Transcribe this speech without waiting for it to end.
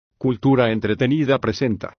Cultura entretenida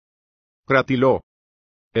presenta. Crátilo.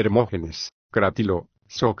 Hermógenes, Crátilo,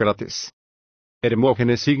 Sócrates.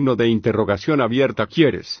 Hermógenes signo de interrogación abierta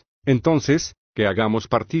 ¿quieres, entonces, que hagamos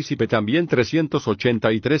partícipe también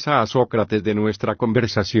 383 a Sócrates de nuestra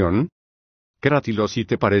conversación? Crátilo si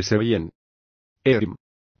te parece bien.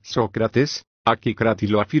 Sócrates, aquí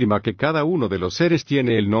Crátilo afirma que cada uno de los seres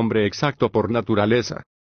tiene el nombre exacto por naturaleza.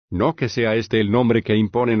 No que sea este el nombre que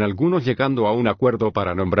imponen algunos llegando a un acuerdo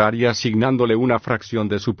para nombrar y asignándole una fracción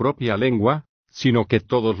de su propia lengua, sino que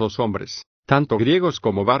todos los hombres, tanto griegos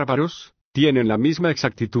como bárbaros, tienen la misma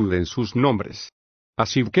exactitud en sus nombres.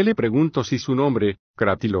 Así que le pregunto si su nombre,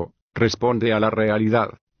 Crátilo, responde a la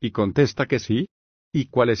realidad, y contesta que sí. ¿Y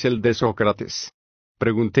cuál es el de Sócrates?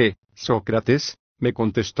 Pregunté, Sócrates, me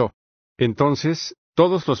contestó. Entonces,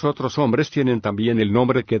 ¿todos los otros hombres tienen también el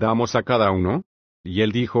nombre que damos a cada uno? Y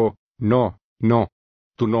él dijo, no.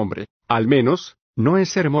 Tu nombre, al menos, no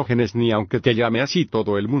es Hermógenes ni aunque te llame así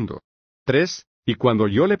todo el mundo. 3. Y cuando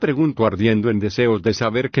yo le pregunto ardiendo en deseos de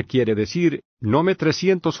saber qué quiere decir, no me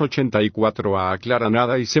 384 aclara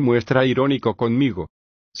nada y se muestra irónico conmigo.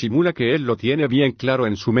 Simula que él lo tiene bien claro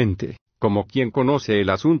en su mente, como quien conoce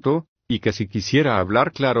el asunto, y que si quisiera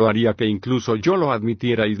hablar claro haría que incluso yo lo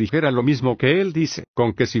admitiera y dijera lo mismo que él dice,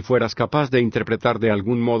 con que si fueras capaz de interpretar de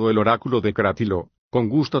algún modo el oráculo de Crátilo, con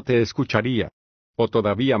gusto te escucharía. O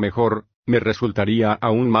todavía mejor, me resultaría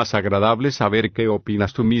aún más agradable saber qué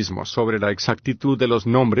opinas tú mismo sobre la exactitud de los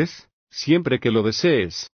nombres, siempre que lo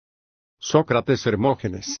desees. Sócrates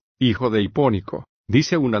Hermógenes, hijo de Hipónico,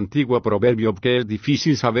 dice un antiguo proverbio que es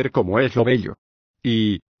difícil saber cómo es lo bello.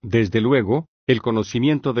 Y, desde luego, el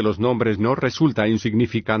conocimiento de los nombres no resulta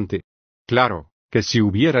insignificante. Claro, que si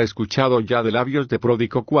hubiera escuchado ya de labios de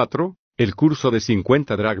Pródico 4, el curso de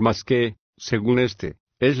 50 dracmas que, según este,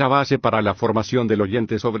 es la base para la formación del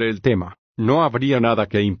oyente sobre el tema, no habría nada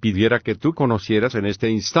que impidiera que tú conocieras en este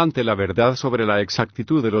instante la verdad sobre la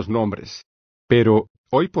exactitud de los nombres. Pero,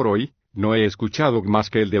 hoy por hoy, no he escuchado más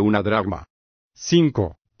que el de una dracma.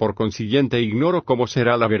 5. Por consiguiente ignoro cómo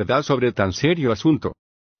será la verdad sobre tan serio asunto.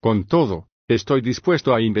 Con todo, estoy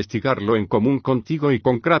dispuesto a investigarlo en común contigo y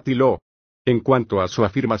con Crátilo. En cuanto a su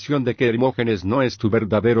afirmación de que Hermógenes no es tu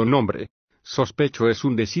verdadero nombre, sospecho es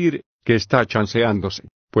un decir, que está chanceándose,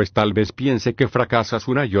 pues tal vez piense que fracasas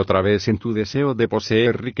una y otra vez en tu deseo de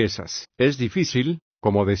poseer riquezas. Es difícil,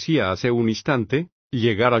 como decía hace un instante,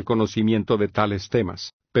 llegar al conocimiento de tales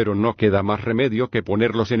temas, pero no queda más remedio que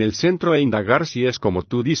ponerlos en el centro e indagar si es como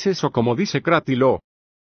tú dices o como dice Crátilo.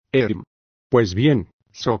 Pues bien,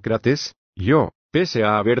 Sócrates, yo, pese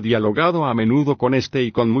a haber dialogado a menudo con este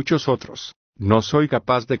y con muchos otros, no soy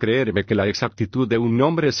capaz de creerme que la exactitud de un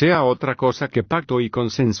nombre sea otra cosa que pacto y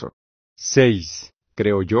consenso. 6.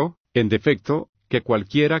 Creo yo, en defecto, que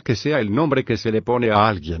cualquiera que sea el nombre que se le pone a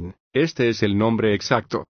alguien, este es el nombre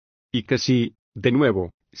exacto. Y que si, de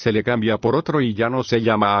nuevo, se le cambia por otro y ya no se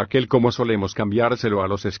llama a aquel como solemos cambiárselo a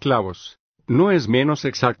los esclavos, no es menos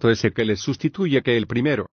exacto ese que le sustituye que el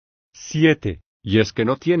primero. 7. Y es que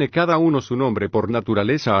no tiene cada uno su nombre por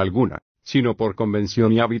naturaleza alguna, sino por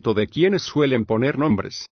convención y hábito de quienes suelen poner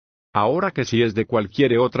nombres. Ahora que si es de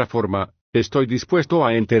cualquier otra forma, estoy dispuesto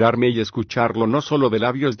a enterarme y escucharlo no solo de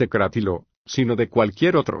labios de Crátilo, sino de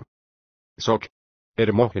cualquier otro.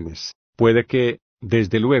 Hermógenes, puede que,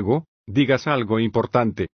 desde luego, digas algo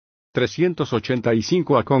importante.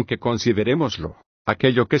 385 a con que considerémoslo.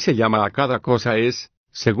 Aquello que se llama a cada cosa es,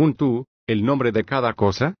 según tú, el nombre de cada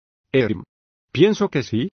cosa. Pienso que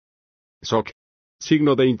sí.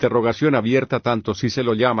 Signo de interrogación abierta tanto si se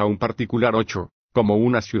lo llama un particular 8, como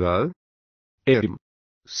una ciudad.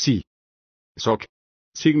 Sí.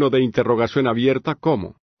 Signo de interrogación abierta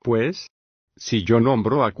 ¿cómo, pues? Si yo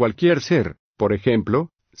nombro a cualquier ser, por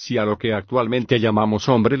ejemplo, si a lo que actualmente llamamos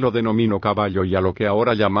hombre lo denomino caballo y a lo que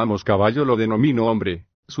ahora llamamos caballo lo denomino hombre,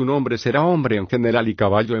 su nombre será hombre en general y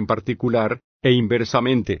caballo en particular, e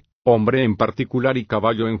inversamente, hombre en particular y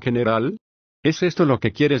caballo en general. ¿Es esto lo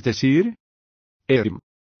que quieres decir?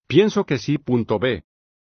 Pienso que sí. B.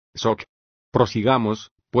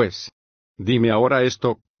 Prosigamos, pues. Dime ahora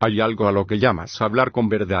esto, ¿hay algo a lo que llamas hablar con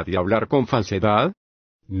verdad y hablar con falsedad?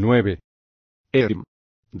 9.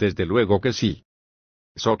 Desde luego que sí.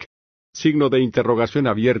 Signo de interrogación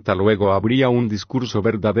abierta. Luego habría un discurso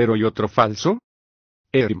verdadero y otro falso.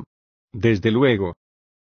 Desde luego.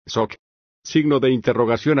 Signo de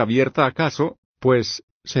interrogación abierta. ¿Acaso, pues,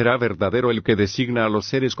 será verdadero el que designa a los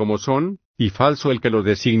seres como son, y falso el que los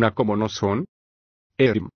designa como no son?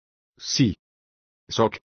 Sí.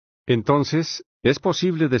 Entonces, ¿es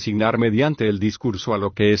posible designar mediante el discurso a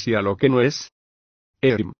lo que es y a lo que no es?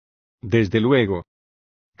 Desde luego.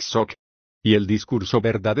 ¿Y el discurso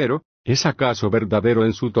verdadero, es acaso verdadero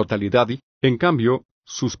en su totalidad y, en cambio,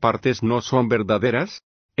 sus partes no son verdaderas?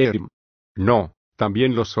 No,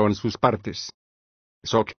 también lo son sus partes.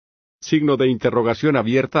 Soc. Signo de interrogación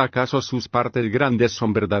abierta. ¿Acaso sus partes grandes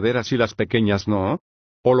son verdaderas y las pequeñas no?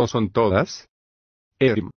 ¿O lo son todas?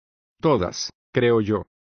 Todas, creo yo.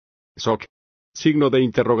 Soc. Signo de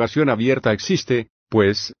interrogación abierta. ¿Existe,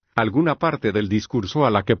 pues, alguna parte del discurso a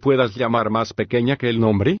la que puedas llamar más pequeña que el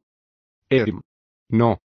nombre?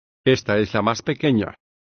 No. Esta es la más pequeña.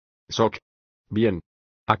 Soc. Bien.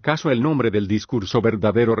 ¿Acaso el nombre del discurso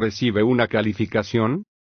verdadero recibe una calificación?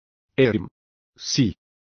 Sí.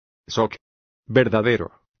 Soc.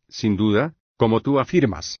 Verdadero, sin duda, como tú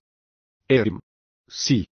afirmas.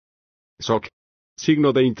 Sí. Soc.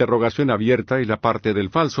 Signo de interrogación abierta. ¿Y la parte del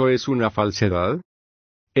falso es una falsedad?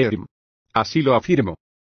 Así lo afirmo.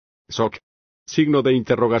 Soc. Signo de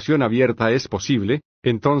interrogación abierta. ¿Es posible,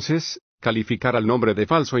 entonces, calificar al nombre de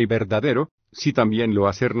falso y verdadero, si también lo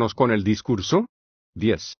hacernos con el discurso?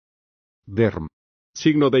 10.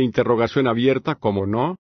 Signo de interrogación abierta. ¿Cómo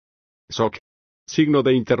no? Soc. Signo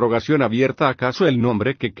de interrogación abierta. ¿Acaso el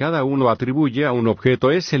nombre que cada uno atribuye a un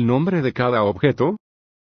objeto es el nombre de cada objeto?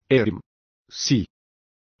 Sí.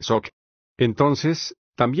 Soc. Entonces,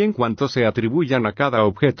 también cuantos se atribuyan a cada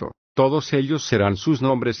objeto, todos ellos serán sus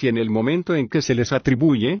nombres y en el momento en que se les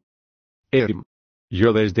atribuye.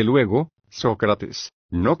 Yo desde luego, Sócrates,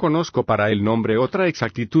 no conozco para el nombre otra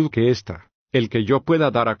exactitud que esta, el que yo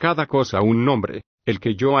pueda dar a cada cosa un nombre, el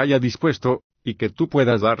que yo haya dispuesto, y que tú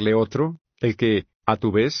puedas darle otro, el que, a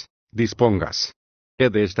tu vez, dispongas.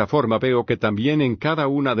 De esta forma veo que también en cada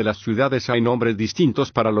una de las ciudades hay nombres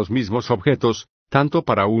distintos para los mismos objetos, tanto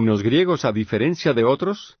para unos griegos a diferencia de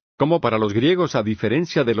otros, como para los griegos a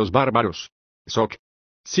diferencia de los bárbaros. Soc.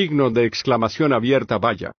 Signo de exclamación abierta.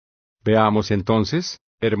 Vaya. Veamos entonces,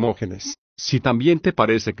 Hermógenes, si también te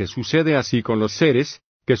parece que sucede así con los seres,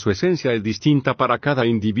 que su esencia es distinta para cada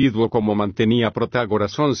individuo como mantenía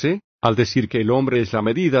Protágoras 11, al decir que el hombre es la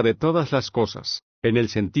medida de todas las cosas, en el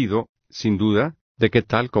sentido, sin duda, de que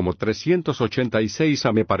tal como 386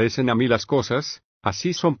 me parecen a mí las cosas,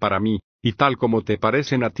 así son para mí, y tal como te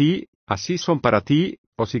parecen a ti, así son para ti,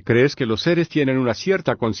 o si crees que los seres tienen una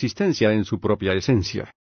cierta consistencia en su propia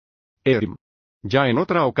esencia. Ya en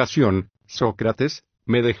otra ocasión, Sócrates,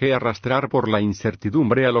 me dejé arrastrar por la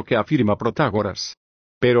incertidumbre a lo que afirma Protágoras.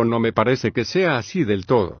 Pero no me parece que sea así del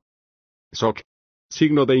todo. Soc.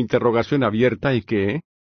 Signo de interrogación abierta. ¿Y qué?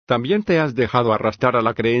 ¿También te has dejado arrastrar a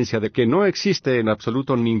la creencia de que no existe en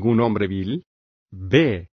absoluto ningún hombre vil?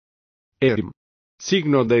 B.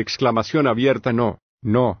 Signo de exclamación abierta.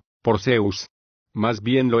 No, por Zeus. Más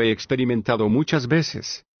bien lo he experimentado muchas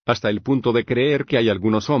veces, hasta el punto de creer que hay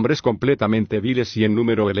algunos hombres completamente viles y en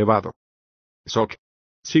número elevado. Soc.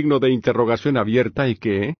 Signo de interrogación abierta. ¿Y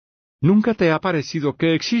qué? ¿Nunca te ha parecido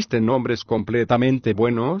que existen hombres completamente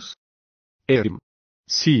buenos?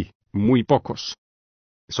 Sí, muy pocos.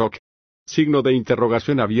 Soc. Signo de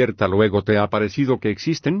interrogación abierta. ¿Luego te ha parecido que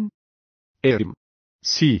existen?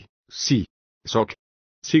 Sí. Soc.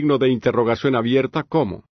 Signo de interrogación abierta.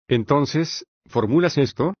 ¿Cómo, entonces, formulas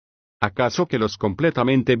esto? ¿Acaso que los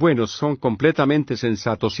completamente buenos son completamente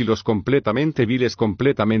sensatos y los completamente viles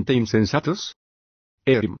completamente insensatos?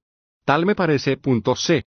 Tal me parece.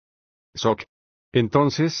 C. Soc.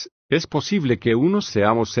 Entonces, ¿es posible que unos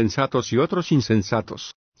seamos sensatos y otros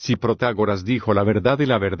insensatos? Si Protágoras dijo la verdad y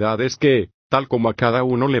la verdad es que, tal como a cada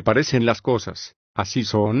uno le parecen las cosas, ¿así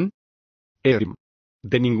son?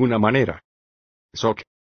 De ninguna manera. Soc.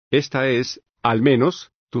 Esta es, al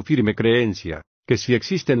menos, tu firme creencia, que si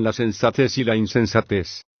existen la sensatez y la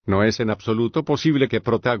insensatez, no es en absoluto posible que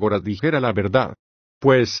Protágoras dijera la verdad.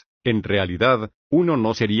 Pues, en realidad, uno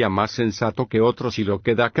no sería más sensato que otro si lo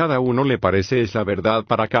que da cada uno le parece es la verdad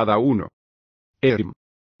para cada uno.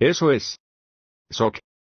 Eso es. Soc.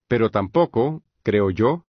 Pero tampoco, creo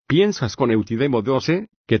yo, piensas con Eutidemo 12,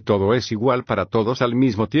 que todo es igual para todos al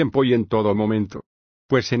mismo tiempo y en todo momento.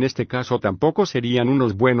 Pues en este caso tampoco serían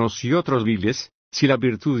unos buenos y otros viles, si la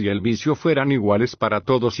virtud y el vicio fueran iguales para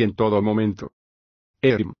todos y en todo momento.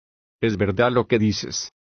 Es verdad lo que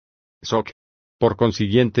dices. Soc. Por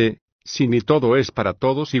consiguiente, si ni todo es para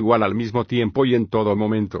todos igual al mismo tiempo y en todo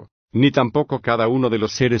momento, ni tampoco cada uno de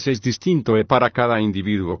los seres es distinto para cada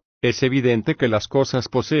individuo, es evidente que las cosas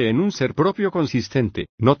poseen un ser propio consistente,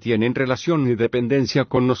 no tienen relación ni dependencia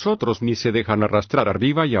con nosotros ni se dejan arrastrar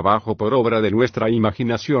arriba y abajo por obra de nuestra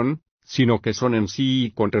imaginación, sino que son en sí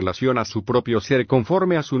y con relación a su propio ser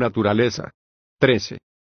conforme a su naturaleza. 13.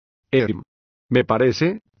 Me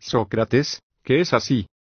parece, Sócrates, que es así.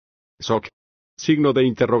 Soc. Signo de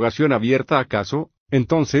interrogación abierta. ¿Acaso,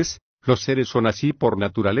 entonces, Los seres son así por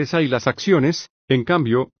naturaleza y las acciones, en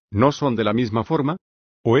cambio, no son de la misma forma.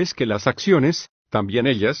 ¿O es que las acciones, también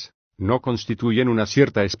ellas, no constituyen una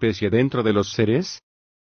cierta especie dentro de los seres?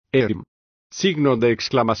 Signo de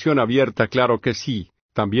exclamación abierta. Claro que sí,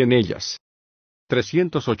 también ellas.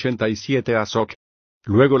 387 Azok.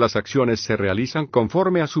 Luego las acciones se realizan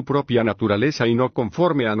conforme a su propia naturaleza y no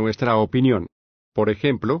conforme a nuestra opinión. Por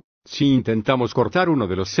ejemplo, si intentamos cortar uno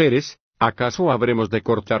de los seres, ¿acaso habremos de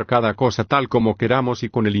cortar cada cosa tal como queramos y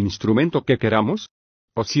con el instrumento que queramos?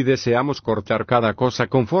 O si deseamos cortar cada cosa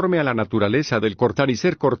conforme a la naturaleza del cortar y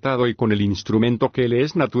ser cortado y con el instrumento que le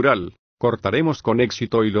es natural, cortaremos con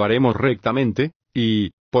éxito y lo haremos rectamente,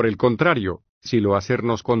 y, por el contrario, si lo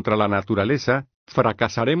hacernos contra la naturaleza,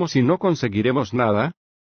 fracasaremos y no conseguiremos nada.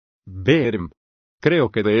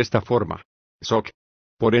 Creo que de esta forma.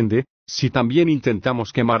 Por ende, si también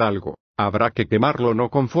intentamos quemar algo, habrá que quemarlo no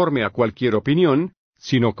conforme a cualquier opinión,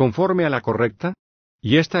 sino conforme a la correcta.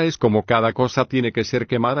 Y esta es como cada cosa tiene que ser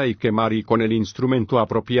quemada y quemar y con el instrumento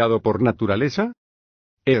apropiado por naturaleza.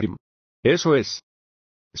 Eso es.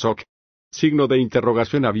 Signo de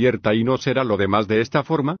interrogación abierta. ¿Y no será lo demás de esta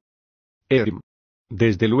forma?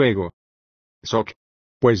 Desde luego.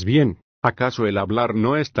 Pues bien, ¿acaso el hablar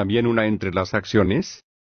no es también una entre las acciones?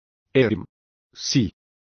 Sí.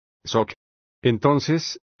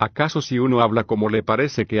 Entonces, ¿acaso si uno habla como le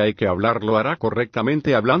parece que hay que hablar lo hará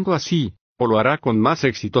correctamente hablando así, o lo hará con más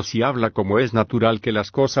éxito si habla como es natural que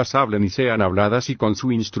las cosas hablen y sean habladas y con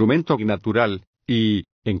su instrumento natural, y,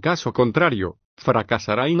 en caso contrario,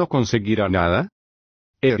 fracasará y no conseguirá nada?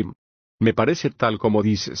 Me parece tal como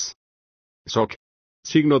dices.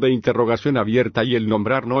 Signo de interrogación abierta. ¿Y el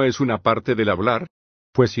nombrar no es una parte del hablar?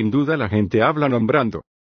 Pues sin duda la gente habla nombrando.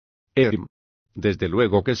 Desde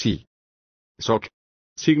luego que sí.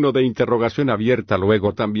 Signo de interrogación abierta.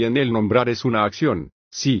 Luego también el nombrar es una acción.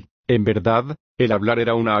 Sí, en verdad, ¿el hablar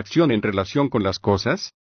era una acción en relación con las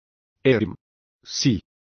cosas? Sí.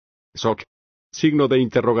 Signo de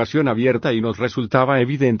interrogación abierta. Y nos resultaba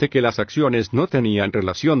evidente que las acciones no tenían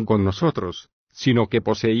relación con nosotros, sino que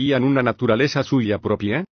poseían una naturaleza suya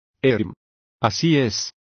propia. Así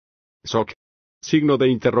es. Signo de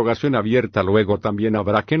interrogación abierta. Luego también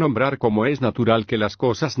habrá que nombrar como es natural que las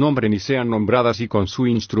cosas nombren y sean nombradas y con su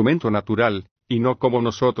instrumento natural, y no como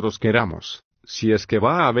nosotros queramos, si es que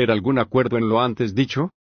va a haber algún acuerdo en lo antes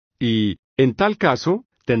dicho. Y, en tal caso,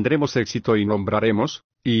 tendremos éxito y nombraremos,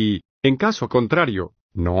 y, en caso contrario,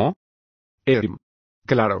 no.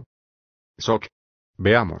 Claro.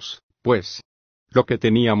 Veamos, pues. Lo que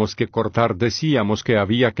teníamos que cortar decíamos que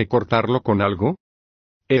había que cortarlo con algo.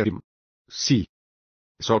 Sí.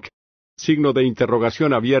 Signo de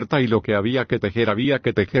interrogación abierta. ¿Y lo que había que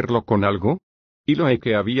tejerlo con algo? ¿Y lo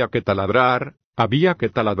que había que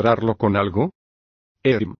taladrarlo con algo?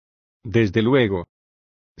 Desde luego.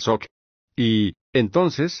 Y,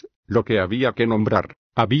 entonces, lo que había que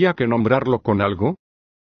nombrarlo con algo.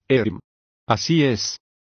 Así es.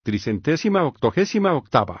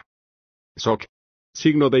 388.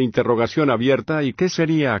 Signo de interrogación abierta. ¿Y qué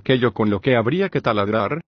sería aquello con lo que habría que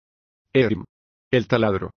taladrar? El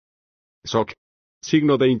taladro.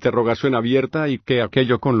 Signo de interrogación abierta. ¿Y qué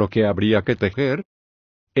aquello con lo que habría que tejer?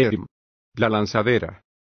 La lanzadera.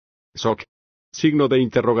 Signo de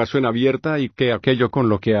interrogación abierta. ¿Y qué aquello con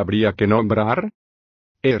lo que habría que nombrar?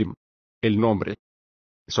 El nombre.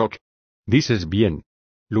 Dices bien.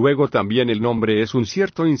 Luego también el nombre es un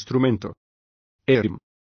cierto instrumento.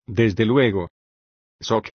 Desde luego.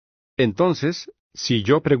 Entonces, si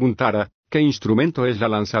yo preguntara, ¿qué instrumento es la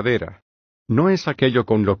lanzadera? ¿No es aquello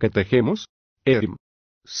con lo que tejemos?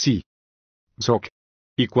 Sí.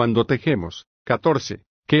 Y cuando tejemos, 14,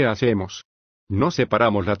 ¿qué hacemos? ¿No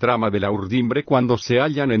separamos la trama de la urdimbre cuando se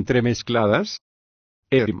hallan entremezcladas?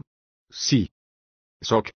 Sí.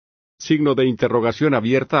 Signo de interrogación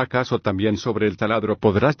abierta. ¿Acaso también sobre el taladro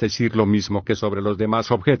podrás decir lo mismo que sobre los demás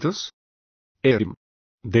objetos?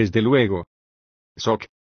 Desde luego.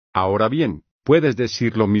 Ahora bien, ¿puedes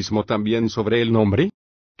decir lo mismo también sobre el nombre?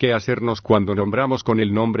 ¿Qué hacernos cuando nombramos con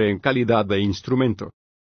el nombre en calidad de instrumento?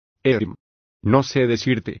 No sé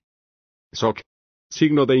decirte.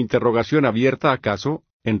 Signo de interrogación abierta. ¿Acaso,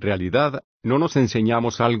 en realidad, no nos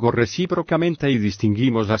enseñamos algo recíprocamente y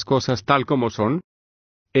distinguimos las cosas tal como son?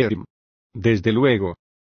 Desde luego.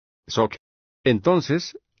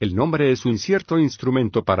 Entonces, el nombre es un cierto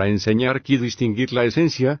instrumento para enseñar y distinguir la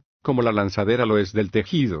esencia, como la lanzadera lo es del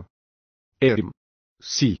tejido.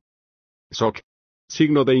 Sí.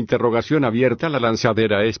 Signo de interrogación abierta. ¿La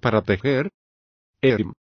lanzadera es para tejer?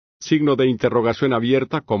 Signo de interrogación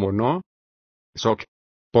abierta. ¿Cómo no?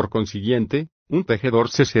 Por consiguiente, Un tejedor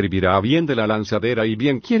se servirá bien de la lanzadera y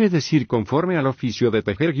bien quiere decir conforme al oficio de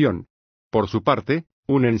tejer guión. Por su parte,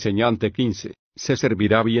 un enseñante 15, se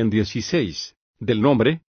servirá bien 16, del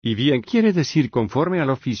nombre, y bien quiere decir conforme al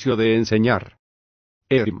oficio de enseñar.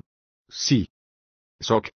 Sí.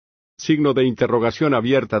 Soc. Signo de interrogación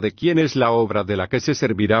abierta de quién es la obra de la que se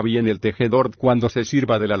servirá bien el tejedor cuando se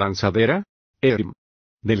sirva de la lanzadera.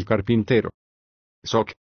 Del carpintero.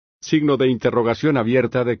 Soc. Signo de interrogación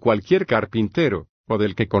abierta de cualquier carpintero, o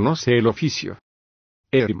del que conoce el oficio.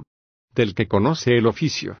 Del que conoce el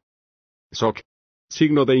oficio. Soc.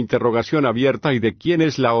 Signo de interrogación abierta y de quién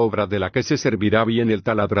es la obra de la que se servirá bien el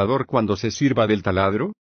taladrador cuando se sirva del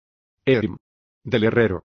taladro. Del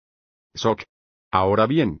herrero. Soc. Ahora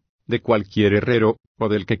bien, de cualquier herrero, o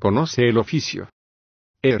del que conoce el oficio.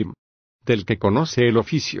 Del que conoce el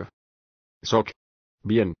oficio. Soc.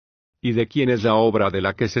 Bien. ¿Y de quién es la obra de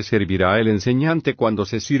la que se servirá el enseñante cuando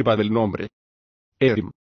se sirva del nombre?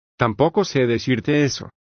 Tampoco sé decirte eso.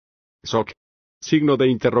 Soc. Signo de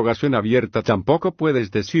interrogación abierta. Tampoco puedes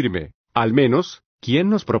decirme, al menos, ¿quién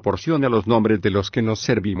nos proporciona los nombres de los que nos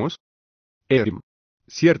servimos?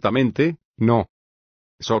 Ciertamente, no.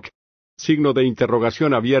 Soc. Signo de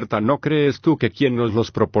interrogación abierta. ¿No crees tú que quien nos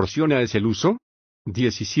los proporciona es el uso?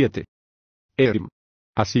 17.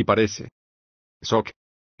 Así parece. Soc.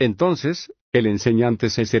 Entonces, ¿el enseñante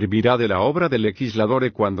se servirá de la obra del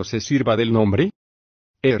legislador cuando se sirva del nombre?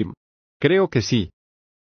 Creo que sí.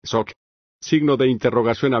 Soc. Signo de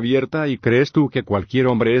interrogación abierta. ¿Y crees tú que cualquier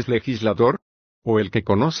hombre es legislador? ¿O el que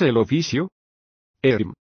conoce el oficio?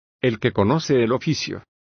 El que conoce el oficio.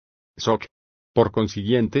 Soc. Por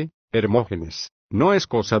consiguiente, Hermógenes, no es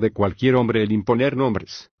cosa de cualquier hombre el imponer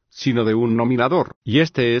nombres, sino de un nominador, y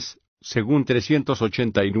este es, según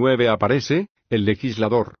 389 aparece, el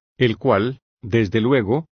legislador, el cual, desde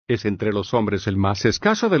luego, es entre los hombres el más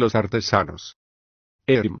escaso de los artesanos.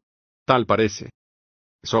 Tal parece.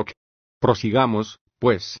 Soc. Prosigamos,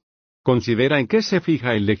 pues. Considera en qué se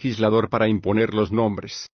fija el legislador para imponer los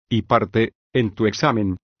nombres, y parte, en tu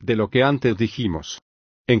examen, de lo que antes dijimos.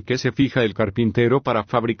 ¿En qué se fija el carpintero para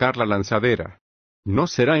fabricar la lanzadera? ¿No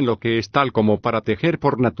será en lo que es tal como para tejer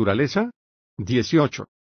por naturaleza? 18.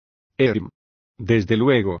 Desde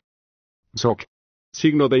luego. Soc.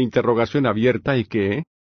 Signo de interrogación abierta. ¿Y qué?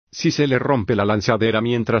 Si se le rompe la lanzadera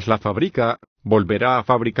mientras la fabrica, ¿volverá a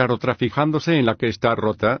fabricar otra fijándose en la que está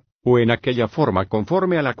rota, o en aquella forma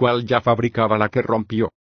conforme a la cual ya fabricaba la que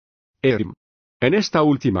rompió? En esta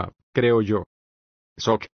última, creo yo.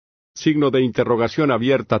 Soc. Signo de interrogación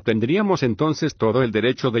abierta. ¿Tendríamos entonces todo el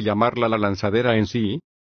derecho de llamarla la lanzadera en sí?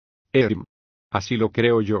 Así lo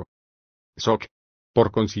creo yo. Soc.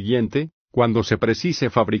 Por consiguiente, cuando se precise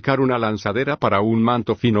fabricar una lanzadera para un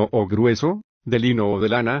manto fino o grueso, de lino o de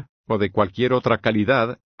lana, o de cualquier otra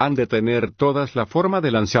calidad, han de tener todas la forma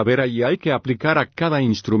de lanzadera y hay que aplicar a cada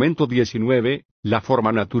instrumento 19, la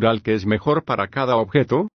forma natural que es mejor para cada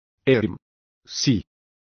objeto. Sí.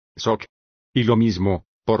 Soc. Y lo mismo,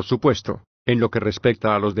 por supuesto, en lo que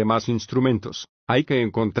respecta a los demás instrumentos, hay que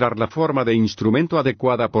encontrar la forma de instrumento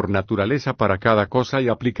adecuada por naturaleza para cada cosa y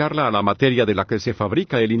aplicarla a la materia de la que se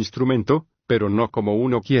fabrica el instrumento, pero no como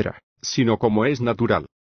uno quiera, sino como es natural.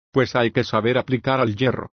 Pues hay que saber aplicar al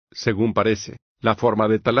hierro, según parece, la forma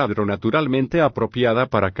de taladro naturalmente apropiada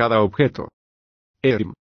para cada objeto.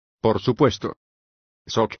 Por supuesto.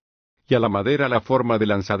 Soc. Y a la madera la forma de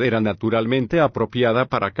lanzadera naturalmente apropiada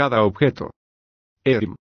para cada objeto.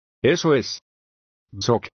 Eso es.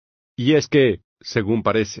 Soc. Y es que, según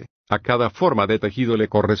parece, a cada forma de tejido le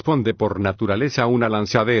corresponde por naturaleza una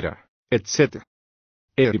lanzadera, etc.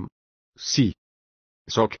 Sí.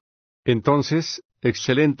 Soc. Entonces,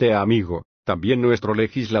 excelente amigo, también nuestro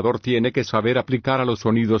legislador tiene que saber aplicar a los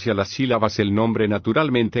sonidos y a las sílabas el nombre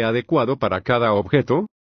naturalmente adecuado para cada objeto.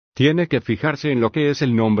 Tiene que fijarse en lo que es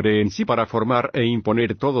el nombre en sí para formar e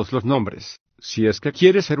imponer todos los nombres, si es que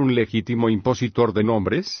quiere ser un legítimo impositor de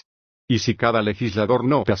nombres. Y si cada legislador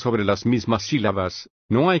nota sobre las mismas sílabas,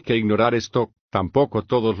 no hay que ignorar esto, tampoco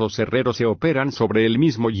todos los herreros se operan sobre el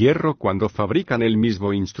mismo hierro cuando fabrican el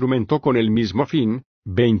mismo instrumento con el mismo fin.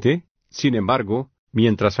 20. Sin embargo,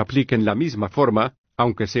 mientras apliquen la misma forma,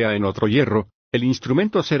 aunque sea en otro hierro, el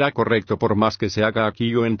instrumento será correcto por más que se haga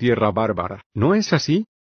aquí o en tierra bárbara. ¿No es así?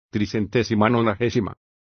 390.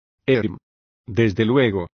 Desde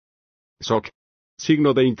luego. Soc.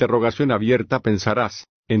 Signo de interrogación abierta. Pensarás,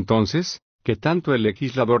 entonces, que tanto el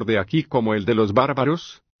legislador de aquí como el de los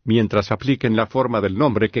bárbaros, mientras apliquen la forma del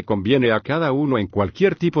nombre que conviene a cada uno en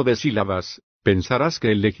cualquier tipo de sílabas, pensarás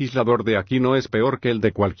que el legislador de aquí no es peor que el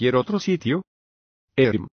de cualquier otro sitio.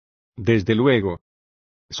 Desde luego.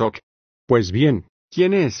 Soc. Pues bien,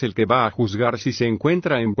 ¿Quién es el que va a juzgar si se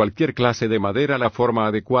encuentra en cualquier clase de madera la forma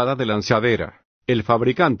adecuada de lanzadera? El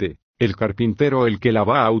fabricante, el carpintero el que la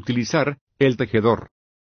va a utilizar, el tejedor.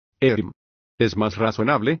 Es más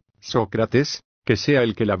razonable, Sócrates, que sea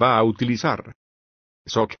el que la va a utilizar.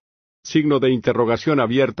 Soc. Signo de interrogación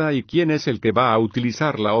abierta. ¿Y quién es el que va a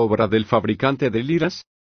utilizar la obra del fabricante de liras?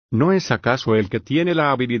 ¿No es acaso el que tiene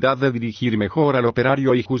la habilidad de dirigir mejor al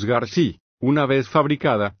operario y juzgar si, una vez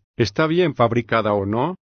fabricada, está bien fabricada o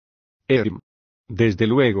no? Desde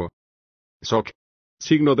luego. Soc.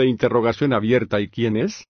 Signo de interrogación abierta. ¿Y quién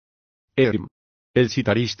es? El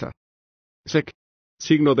citarista. Sec.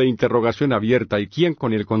 Signo de interrogación abierta. ¿Y quién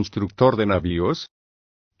con el constructor de navíos?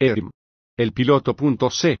 El piloto.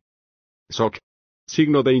 C. Soc.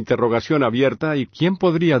 Signo de interrogación abierta. ¿Y quién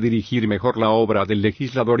podría dirigir mejor la obra del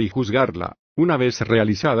legislador y juzgarla, una vez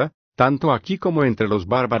realizada, tanto aquí como entre los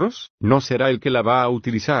bárbaros? ¿No será el que la va a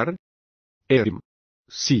utilizar?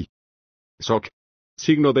 Sí. Soc.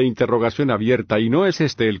 Signo de interrogación abierta. ¿Y no es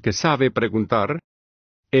este el que sabe preguntar?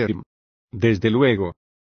 Desde luego.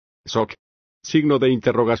 Soc. Signo de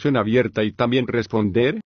interrogación abierta. ¿Y también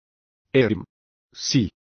responder?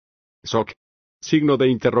 Sí. Soc. Signo de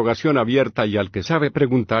interrogación abierta. ¿Y al que sabe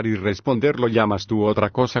preguntar y responder lo llamas tú otra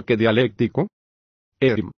cosa que dialéctico?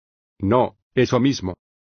 No, eso mismo.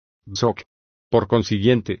 Soc. Por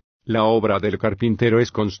consiguiente, la obra del carpintero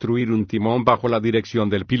es construir un timón bajo la dirección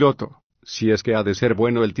del piloto, si es que ha de ser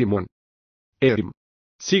bueno el timón.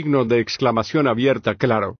 Signo de exclamación abierta.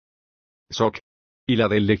 Claro. Soc. Y la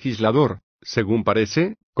del legislador, según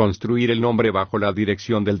parece, construir el nombre bajo la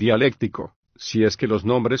dirección del dialéctico, si es que los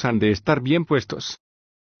nombres han de estar bien puestos.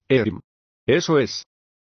 Eso es.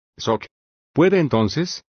 Soc. Puede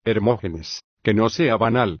entonces, Hermógenes, que no sea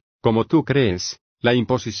banal, como tú crees, la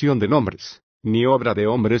imposición de nombres, ni obra de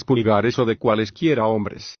hombres pulgares o de cualesquiera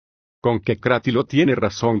hombres. Con que Crátilo tiene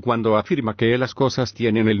razón cuando afirma que las cosas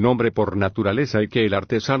tienen el nombre por naturaleza y que el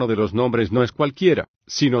artesano de los nombres no es cualquiera,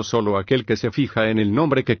 sino solo aquel que se fija en el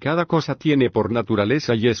nombre que cada cosa tiene por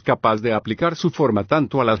naturaleza y es capaz de aplicar su forma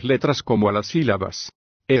tanto a las letras como a las sílabas.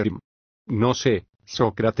 No sé,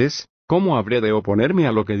 Sócrates, cómo habré de oponerme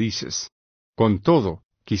a lo que dices. Con todo,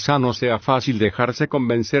 quizá no sea fácil dejarse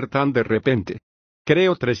convencer tan de repente.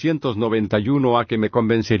 Creo 391 a que me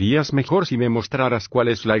convencerías mejor si me mostraras cuál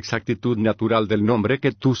es la exactitud natural del nombre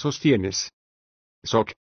que tú sostienes.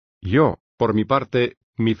 Soc. Yo, por mi parte,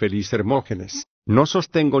 mi feliz Hermógenes, no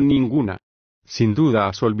sostengo ninguna. Sin duda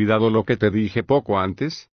has olvidado lo que te dije poco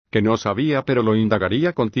antes, que no sabía pero lo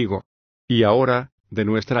indagaría contigo. Y ahora, de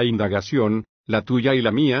nuestra indagación, la tuya y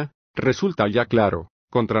la mía, resulta ya claro,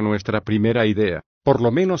 contra nuestra primera idea, por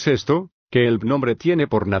lo menos esto, que el nombre tiene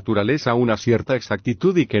por naturaleza una cierta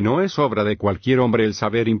exactitud y que no es obra de cualquier hombre el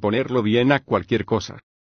saber imponerlo bien a cualquier cosa.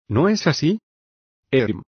 ¿No es así?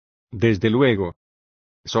 Desde luego.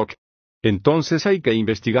 Soc. Entonces hay que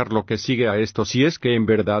investigar lo que sigue a esto si es que en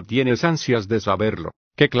verdad tienes ansias de saberlo.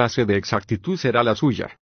 ¿Qué clase de exactitud será la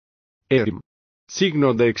suya?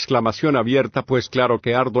 Signo de exclamación abierta. Pues claro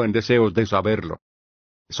que ardo en deseos de saberlo.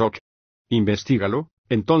 Soc. Investígalo,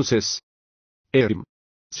 entonces.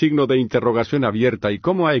 Signo de interrogación abierta. ¿Y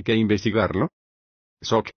cómo hay que investigarlo?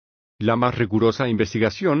 Soc. La más rigurosa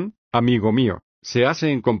investigación, amigo mío, se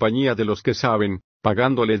hace en compañía de los que saben,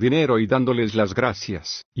 pagándole dinero y dándoles las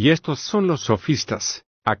gracias. Y estos son los sofistas,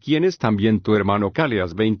 a quienes también tu hermano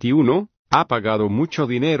Cáleas 21, ha pagado mucho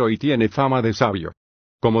dinero y tiene fama de sabio.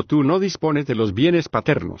 Como tú no dispones de los bienes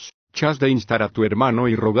paternos, has de instar a tu hermano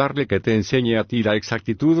y rogarle que te enseñe a ti la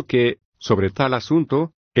exactitud que, sobre tal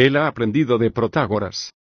asunto, él ha aprendido de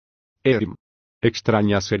Protágoras.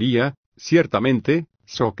 Extraña sería, ciertamente,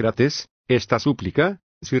 Sócrates, esta súplica,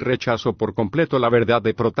 si rechazo por completo la verdad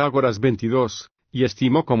de Protágoras 22, y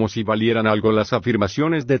estimo como si valieran algo las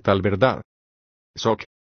afirmaciones de tal verdad. Soc.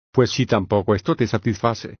 Pues si tampoco esto te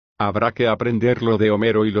satisface, habrá que aprenderlo de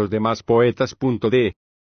Homero y los demás poetas. D.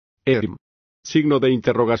 Signo de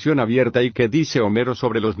interrogación abierta. ¿Y qué dice Homero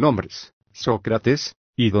sobre los nombres, Sócrates,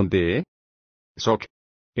 y dónde? Soc.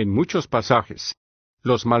 En muchos pasajes.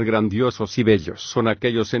 Los más grandiosos y bellos son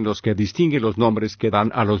aquellos en los que distingue los nombres que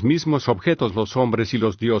dan a los mismos objetos los hombres y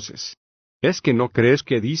los dioses. ¿Es que no crees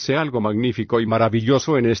que dice algo magnífico y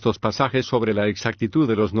maravilloso en estos pasajes sobre la exactitud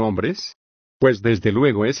de los nombres? Pues desde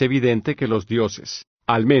luego es evidente que los dioses,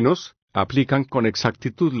 al menos, aplican con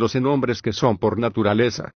exactitud los nombres que son por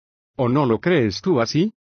naturaleza. ¿O no lo crees tú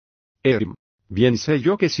así? Bien sé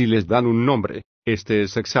yo que si les dan un nombre, este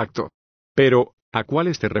es exacto. Pero, ¿a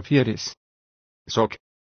cuáles te refieres? Soc.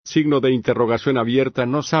 Signo de interrogación abierta.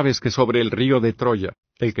 ¿No sabes que sobre el río de Troya,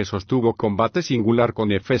 el que sostuvo combate singular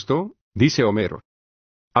con Hefesto, dice Homero?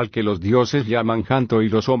 al que los dioses llaman Janto y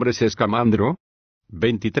los hombres Escamandro?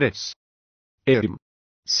 23.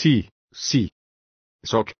 Sí, sí.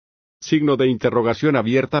 Soc. Signo de interrogación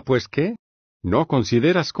abierta. ¿Pues qué? ¿No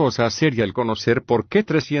consideras cosa seria el conocer por qué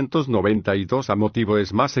 392 a motivo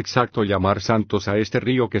es más exacto llamar santos a este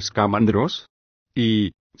río que Escamandros?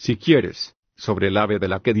 Y, si quieres, sobre el ave de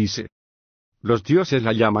la que dice: los dioses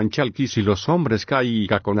la llaman Chalquis y los hombres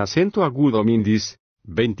Caica con acento agudo Mindis?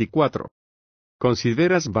 24.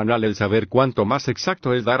 ¿Consideras banal el saber cuánto más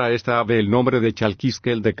exacto es dar a esta ave el nombre de Chalquis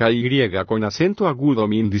que el de Ky con acento agudo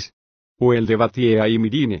Mindis? ¿O el de Batiea y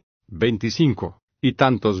Mirine? 25. ¿Y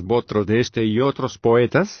tantos votros de este y otros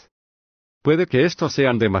poetas? Puede que estos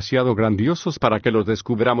sean demasiado grandiosos para que los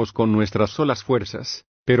descubramos con nuestras solas fuerzas,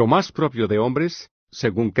 pero más propio de hombres,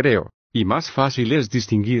 según creo, y más fácil es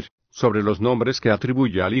distinguir, sobre los nombres que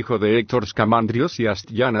atribuye al hijo de Héctor Scamandrios y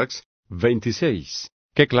Astyanax. 26.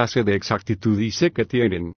 ¿Qué clase de exactitud dice que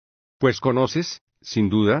tienen? Pues conoces, sin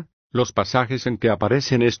duda, los pasajes en que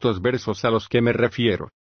aparecen estos versos a los que me refiero.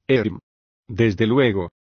 Desde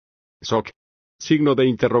luego. Soc. Signo de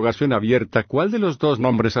interrogación abierta. ¿Cuál de los dos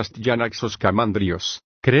nombres Astyanax o Scamandrios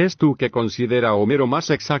crees tú que considera Homero más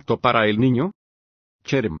exacto para el niño?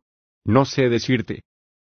 Cherem. No sé decirte.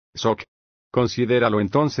 Soc. Considéralo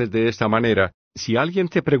entonces de esta manera: si alguien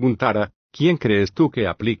te preguntara, ¿quién crees tú que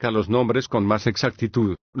aplica los nombres con más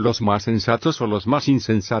exactitud, los más sensatos o los más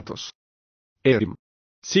insensatos?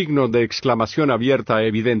 Signo de exclamación abierta.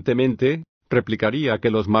 Evidentemente, replicaría que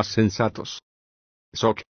los más sensatos.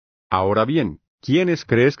 Soc. Ahora bien, ¿quiénes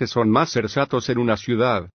crees que son más sensatos en una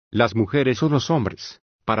ciudad, las mujeres o los hombres,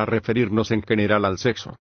 para referirnos en general al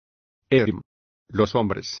sexo? Los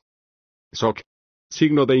hombres. Soc.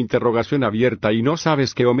 Signo de interrogación abierta. ¿Y no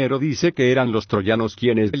sabes que Homero dice que eran los troyanos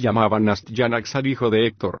quienes llamaban Astyanax al hijo de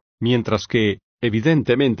Héctor, mientras que,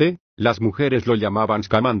 evidentemente, las mujeres lo llamaban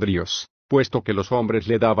Scamandrios, puesto que los hombres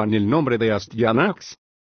le daban el nombre de Astyanax?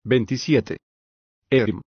 27.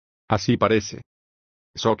 Así parece.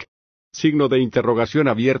 Soc. Signo de interrogación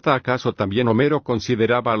abierta. ¿Acaso también Homero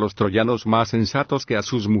consideraba a los troyanos más sensatos que a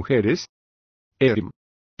sus mujeres?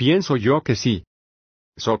 Pienso yo que sí.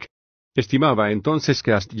 Soc. ¿Estimaba entonces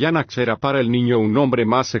que Astyanax era para el niño un nombre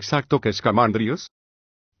más exacto que Scamandrios?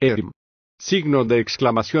 Signo de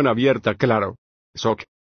exclamación abierta. Claro. Soc.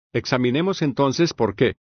 Examinemos entonces por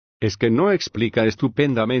qué. ¿Es que no explica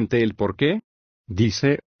estupendamente el por qué?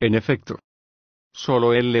 Dice, en efecto: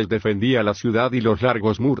 solo él les defendía la ciudad y los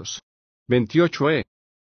largos muros. 28.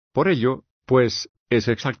 Por ello, pues, es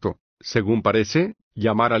exacto, según parece,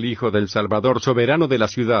 llamar al hijo del Salvador soberano de la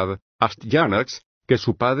ciudad, Astyanax, que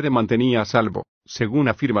su padre mantenía a salvo, según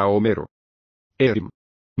afirma Homero.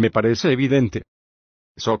 Me parece evidente.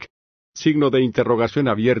 Soc. Signo de interrogación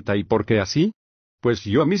abierta. ¿Y por qué así? Pues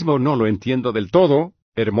yo mismo no lo entiendo del todo,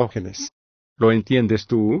 Hermógenes. ¿Lo entiendes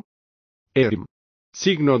tú?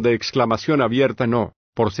 Signo de exclamación abierta. No,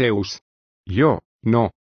 por Zeus. Yo,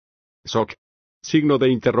 no. Soc. Signo de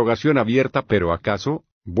interrogación abierta. ¿Pero acaso,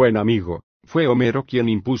 buen amigo, fue Homero quien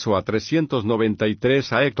impuso a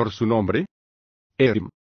 393 a Héctor su nombre?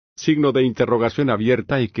 Signo de interrogación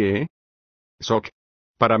abierta. ¿Y qué? Soc.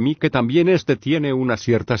 Para mí que también este tiene una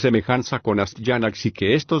cierta semejanza con Astyanax y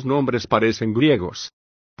que estos nombres parecen griegos.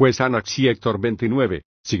 Pues Anax y Héctor 29,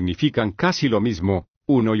 significan casi lo mismo,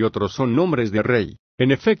 uno y otro son nombres de rey.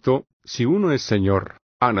 En efecto, si uno es señor,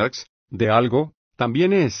 Anax, de algo,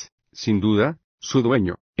 también es, sin duda, su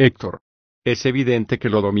dueño, Héctor. Es evidente que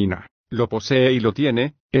lo domina, lo posee y lo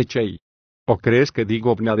tiene, Echei. ¿O crees que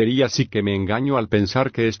digo obnaderías y que me engaño al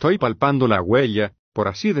pensar que estoy palpando la huella, por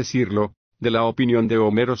así decirlo, de la opinión de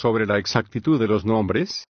Homero sobre la exactitud de los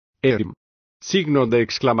nombres? Signo de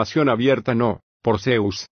exclamación abierta. No, por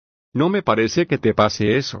Zeus. No me parece que te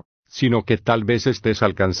pase eso, sino que tal vez estés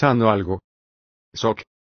alcanzando algo. Soc.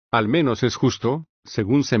 Al menos es justo,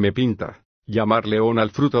 según se me pinta, llamar león al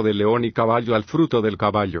fruto del león y caballo al fruto del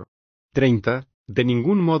caballo. 30. De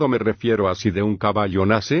ningún modo me refiero a si de un caballo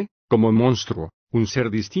nace, como monstruo, un ser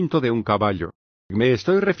distinto de un caballo. Me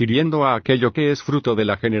estoy refiriendo a aquello que es fruto de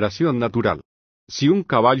la generación natural. Si un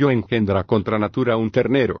caballo engendra contra natura un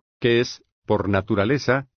ternero, que es, por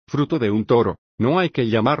naturaleza, fruto de un toro, no hay que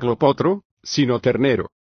llamarlo potro, sino ternero.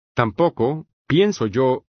 Tampoco, pienso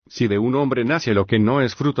yo, si de un hombre nace lo que no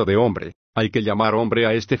es fruto de hombre, hay que llamar hombre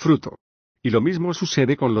a este fruto. Y lo mismo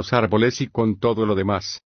sucede con los árboles y con todo lo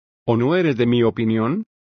demás. ¿O no eres de mi opinión?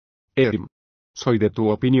 Soy de tu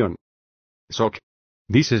opinión. Soc.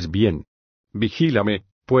 Dices bien. Vigílame,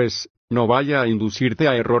 pues, no vaya a inducirte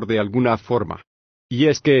a error de alguna forma. Y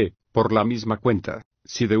es que, por la misma cuenta,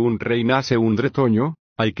 si de un rey nace un retoño,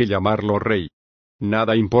 hay que llamarlo rey.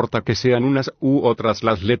 Nada importa que sean unas u otras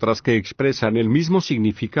las letras que expresan el mismo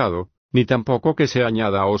significado, ni tampoco que se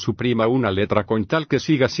añada o suprima una letra con tal que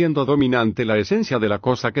siga siendo dominante la esencia de la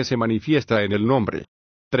cosa que se manifiesta en el nombre.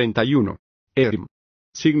 31.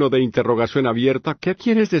 Signo de interrogación abierta. ¿Qué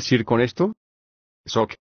quieres decir con esto?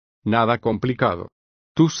 Soc. Nada complicado.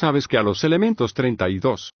 Tú sabes que a los elementos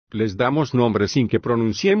 32, les damos nombres sin que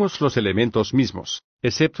pronunciemos los elementos mismos,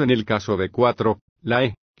 excepto en el caso de 4, la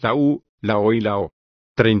E, la U, la O y la O.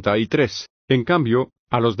 33. En cambio,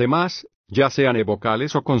 a los demás, ya sean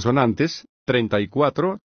evocales o consonantes,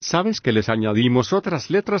 34, sabes que les añadimos otras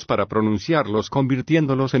letras para pronunciarlos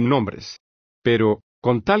convirtiéndolos en nombres. Pero,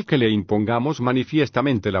 con tal que le impongamos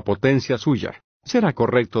manifiestamente la potencia suya, será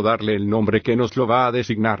correcto darle el nombre que nos lo va a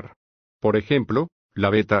designar. Por ejemplo, la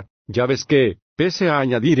beta, ya ves que, pese a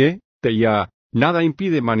añadir te y a, nada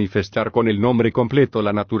impide manifestar con el nombre completo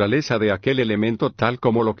la naturaleza de aquel elemento tal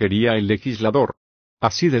como lo quería el legislador.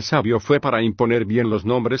 Así de sabio fue para imponer bien los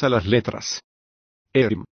nombres a las letras.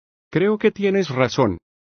 Creo que tienes razón.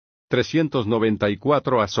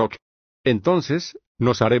 394 Asoc. Entonces,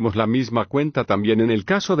 ¿nos haremos la misma cuenta también en el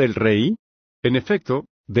caso del rey? En efecto,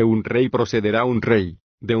 de un rey procederá un rey,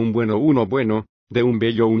 de un bueno uno bueno, de un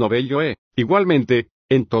bello uno bello Igualmente,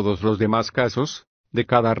 en todos los demás casos, de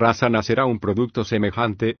cada raza nacerá un producto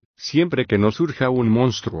semejante, siempre que no surja un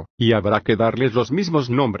monstruo, y habrá que darles los mismos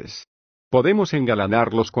nombres. Podemos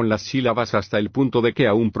engalanarlos con las sílabas hasta el punto de que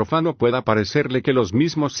a un profano pueda parecerle que los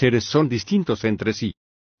mismos seres son distintos entre sí.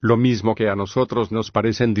 Lo mismo que a nosotros nos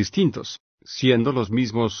parecen distintos, siendo los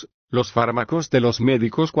mismos, los fármacos de los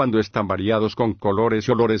médicos cuando están variados con colores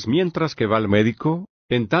y olores mientras que va al médico,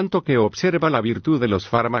 en tanto que observa la virtud de los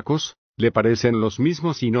fármacos, le parecen los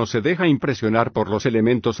mismos y no se deja impresionar por los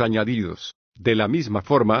elementos añadidos. De la misma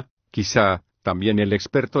forma, quizá, también el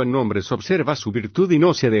experto en nombres observa su virtud y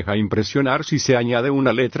no se deja impresionar si se añade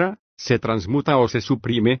una letra, se transmuta o se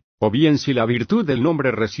suprime, o bien si la virtud del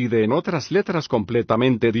nombre reside en otras letras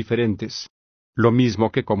completamente diferentes. Lo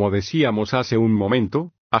mismo que como decíamos hace un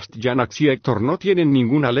momento, Astyanax y Héctor no tienen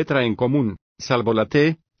ninguna letra en común, salvo la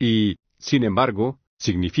T, y, sin embargo,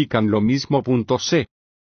 significan lo mismo. C.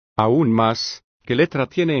 Aún más, ¿qué letra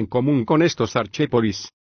tiene en común con estos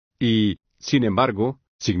Archépolis? Y, sin embargo,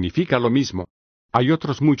 significa lo mismo. Hay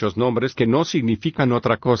otros muchos nombres que no significan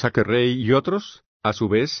otra cosa que rey y otros, a su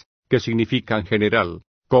vez, que significan general,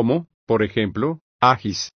 como, por ejemplo,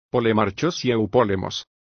 Agis, Polemarchos y Eupólemos.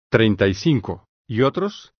 35. Y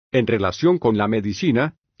otros, en relación con la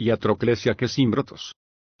medicina, y Atroclesia que Simbrotos.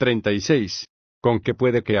 36. Con que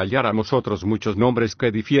puede que halláramos otros muchos nombres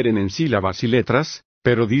que difieren en sílabas y letras,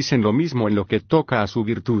 pero dicen lo mismo en lo que toca a su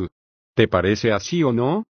virtud. ¿Te parece así o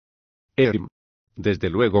no? Desde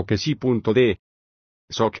luego que sí. D.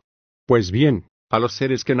 Soc. Pues bien, a los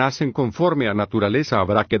seres que nacen conforme a naturaleza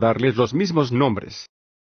habrá que darles los mismos nombres.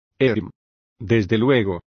 Desde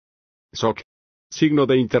luego. Soc. Signo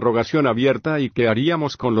de interrogación abierta. ¿Y qué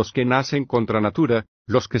haríamos con los que nacen contra natura,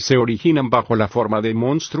 los que se originan bajo la forma de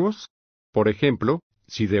monstruos? Por ejemplo,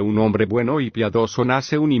 si de un hombre bueno y piadoso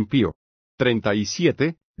nace un impío.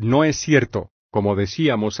 37. No es cierto, como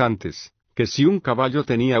decíamos antes, que si un caballo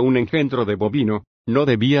tenía un engendro de bovino, no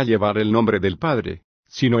debía llevar el nombre del padre,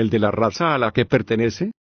 sino el de la raza a la que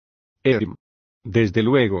pertenece. Desde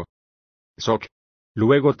luego. Soc.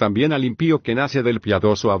 Luego también al impío que nace del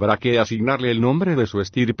piadoso habrá que asignarle el nombre de su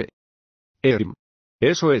estirpe.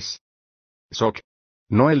 Eso es. Soc.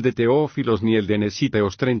 No el de Teófilos ni el de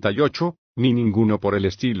Nesíteos 38, ni ninguno por el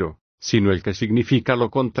estilo, sino el que significa lo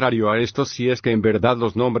contrario a estos si es que en verdad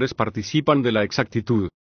los nombres participan de la exactitud.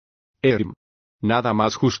 Nada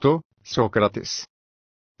más justo, Sócrates.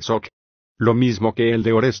 Soc. Lo mismo que el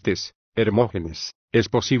de Orestes, Hermógenes, es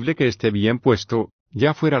posible que esté bien puesto,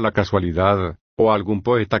 ya fuera la casualidad, o algún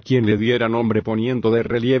poeta quien le diera nombre poniendo de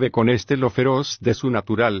relieve con este lo feroz de su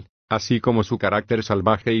natural, así como su carácter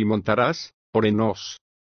salvaje y montaraz, Orenos.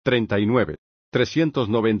 39.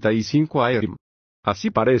 395 Así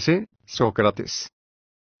parece, Sócrates.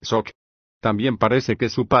 Soc. También parece que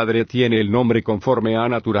su padre tiene el nombre conforme a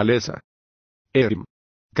naturaleza.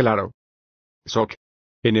 Claro. Soc.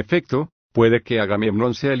 En efecto, puede que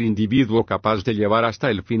Agamemnón sea el individuo capaz de llevar hasta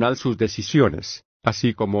el final sus decisiones,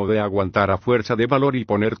 así como de aguantar a fuerza de valor y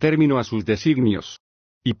poner término a sus designios.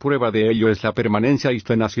 Y prueba de ello es la permanencia y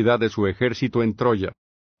tenacidad de su ejército en Troya.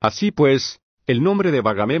 Así pues, el nombre de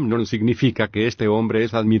Agamemnón significa que este hombre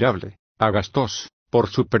es admirable, Agastos, por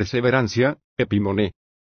su perseverancia, Epimone.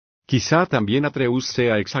 Quizá también Atreus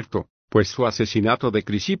sea exacto, pues su asesinato de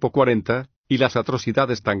Crisipo 40, y las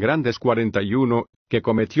atrocidades tan grandes 41, que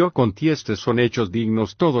cometió con Tiestes son hechos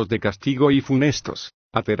dignos todos de castigo y funestos,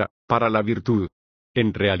 Atera, para la virtud.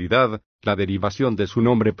 En realidad, la derivación de su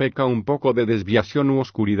nombre peca un poco de desviación u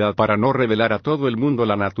oscuridad para no revelar a todo el mundo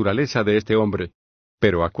la naturaleza de este hombre.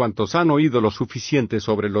 Pero a cuantos han oído lo suficiente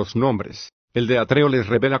sobre los nombres, el de Atreo les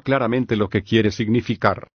revela claramente lo que quiere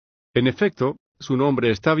significar. En efecto, su nombre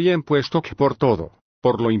está bien puesto que por todo,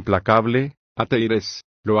 por lo implacable, Ateires,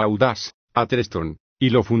 lo audaz, Atreston, y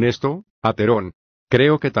lo funesto, Aterón.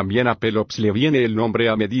 Creo que también a Pelops le viene el nombre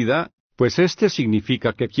a medida, pues este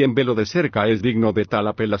significa que quien ve lo de cerca es digno de tal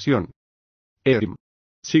apelación.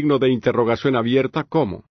 Signo de interrogación abierta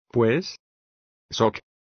 ¿cómo, pues? Soc.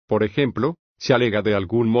 Por ejemplo, se alega de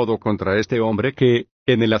algún modo contra este hombre que,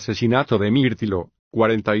 en el asesinato de Crátilo,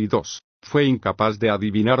 42, fue incapaz de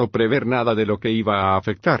adivinar o prever nada de lo que iba a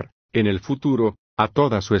afectar, en el futuro, a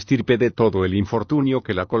toda su estirpe de todo el infortunio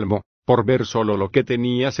que la colmó, por ver solo lo que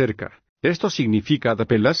tenía cerca. Esto significa de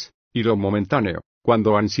pelas, y lo momentáneo,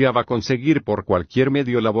 cuando ansiaba conseguir por cualquier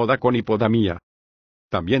medio la boda con Hipodamía.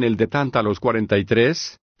 También el de Tántalos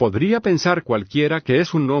 43, podría pensar cualquiera que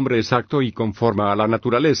es un nombre exacto y conforme a la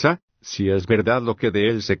naturaleza, si es verdad lo que de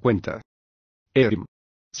él se cuenta.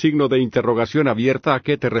 Signo de interrogación abierta ¿a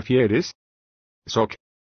qué te refieres? Soc.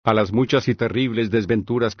 A las muchas y terribles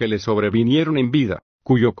desventuras que le sobrevinieron en vida,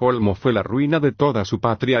 cuyo colmo fue la ruina de toda su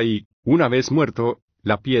patria y, una vez muerto,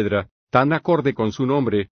 la piedra, tan acorde con su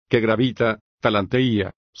nombre, que gravita,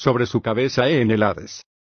 talanteía, sobre su cabeza en el Hades.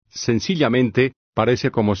 Sencillamente, parece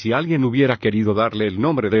como si alguien hubiera querido darle el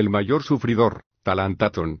nombre del mayor sufridor,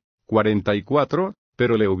 Talantatón, 44,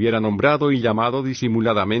 pero le hubiera nombrado y llamado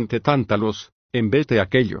disimuladamente Tántalos, en vez de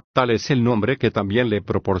aquello. Tal es el nombre que también le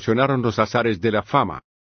proporcionaron los azares de la fama.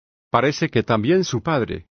 Parece que también su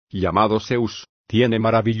padre, llamado Zeus, tiene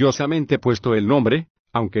maravillosamente puesto el nombre,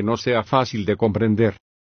 aunque no sea fácil de comprender.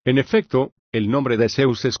 En efecto, el nombre de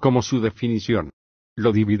Zeus es como su definición.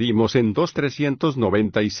 Lo dividimos en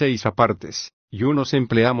 396 apartes, y unos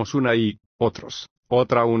empleamos una y,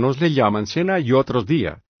 otra unos le llaman cena y otros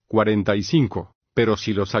día, 45, pero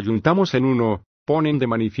si los ayuntamos en uno, ponen de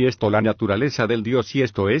manifiesto la naturaleza del Dios y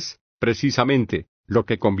esto es, precisamente, lo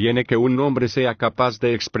que conviene que un nombre sea capaz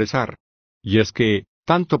de expresar. Y es que,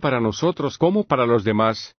 tanto para nosotros como para los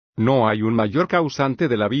demás, no hay un mayor causante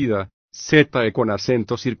de la vida, Z con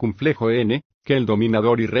acento circunflejo N, que el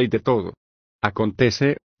dominador y rey de todo.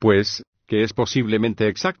 Acontece, pues, que es posiblemente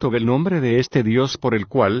exacto el nombre de este Dios por el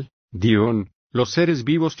cual, Dion, los seres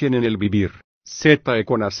vivos tienen el vivir, Z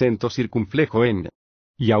con acento circunflejo N.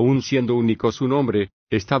 Y aun siendo único su nombre,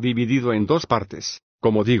 está dividido en dos partes,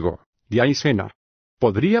 como digo, dia y cena.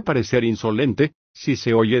 Podría parecer insolente, si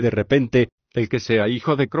se oye de repente, el que sea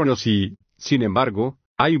hijo de Cronos y, sin embargo,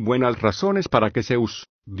 hay buenas razones para que Zeus,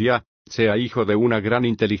 dia, sea hijo de una gran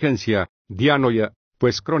inteligencia, dianoia,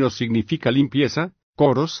 pues Cronos significa limpieza,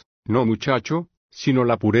 coros, no muchacho, sino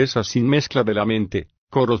la pureza sin mezcla de la mente,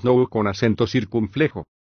 coros no con acento circunflejo.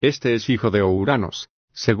 Este es hijo de Ouranos,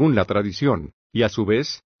 según la tradición, y a su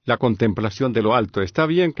vez, la contemplación de lo alto está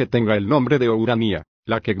bien que tenga el nombre de Ouranía,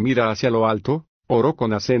 la que mira hacia lo alto, oro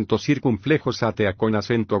con acento circunflejo sátea con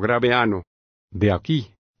acento grave ano. De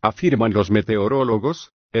aquí, afirman los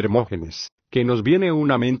meteorólogos, Hermógenes, que nos viene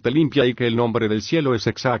una mente limpia y que el nombre del cielo es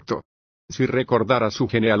exacto. Si recordara su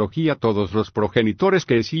genealogía todos los progenitores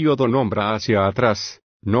que Hesíodo nombra hacia atrás,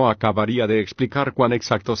 no acabaría de explicar cuán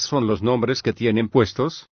exactos son los nombres que tienen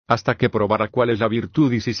puestos, hasta que probara cuál es la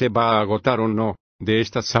virtud y si se va a agotar o no, de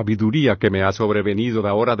esta sabiduría que me ha sobrevenido de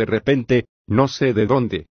ahora de repente, no sé de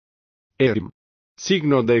dónde.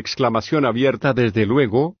 Signo de exclamación abierta desde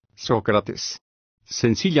luego, Sócrates.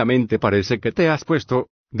 Sencillamente parece que te has puesto,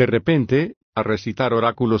 de repente, a recitar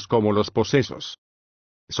oráculos como los posesos.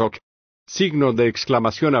 Soc. Signo de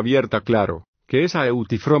exclamación abierta claro, que es a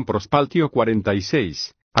Eutifrón Prospaltio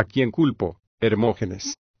 46, a quien culpo,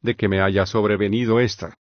 Hermógenes, de que me haya sobrevenido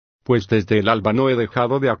esta. Pues desde el alba no he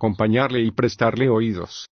dejado de acompañarle y prestarle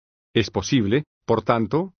oídos. Es posible, por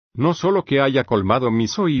tanto, no solo que haya colmado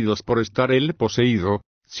mis oídos por estar él poseído,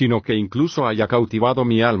 sino que incluso haya cautivado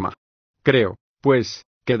mi alma. Creo, pues,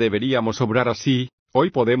 que deberíamos obrar así. Hoy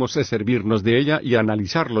podemos servirnos de ella y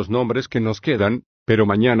analizar los nombres que nos quedan, pero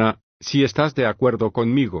mañana, si estás de acuerdo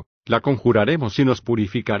conmigo, la conjuraremos y nos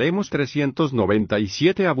purificaremos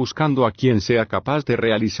 397 a buscando a quien sea capaz de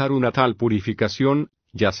realizar una tal purificación,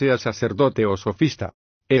 ya sea sacerdote o sofista.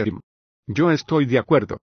 Yo estoy de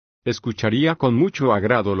acuerdo. Escucharía con mucho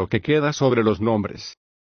agrado lo que queda sobre los nombres.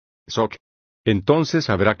 Soc. Entonces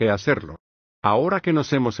habrá que hacerlo. Ahora que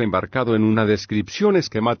nos hemos embarcado en una descripción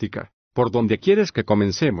esquemática, ¿por dónde quieres que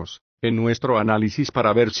comencemos, en nuestro análisis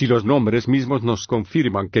para ver si los nombres mismos nos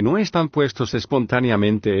confirman que no están puestos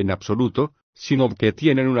espontáneamente en absoluto, sino que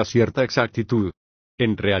tienen una cierta exactitud?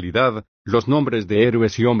 En realidad, Los nombres de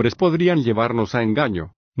héroes y hombres podrían llevarnos a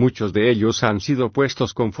engaño. Muchos de ellos han sido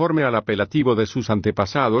puestos conforme al apelativo de sus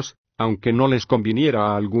antepasados, aunque no les conviniera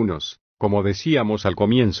a algunos, como decíamos al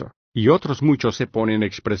comienzo, y otros muchos se ponen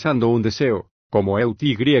expresando un deseo, como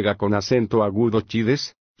Euti griega con acento agudo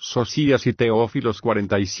Chides, Sosías y Teófilos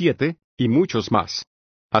 47, y muchos más.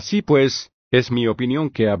 Así pues, es mi opinión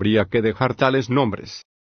que habría que dejar tales nombres.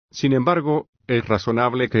 Sin embargo, es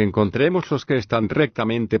razonable que encontremos los que están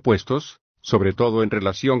rectamente puestos, sobre todo en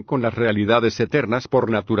relación con las realidades eternas por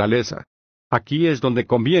naturaleza. Aquí es donde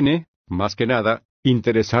conviene, más que nada,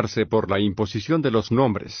 interesarse por la imposición de los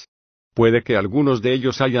nombres. Puede que algunos de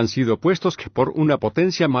ellos hayan sido puestos que por una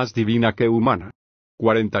potencia más divina que humana.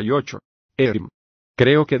 48. Erim.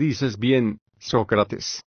 Creo que dices bien,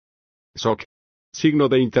 Sócrates. Soc. Signo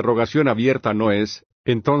de interrogación abierta no es,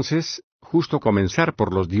 entonces, justo comenzar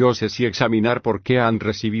por los dioses y examinar por qué han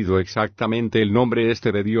recibido exactamente el nombre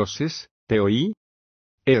este de dioses. ¿Te oí?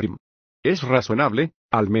 Erim. Es razonable,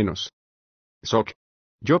 al menos. Soc.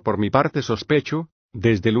 Yo por mi parte sospecho,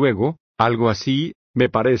 desde luego, algo así, me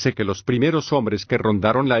parece que los primeros hombres que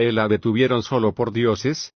rondaron la Hélade tuvieron solo por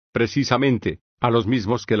dioses, precisamente, a los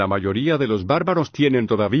mismos que la mayoría de los bárbaros tienen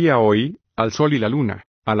todavía hoy, al sol y la luna,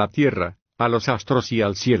 a la tierra, a los astros y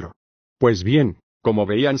al cielo. Pues bien, como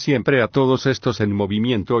veían siempre a todos estos en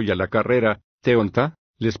movimiento y a la carrera, Teonta,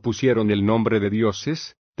 les pusieron el nombre de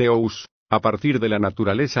dioses, Teous, a partir de la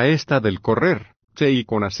naturaleza esta del correr, Tei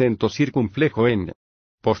con acento circunflejo en.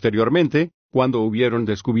 Posteriormente, cuando hubieron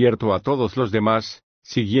descubierto a todos los demás,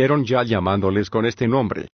 siguieron ya llamándoles con este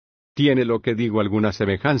nombre. ¿Tiene lo que digo alguna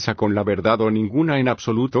semejanza con la verdad o ninguna en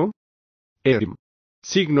absoluto? Erim.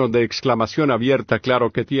 Signo de exclamación abierta,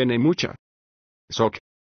 claro que tiene mucha. Soc.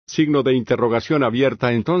 Signo de interrogación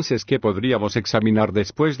abierta, entonces ¿qué podríamos examinar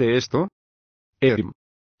después de esto? Erim.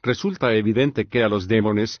 Resulta evidente que a los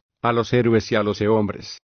demones, a los héroes y a los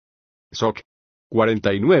hombres. Soc.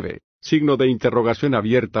 49. Signo de interrogación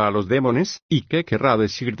abierta a los demones, ¿y qué querrá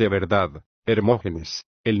decir de verdad, Hermógenes,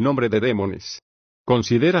 el nombre de demones?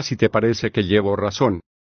 Considera si te parece que llevo razón.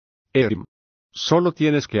 Erim. Solo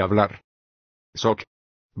tienes que hablar. Soc.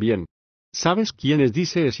 Bien. ¿Sabes quiénes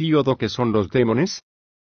dice Hesíodo que son los demones?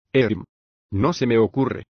 Erim. No se me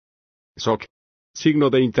ocurre. Soc. Signo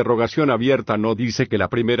de interrogación abierta, ¿no dice que la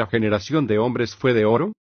primera generación de hombres fue de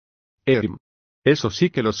oro? Erim. Eso sí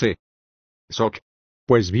que lo sé. Soc.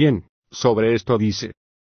 Pues bien, sobre esto dice.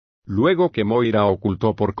 Luego que Moira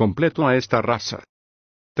ocultó por completo a esta raza.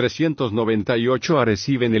 398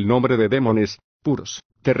 reciben el nombre de demones, puros,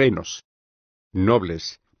 terrenos.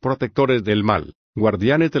 Nobles, protectores del mal,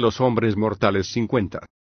 guardianes de los hombres mortales 50.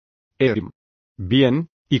 Erim. Bien,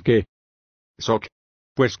 ¿y qué? Soc.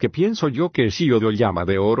 Pues que pienso yo que Hesíodo llama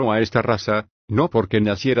de oro a esta raza, no porque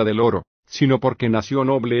naciera del oro, sino porque nació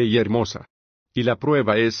noble y hermosa. Y la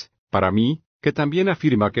prueba es, para mí, que también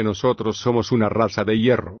afirma que nosotros somos una raza de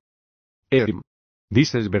hierro. Erim.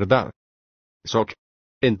 Dices verdad. Soc.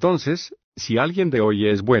 Entonces, si alguien de hoy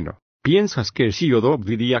es bueno, ¿piensas que Hesíodo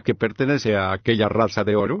diría que pertenece a aquella raza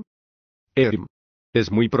de oro? Erim.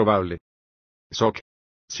 Es muy probable. Soc.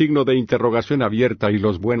 Signo de interrogación abierta, ¿y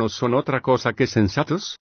los buenos son otra cosa que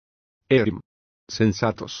sensatos? Erim.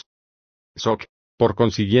 Sensatos. Soc. Por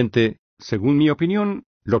consiguiente, según mi opinión,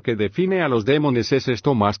 lo que define a los demones es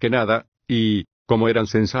esto más que nada, y, como eran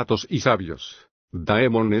sensatos y sabios,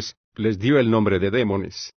 daemones, les dio el nombre de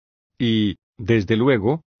demones. Y, desde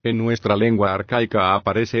luego, en nuestra lengua arcaica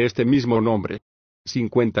aparece este mismo nombre.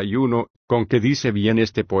 51, con que dice bien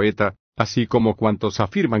este poeta, así como cuantos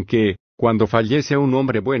afirman que, cuando fallece un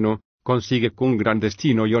hombre bueno, consigue un gran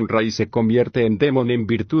destino y honra y se convierte en demon en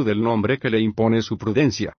virtud del nombre que le impone su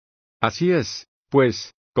prudencia. Así es,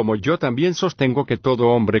 pues, como yo también sostengo que todo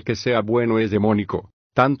hombre que sea bueno es demónico,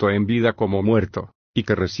 tanto en vida como muerto, y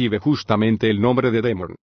que recibe justamente el nombre de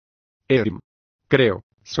demon. Erim. Creo,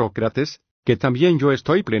 Sócrates, que también yo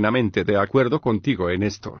estoy plenamente de acuerdo contigo en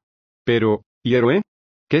esto. Pero, ¿y héroe?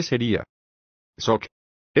 ¿Qué sería? Soc.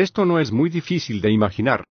 Esto no es muy difícil de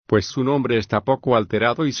imaginar, pues su nombre está poco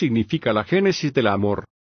alterado y significa la génesis del amor.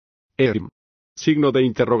 Erim. Signo de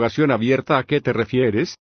interrogación abierta, ¿a qué te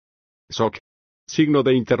refieres? Soc. Signo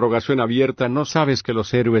de interrogación abierta, ¿no sabes que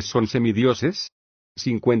los héroes son semidioses?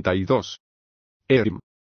 52. Erim.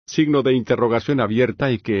 Signo de interrogación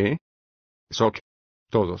abierta, ¿y qué? Soc.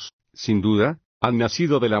 Todos, sin duda, han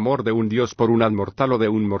nacido del amor de un dios por una mortal o de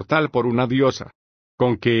un mortal por una diosa.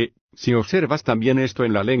 Con que, si observas también esto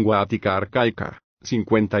en la lengua ática arcaica,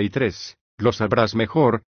 53, lo sabrás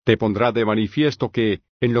mejor, te pondrá de manifiesto que,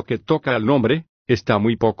 en lo que toca al nombre, está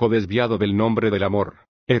muy poco desviado del nombre del amor,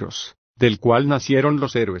 Eros, del cual nacieron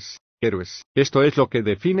los héroes, Héroes. Esto es lo que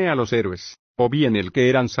define a los héroes, o bien el que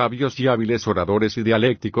eran sabios y hábiles oradores y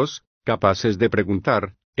dialécticos, capaces de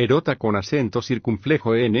preguntar, erota con acento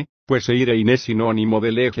circunflejo n, pues eire es sinónimo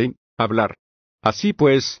de lege, hablar. Así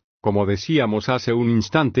pues, como decíamos hace un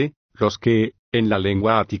instante, los que, en la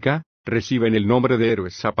lengua ática, reciben el nombre de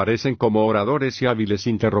héroes aparecen como oradores y hábiles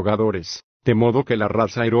interrogadores, de modo que la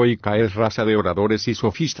raza heroica es raza de oradores y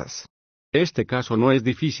sofistas. Este caso no es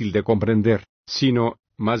difícil de comprender, sino,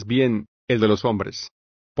 más bien, el de los hombres.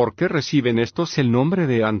 ¿Por qué reciben estos el nombre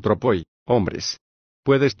de antropoi, hombres?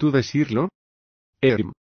 ¿Puedes tú decirlo?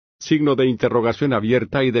 Signo de interrogación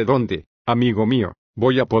abierta. ¿Y de dónde, amigo mío,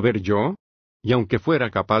 voy a poder yo? Y aunque fuera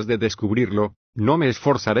capaz de descubrirlo, no me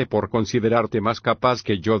esforzaré por considerarte más capaz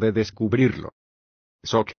que yo de descubrirlo.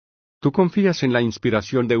 Soc. Tú confías en la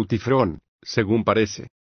inspiración de Eutifrón, según parece.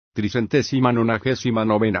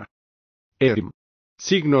 399.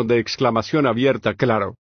 Signo de exclamación abierta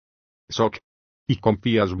claro. Soc. Y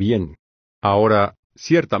confías bien. Ahora,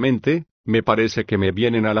 ciertamente, me parece que me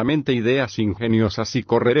vienen a la mente ideas ingeniosas y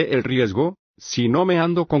correré el riesgo, si no me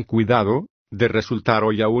ando con cuidado, de resultar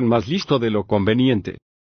hoy aún más listo de lo conveniente.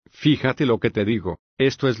 Fíjate lo que te digo,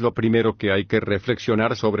 esto es lo primero que hay que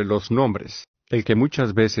reflexionar sobre los nombres, el que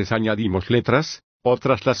muchas veces añadimos letras,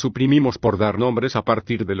 otras las suprimimos por dar nombres a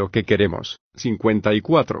partir de lo que queremos.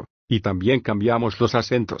 54. Y también cambiamos los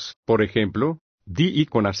acentos. Por ejemplo, di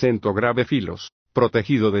con acento grave filos,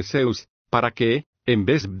 protegido de Zeus, para que, en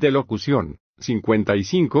vez de locución,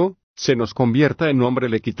 55, se nos convierta en nombre.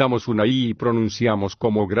 Le quitamos una i y pronunciamos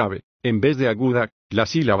como grave, en vez de aguda, la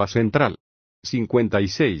sílaba central.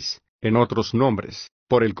 56. En otros nombres,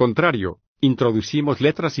 por el contrario, introducimos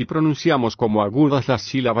letras y pronunciamos como agudas las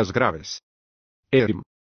sílabas graves.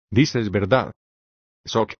 Dices verdad.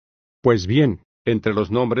 Soc. Pues bien, entre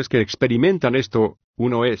los nombres que experimentan esto,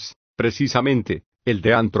 uno es, precisamente, el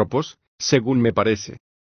de antropos, según me parece.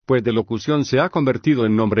 Pues de locución se ha convertido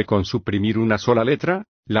en nombre con suprimir una sola letra,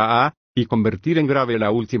 la A, y convertir en grave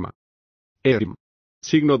la última.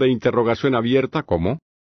 Signo de interrogación abierta como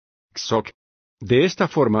Xoc. De esta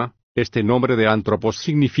forma, este nombre de antropos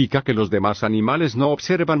significa que los demás animales no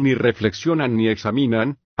observan ni reflexionan ni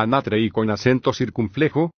examinan, anatrei con acento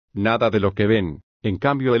circunflejo, nada de lo que ven. En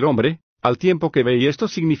cambio el hombre, al tiempo que ve, y esto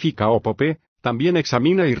significa opope, también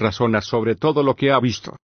examina y razona sobre todo lo que ha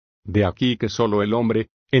visto. De aquí que solo el hombre,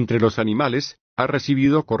 entre los animales, ha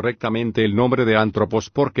recibido correctamente el nombre de antropos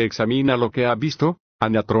porque examina lo que ha visto,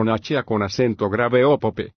 anatronachea con acento grave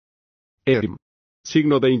opope.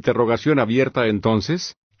 Signo de interrogación abierta.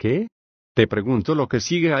 Entonces, ¿qué? Te pregunto lo que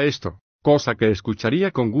sigue a esto, cosa que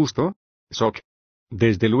escucharía con gusto. Soc.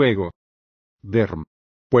 Desde luego.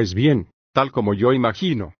 Pues bien, tal como yo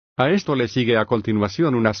imagino, a esto le sigue a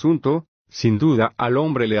continuación un asunto. Sin duda, al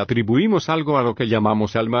hombre le atribuimos algo a lo que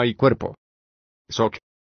llamamos alma y cuerpo. Soc.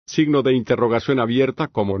 Signo de interrogación abierta.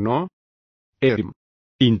 ¿Cómo no?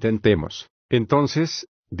 Intentemos, entonces,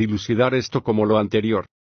 dilucidar esto como lo anterior.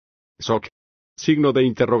 Soc. Signo de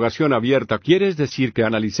interrogación abierta. ¿Quieres decir que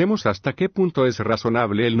analicemos hasta qué punto es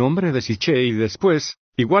razonable el nombre de Siche y después,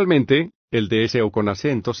 igualmente, el de ese o con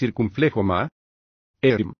acento circunflejo ma?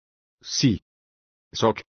 Sí.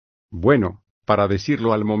 Soc. Bueno, para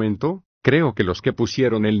decirlo al momento, creo que los que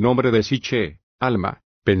pusieron el nombre de Siche, alma,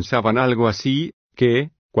 pensaban algo así,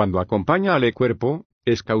 que, cuando acompaña al cuerpo,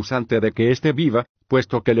 es causante de que éste viva,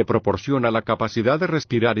 puesto que le proporciona la capacidad de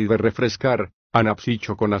respirar y de refrescar,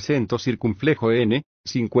 anapsicho con acento circunflejo n,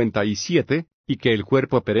 57, y que el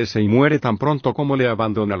cuerpo perece y muere tan pronto como le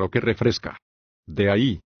abandona lo que refresca. De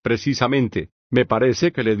ahí, precisamente, me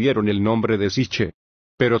parece que le dieron el nombre de Siche.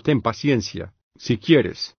 Pero ten paciencia, si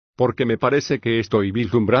quieres, porque me parece que estoy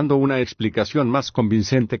vislumbrando una explicación más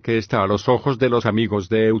convincente que esta a los ojos de los amigos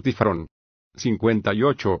de Eutifrón.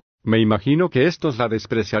 58. Me imagino que estos la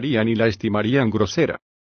despreciarían y la estimarían grosera.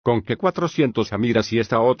 ¿Con qué 400 amiras si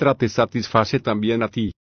esta otra te satisface también a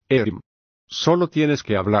ti? Solo tienes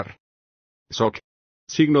que hablar. Soc.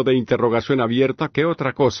 Signo de interrogación abierta. ¿Qué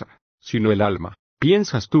otra cosa, sino el alma,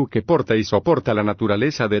 piensas tú que porta y soporta la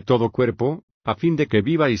naturaleza de todo cuerpo, a fin de que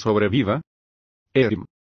viva y sobreviva?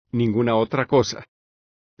 Ninguna otra cosa.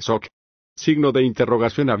 Soc. Signo de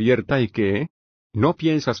interrogación abierta. ¿Y qué? ¿No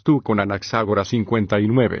piensas tú con Anaxágoras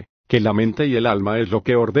 59, que la mente y el alma es lo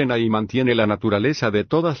que ordena y mantiene la naturaleza de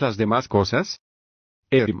todas las demás cosas?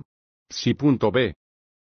 Sí. B.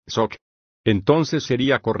 Soc. Entonces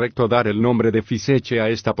sería correcto dar el nombre de Fiseche a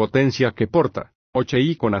esta potencia que porta,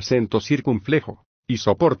 Ochi con acento circunflejo, y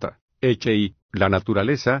soporta, Echi, la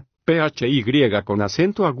naturaleza, Phy con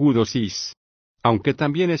acento agudo cis. Aunque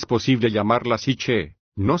también es posible llamarla Siche,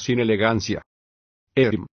 no sin elegancia.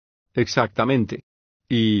 Exactamente.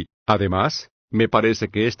 Y, Además, me parece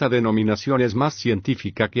que esta denominación es más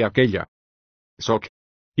científica que aquella. Soc.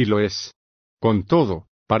 Y lo es. Con todo,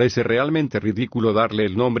 parece realmente ridículo darle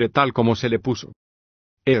el nombre tal como se le puso.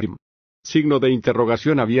 Signo de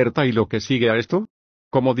interrogación abierta y lo que sigue a esto.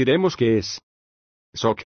 ¿Cómo diremos que es?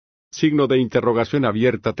 Soc. Signo de interrogación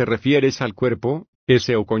abierta. ¿Te refieres al cuerpo,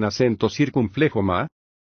 ese o con acento circunflejo ma?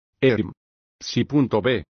 Sí.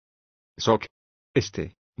 B. Soc.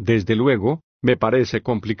 Desde luego, me parece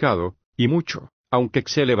complicado, y mucho, aunque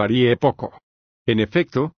se le varíe poco. En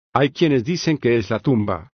efecto, hay quienes dicen que es la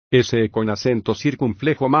tumba, ese con acento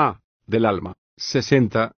circunflejo ma, del alma,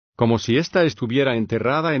 60, como si ésta estuviera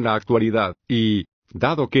enterrada en la actualidad, y,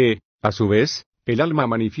 dado que, a su vez, el alma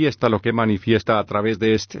manifiesta lo que manifiesta a través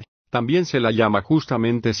de éste, también se la llama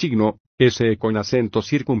justamente signo, ese con acento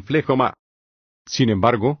circunflejo ma. Sin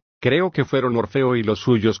embargo, creo que fueron Orfeo y los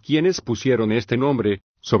suyos quienes pusieron este nombre,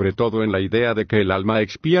 sobre todo en la idea de que el alma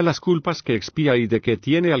expía las culpas que expía y de que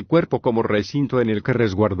tiene al cuerpo como recinto en el que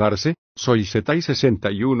resguardarse, soy Zetai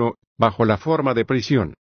 61, bajo la forma de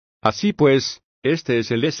prisión. Así pues, este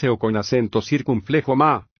es el S o con acento circunflejo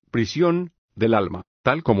ma, prisión, del alma,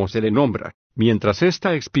 tal como se le nombra, mientras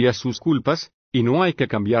ésta expía sus culpas, y no hay que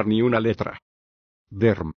cambiar ni una letra.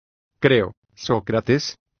 Creo,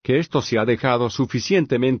 Sócrates, que esto se ha dejado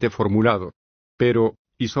suficientemente formulado. Pero,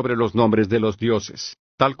 ¿y sobre los nombres de los dioses,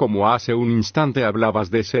 tal como hace un instante hablabas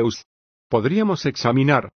de Zeus? Podríamos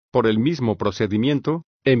examinar, por el mismo procedimiento,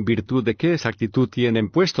 en virtud de qué exactitud tienen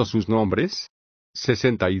puestos sus nombres.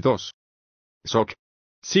 62. Soc.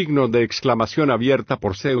 Signo de exclamación abierta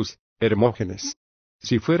por Zeus, Hermógenes.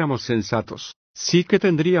 Si fuéramos sensatos, sí que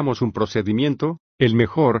tendríamos un procedimiento, el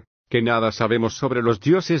mejor, que nada sabemos sobre los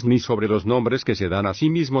dioses ni sobre los nombres que se dan a sí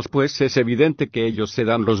mismos, pues es evidente que ellos se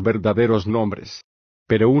dan los verdaderos nombres.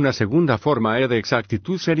 Pero una segunda forma de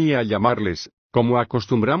exactitud sería llamarles, como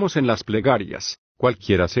acostumbramos en las plegarias,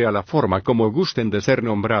 cualquiera sea la forma como gusten de ser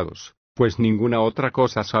nombrados, pues ninguna otra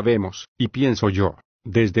cosa sabemos, y pienso yo,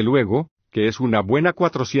 desde luego, que es una buena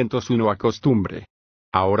 401 costumbre.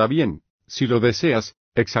 Ahora bien, si lo deseas,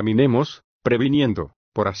 examinemos, previniendo,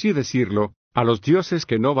 por así decirlo, a los dioses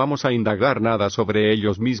que no vamos a indagar nada sobre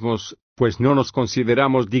ellos mismos, pues no nos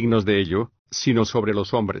consideramos dignos de ello, sino sobre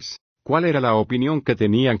los hombres. ¿Cuál era la opinión que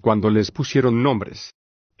tenían cuando les pusieron nombres?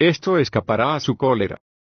 Esto escapará a su cólera.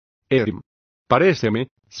 Paréceme,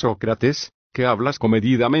 Sócrates, que hablas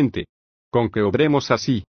comedidamente. Con que obremos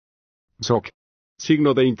así. Soc.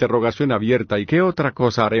 Signo de interrogación abierta. ¿Y qué otra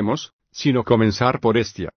cosa haremos, sino comenzar por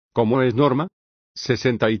Hestia, como es norma?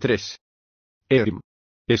 63.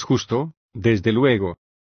 Es justo, desde luego.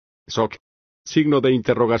 Soc. Signo de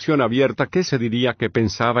interrogación abierta. ¿Qué se diría que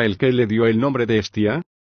pensaba el que le dio el nombre de Hestia?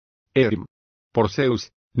 Por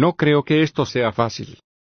Zeus, no creo que esto sea fácil.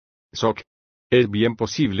 Soc. Es bien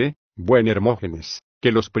posible, buen Hermógenes,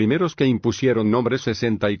 que los primeros que impusieron nombres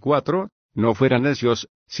 64, no fueran necios,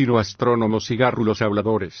 sino astrónomos y gárrulos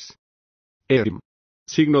habladores.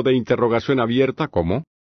 Signo de interrogación abierta. ¿Cómo?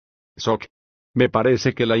 Soc. Me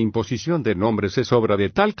parece que la imposición de nombres es obra de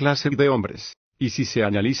tal clase de hombres, y si se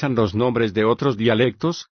analizan los nombres de otros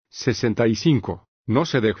dialectos, 65, no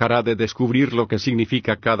se dejará de descubrir lo que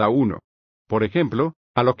significa cada uno. Por ejemplo,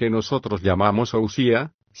 a lo que nosotros llamamos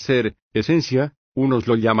ousia, ser, esencia, unos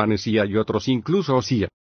lo llaman esía y otros incluso osía.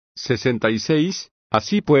 66,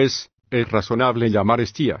 así pues, es razonable llamar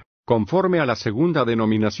estía, conforme a la segunda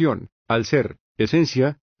denominación, al ser,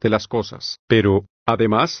 esencia, de las cosas. Pero,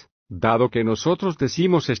 además, dado que nosotros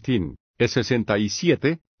decimos estín, es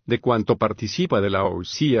 67, de cuanto participa de la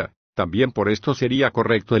ousia, también por esto sería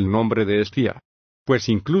correcto el nombre de estía. Pues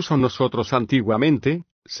incluso nosotros antiguamente,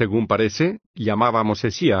 según parece, llamábamos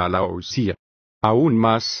esía a la ousia. Aún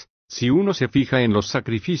más, si uno se fija en los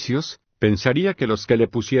sacrificios, pensaría que los que le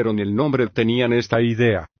pusieron el nombre tenían esta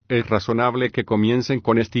idea. Es razonable que comiencen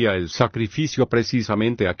con estía el sacrificio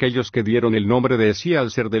precisamente aquellos que dieron el nombre de esía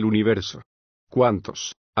al ser del universo.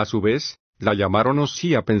 ¿Cuántos, a su vez, la llamaron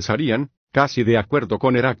osía? Pensarían, casi de acuerdo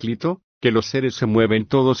con Heráclito, que los seres se mueven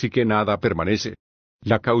todos y que nada permanece.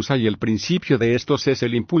 La causa y el principio de estos es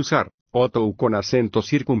el impulsar, otou con acento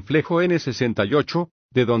circunflejo N68,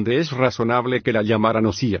 de donde es razonable que la llamaran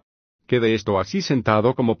osía. Quede esto así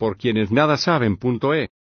sentado como por quienes nada saben.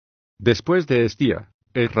 Después de Hestia,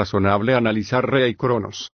 es razonable analizar Rea y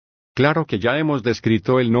Cronos. Claro que ya hemos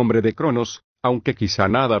descrito el nombre de Cronos, aunque quizá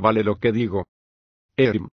nada vale lo que digo.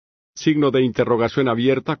 Signo de interrogación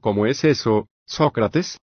abierta. ¿Cómo es eso,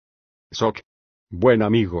 Sócrates? Soc. Buen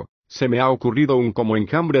amigo, se me ha ocurrido un como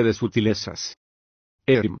enjambre de sutilezas.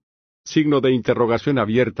 Signo de interrogación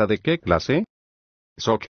abierta. ¿De qué clase?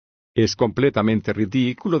 Soc. Es completamente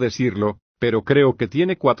ridículo decirlo, pero creo que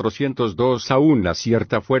tiene 402 aún una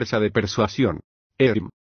cierta fuerza de persuasión.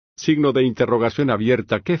 Signo de interrogación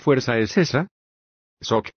abierta. ¿Qué fuerza es esa?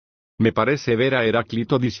 Soc. Me parece ver a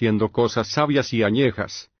Heráclito diciendo cosas sabias y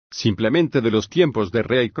añejas, simplemente de los tiempos de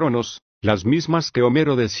Rea y Cronos, las mismas que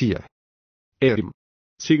Homero decía.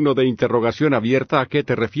 Signo de interrogación abierta. ¿A qué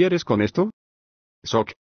te refieres con esto?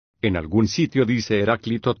 Soc. En algún sitio dice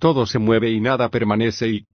Heráclito todo se mueve y nada permanece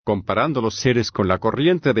y, comparando los seres con la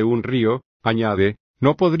corriente de un río, añade,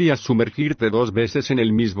 no podrías sumergirte 2 veces en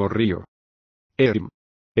el mismo río.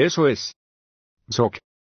 Eso es. Soc.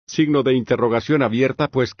 Signo de interrogación abierta.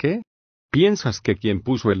 ¿Pues qué? ¿Piensas que quien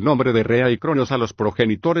puso el nombre de Rea y Cronos a los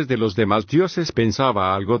progenitores de los demás dioses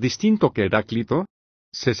pensaba algo distinto que Heráclito?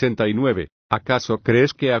 69. ¿Acaso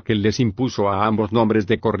crees que aquel les impuso a ambos nombres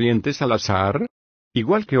de corrientes al azar?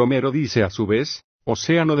 Igual que Homero dice a su vez,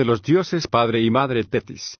 océano de los dioses padre y madre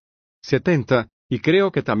Tetis. 70, y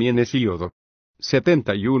creo que también es Íodo.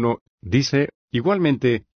 71, dice,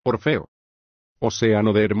 igualmente, Orfeo.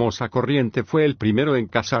 Océano de hermosa corriente fue el primero en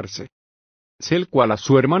casarse. El cual a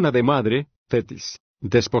su hermana de madre, Tetis,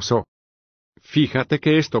 desposó. Fíjate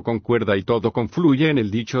que esto concuerda y todo confluye en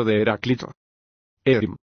el dicho de Heráclito.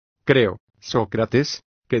 Creo, Sócrates,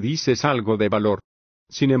 que dices algo de valor.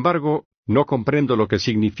 Sin embargo, no comprendo lo que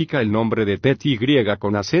significa el nombre de Teti griega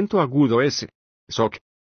con acento agudo S. Soc.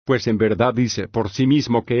 Pues en verdad dice por sí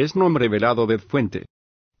mismo que es nombre velado de fuente.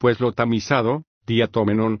 Pues lo tamizado,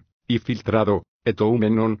 diatómenon, y filtrado,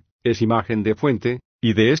 etoumenon, es imagen de fuente,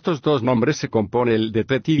 y de estos dos nombres se compone el de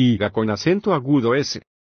Teti con acento agudo S.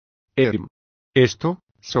 Esto,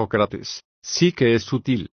 Sócrates, sí que es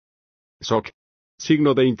sutil. Soc.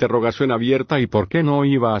 Signo de interrogación abierta. ¿Y por qué no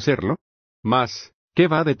iba a hacerlo? Más, ¿qué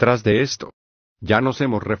va detrás de esto? Ya nos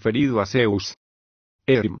hemos referido a Zeus.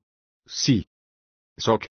 Sí.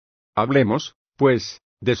 Soc. Hablemos, pues,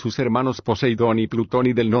 de sus hermanos Poseidón y Plutón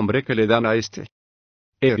y del nombre que le dan a este.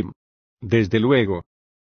 Desde luego.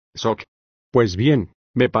 Soc. Pues bien,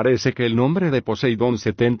 me parece que el nombre de Poseidón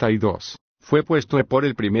 72, fue puesto por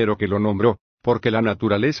el primero que lo nombró, porque la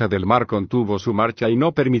naturaleza del mar contuvo su marcha y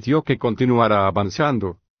no permitió que continuara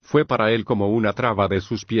avanzando, fue para él como una traba de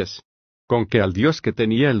sus pies. Con que al dios que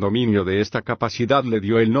tenía el dominio de esta capacidad le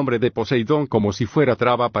dio el nombre de Poseidón como si fuera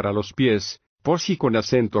traba para los pies, Posi con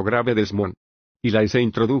acento grave desmón. Y la se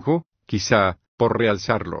introdujo, quizá, por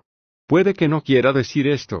realzarlo. Puede que no quiera decir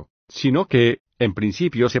esto, sino que, en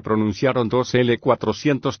principio se pronunciaron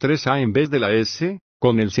 2L403A en vez de la S,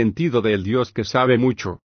 con el sentido del dios que sabe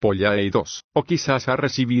mucho, Pollaeidos, o quizás ha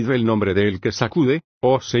recibido el nombre de el que sacude,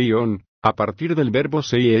 o Seion, a partir del verbo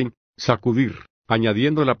seien, sacudir,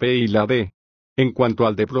 añadiendo la P y la D. En cuanto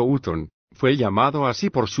al de Plouton, fue llamado así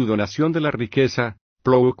por su donación de la riqueza,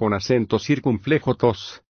 Plou con acento circunflejo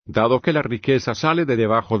tos, dado que la riqueza sale de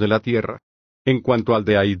debajo de la tierra. En cuanto al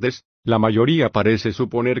de Aides, la mayoría parece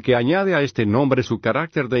suponer que añade a este nombre su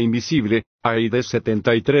carácter de invisible, Aides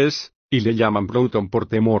 73, y le llaman Plutón por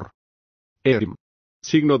temor.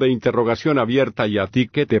 Signo de interrogación abierta. ¿Y a ti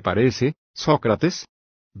qué te parece, Sócrates?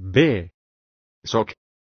 B. Soc.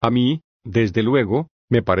 A mí, desde luego,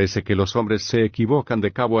 me parece que los hombres se equivocan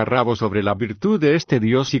de cabo a rabo sobre la virtud de este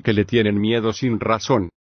Dios y que le tienen miedo sin razón.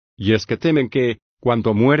 Y es que temen que,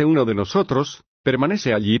 cuando muere uno de nosotros,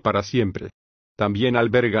 permanece allí para siempre. También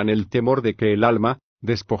albergan el temor de que el alma,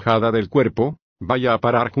 despojada del cuerpo, vaya a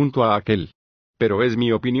parar junto a aquel. Pero es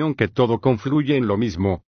mi opinión que todo confluye en lo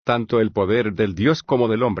mismo, tanto el poder del Dios como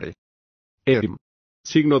del hombre.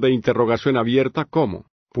 Signo de interrogación abierta. ¿Cómo,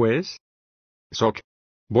 pues? Soc.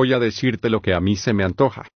 Voy a decirte lo que a mí se me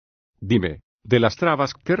antoja. Dime, de las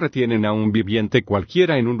trabas que retienen a un viviente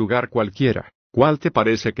cualquiera en un lugar cualquiera, ¿cuál te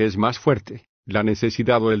parece que es más fuerte, la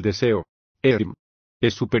necesidad o el deseo?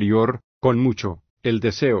 Es superior, con mucho, el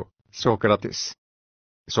deseo, Sócrates.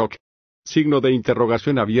 Soc. Signo de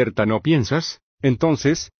interrogación abierta. ¿No piensas,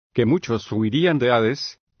 entonces, que muchos huirían de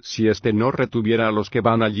Hades, si éste no retuviera a los que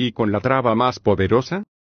van allí con la traba más poderosa?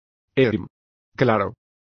 Claro.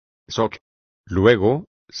 Soc. Luego,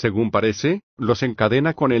 según parece, los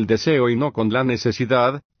encadena con el deseo y no con la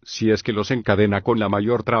necesidad, si es que los encadena con la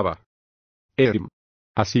mayor traba.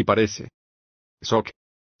 Así parece. Soc.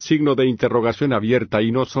 Signo de interrogación abierta.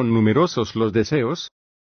 ¿Y no son numerosos los deseos?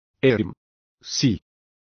 Sí.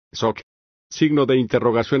 Soc. Signo de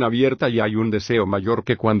interrogación abierta. ¿Y hay un deseo mayor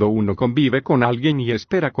que cuando uno convive con alguien y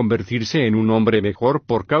espera convertirse en un hombre mejor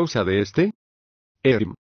por causa de este?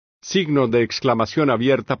 Signo de exclamación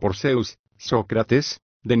abierta por Zeus, Sócrates,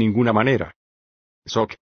 de ninguna manera.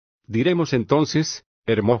 Soc. Diremos entonces,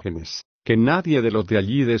 Hermógenes, que nadie de los de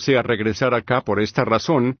allí desea regresar acá por esta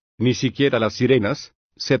razón, ni siquiera las sirenas.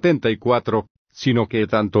 74. sino que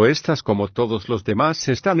tanto éstas como todos los demás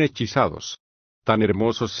están hechizados. Tan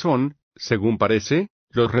hermosos son, según parece,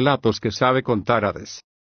 los relatos que sabe contar Hades.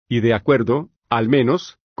 Y de acuerdo, al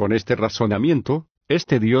menos, con este razonamiento,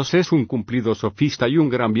 este Dios es un cumplido sofista y un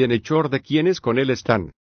gran bienhechor de quienes con él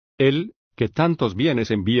están. Él, que tantos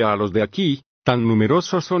bienes envía a los de aquí, tan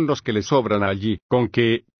numerosos son los que le sobran allí, con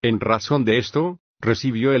que, en razón de esto,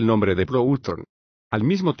 recibió el nombre de Platón. Al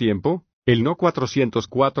mismo tiempo, el no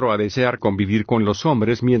 404 a desear convivir con los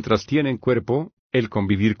hombres mientras tienen cuerpo, el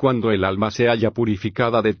convivir cuando el alma se halla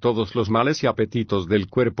purificada de todos los males y apetitos del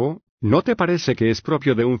cuerpo, ¿no te parece que es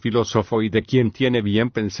propio de un filósofo y de quien tiene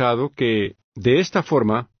bien pensado que, de esta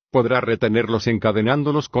forma, podrá retenerlos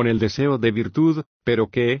encadenándolos con el deseo de virtud, pero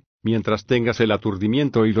que, mientras tengas el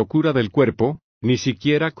aturdimiento y locura del cuerpo, ni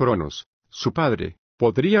siquiera Cronos, su padre,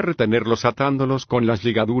 podría retenerlos atándolos con las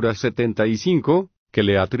ligaduras 75, que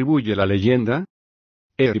le atribuye la leyenda?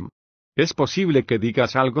 Es posible que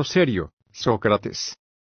digas algo serio, Sócrates.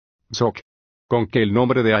 Con que el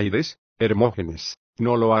nombre de Aides, Hermógenes,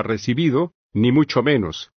 no lo ha recibido, ni mucho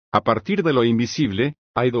menos, a partir de lo invisible,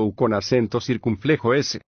 Aidou con acento circunflejo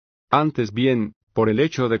S. Antes bien, por el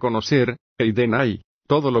hecho de conocer, Eidenai,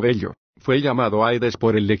 todo lo bello, fue llamado Aides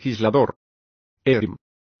por el legislador.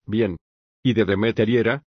 Bien. Y de Demeter y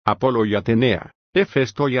Hera, Apolo y Atenea,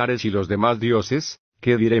 Hefesto y Ares y los demás dioses,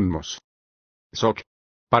 ¿qué diremos?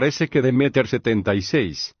 Parece que Demeter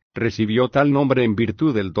 76, recibió tal nombre en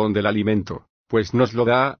virtud del don del alimento, pues nos lo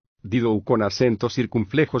da, Didou con acento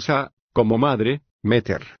circunflejo Sa, como madre,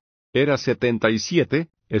 Meter. Hera 77,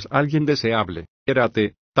 es alguien deseable,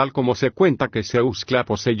 Érate, tal como se cuenta que Zeus la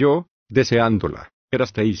poseyó, deseándola,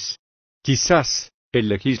 Erasteis. Quizás, el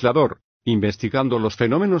legislador, investigando los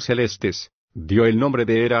fenómenos celestes, dio el nombre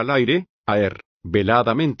de Hera al aire, Aer,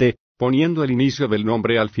 veladamente, poniendo el inicio del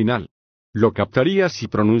nombre al final. Lo captarías si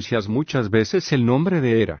pronuncias muchas veces el nombre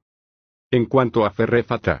de Hera. En cuanto a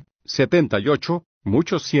Ferréfata, 78,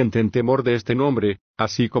 muchos sienten temor de este nombre,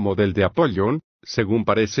 así como del de Apollón, según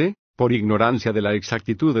parece, por ignorancia de la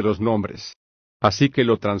exactitud de los nombres. Así que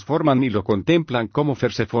lo transforman y lo contemplan como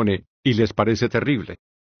Persefone, y les parece terrible.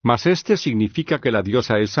 Mas este significa que la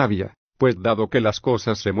diosa es sabia, pues dado que las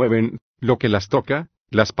cosas se mueven, lo que las toca,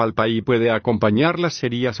 las palpa y puede acompañarlas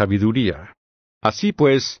sería sabiduría. Así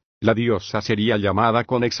pues, la diosa sería llamada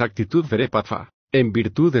con exactitud Ferepafa, en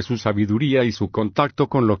virtud de su sabiduría y su contacto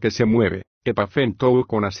con lo que se mueve, Epafentou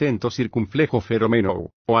con acento circunflejo Feromenou,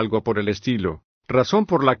 o algo por el estilo, razón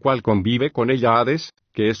por la cual convive con ella Hades,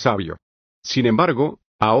 que es sabio. Sin embargo,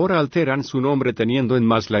 ahora alteran su nombre teniendo en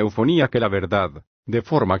más la eufonía que la verdad, de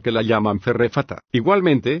forma que la llaman Ferréfata.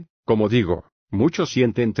 Igualmente, como digo, muchos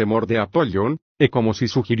sienten temor de Apollón, como si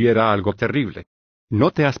sugiriera algo terrible. ¿No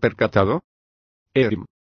te has percatado?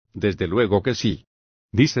 Desde luego que sí.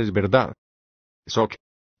 Dices verdad.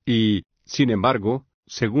 Y, sin embargo,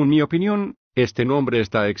 según mi opinión, este nombre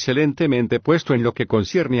está excelentemente puesto en lo que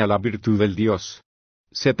concierne a la virtud del dios.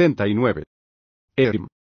 79.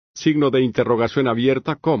 Signo de interrogación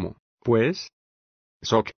abierta ¿cómo, pues?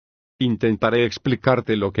 Intentaré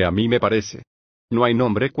explicarte lo que a mí me parece. No hay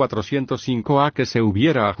nombre 405A que se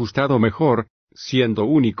hubiera ajustado mejor, siendo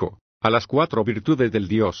único, a las 4 virtudes del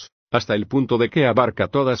Dios, hasta el punto de que abarca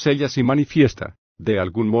todas ellas y manifiesta, de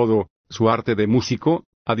algún modo, su arte de músico,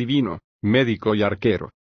 adivino, médico y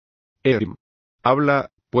arquero.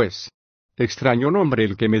 Habla, pues. Extraño nombre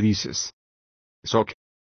el que me dices.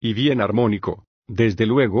 Y bien armónico, desde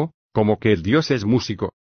luego, como que el Dios es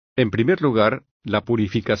músico. En primer lugar, la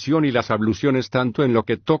purificación y las abluciones tanto en lo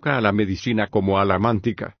que toca a la medicina como a la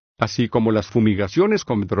mántica, así como las fumigaciones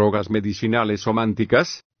con drogas medicinales o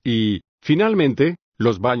mánticas, y, finalmente,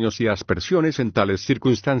 los baños y aspersiones en tales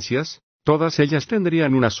circunstancias, todas ellas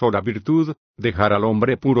tendrían una sola virtud, dejar al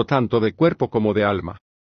hombre puro tanto de cuerpo como de alma.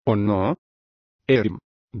 ¿O no?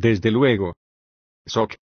 Desde luego.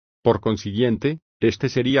 Por consiguiente, este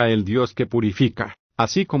sería el Dios que purifica,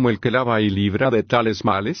 así como el que lava y libra de tales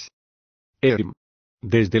males.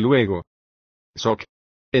 Desde luego.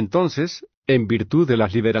 Entonces, en virtud de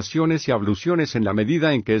las liberaciones y abluciones en la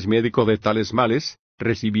medida en que es médico de tales males,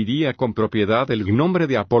 recibiría con propiedad el nombre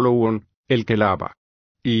de Apolón, el que lava.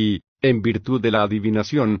 Y, en virtud de la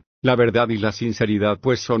adivinación, la verdad y la sinceridad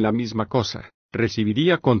pues son la misma cosa,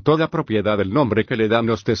 recibiría con toda propiedad el nombre que le dan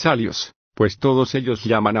los tesalios, pues todos ellos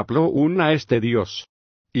llaman Apolón a este dios.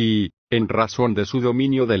 Y, en razón de su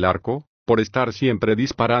dominio del arco, por estar siempre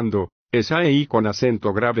disparando, es ahí con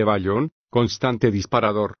acento grave bayón, constante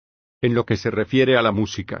disparador. En lo que se refiere a la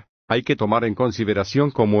música, hay que tomar en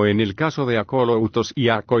consideración como en el caso de acolautos y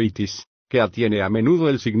acoitis, que atiene a menudo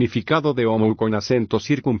el significado de homo con acento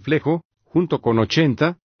circunflejo, junto con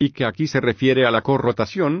 80, y que aquí se refiere a la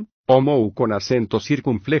corrotación, homo con acento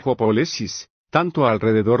circunflejo polesis, tanto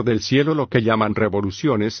alrededor del cielo lo que llaman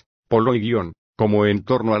revoluciones, polo y guión, como en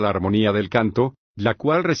torno a la armonía del canto, la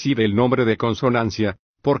cual recibe el nombre de consonancia,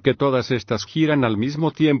 porque todas estas giran al mismo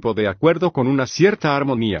tiempo de acuerdo con una cierta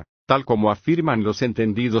armonía, tal como afirman los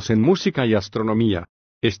entendidos en música y astronomía.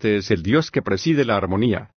 Este es el Dios que preside la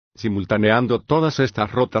armonía, simultaneando todas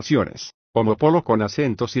estas rotaciones, homopolo con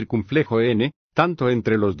acento circunflejo n, tanto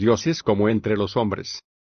entre los dioses como entre los hombres.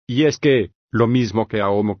 Y es que, lo mismo que a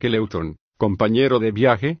Homo Keleuton, compañero de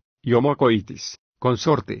viaje, y Homo Coitis,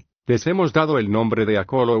 consorte, les hemos dado el nombre de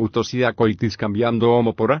Acoloutos y Acoitis cambiando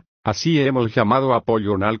Homo por A, así hemos llamado a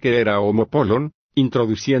Apollon al que era Homo Polon,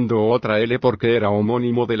 introduciendo otra L porque era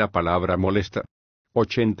homónimo de la palabra molesta.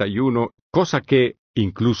 81, cosa que,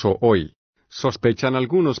 incluso hoy, sospechan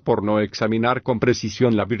algunos por no examinar con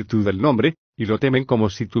precisión la virtud del nombre, y lo temen como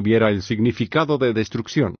si tuviera el significado de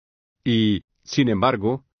destrucción. Y, sin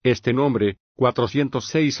embargo, este nombre,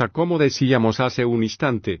 406 como decíamos hace un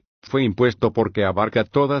instante, fue impuesto porque abarca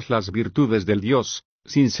todas las virtudes del Dios,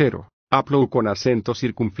 sincero, aplou con acento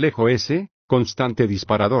circunflejo s, constante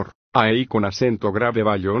disparador, aei con acento grave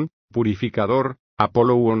bayón, purificador,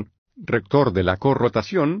 apollouon, rector de la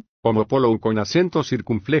corrotación, homopolou con acento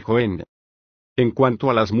circunflejo n. En cuanto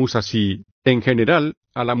a las musas y, en general,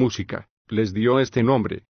 a la música, les dio este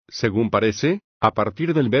nombre, según parece, a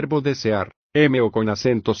partir del verbo desear, o con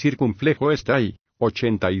acento circunflejo estai,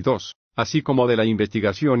 82, así como de la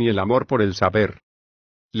investigación y el amor por el saber.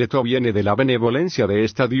 Leto viene de la benevolencia de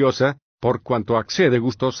esta diosa, por cuanto accede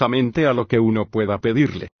gustosamente a lo que uno pueda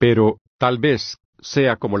pedirle. Pero, tal vez,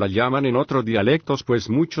 sea como la llaman en otros dialectos pues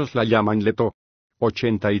muchos la llaman Leto.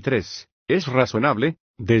 83. Es razonable,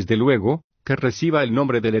 desde luego, que reciba el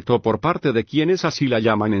nombre de Leto por parte de quienes así la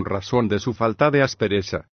llaman en razón de su falta de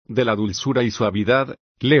aspereza, de la dulzura y suavidad,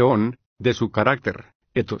 león, de su carácter,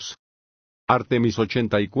 etos. Artemis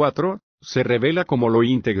 84, se revela como lo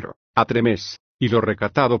íntegro, atremes, y lo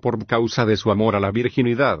recatado por causa de su amor a la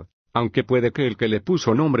virginidad, aunque puede que el que le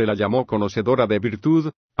puso nombre la llamó conocedora de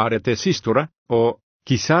virtud, aretesístora, o,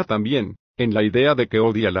 quizá también, en la idea de que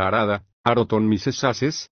odia la arada, aroton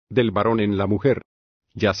misesaces, del varón en la mujer.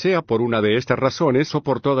 Ya sea por una de estas razones o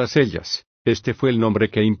por todas ellas, este fue el nombre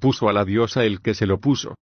que impuso a la diosa el que se lo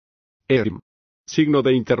puso. Erim. Signo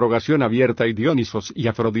de interrogación abierta y Dionisos y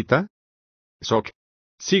Afrodita. Soc.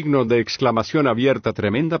 Signo de exclamación abierta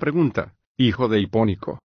tremenda pregunta, hijo de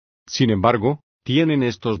Hipónico. Sin embargo, tienen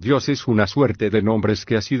estos dioses una suerte de nombres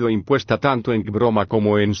que ha sido impuesta tanto en broma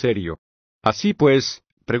como en serio. Así pues,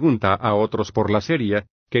 pregunta a otros por la seria,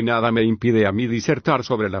 que nada me impide a mí disertar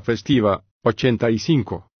sobre la festiva,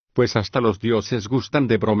 85, pues hasta los dioses gustan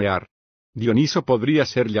de bromear. Dioniso podría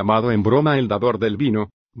ser llamado en broma el dador del vino,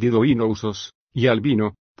 didoinousos, y al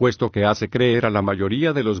vino, puesto que hace creer a la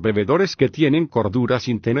mayoría de los bebedores que tienen cordura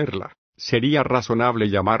sin tenerla. Sería razonable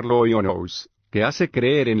llamarlo ionos, que hace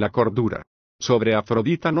creer en la cordura. Sobre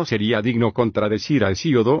Afrodita no sería digno contradecir a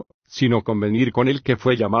Hesíodo, sino convenir con él que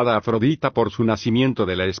fue llamada Afrodita por su nacimiento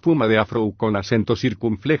de la espuma de Afro con acento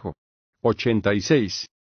circunflejo. 86.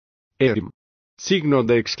 Erim. Signo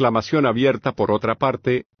de exclamación abierta por otra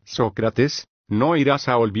parte, Sócrates, no irás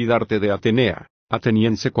a olvidarte de Atenea,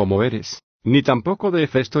 ateniense como eres, ni tampoco de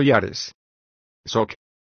Hefesto y Ares. Soc.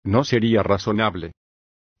 No sería razonable.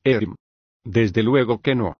 Erim. Desde luego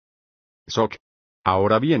que no. Soc.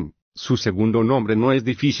 Ahora bien, su segundo nombre no es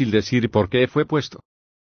difícil decir por qué fue puesto.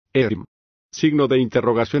 Erim. Signo de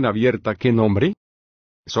interrogación abierta, ¿qué nombre?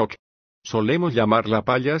 Soc. Solemos llamarla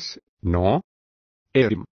Pallas, ¿no?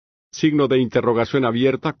 Erim. Signo de interrogación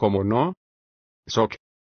abierta, ¿cómo no? Soc.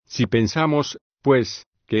 Si pensamos, pues,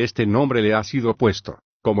 que este nombre le ha sido puesto,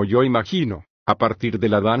 como yo imagino, a partir de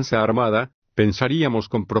la danza armada, pensaríamos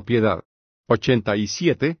con propiedad.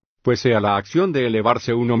 87, pues sea la acción de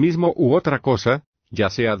elevarse uno mismo u otra cosa, ya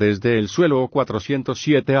sea desde el suelo o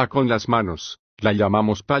 407 a con las manos, la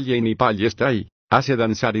llamamos pallein y pallestai, hace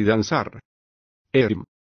danzar y danzar. Erim.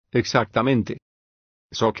 Exactamente.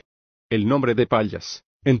 Soc. El nombre de Pallas,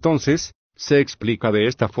 entonces, se explica de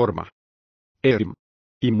esta forma. Erim.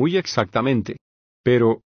 Y muy exactamente.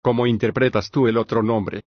 Pero, ¿cómo interpretas tú el otro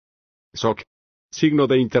nombre? Soc. Signo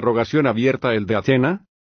de interrogación abierta, el de Atena.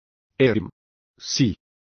 Erim. Sí.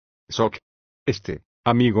 Soc.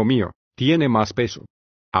 Amigo mío, tiene más peso.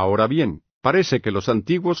 Ahora bien, parece que los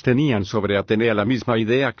antiguos tenían sobre Atenea la misma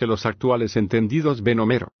idea que los actuales entendidos ven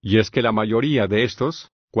Homero, y es que la mayoría de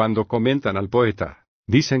estos, cuando comentan al poeta,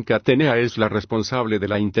 dicen que Atenea es la responsable de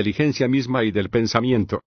la inteligencia misma y del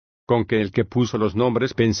pensamiento. Con que el que puso los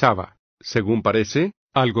nombres pensaba, según parece,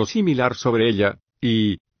 algo similar sobre ella,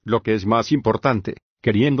 y, lo que es más importante,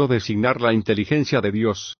 queriendo designar la inteligencia de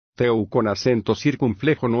Dios, Teu con acento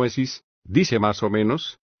circunflejo noesis, dice más o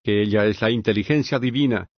menos, que ella es la inteligencia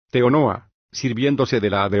divina, Teonoa, sirviéndose de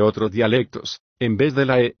la A de otros dialectos, en vez de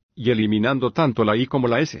la E, y eliminando tanto la I como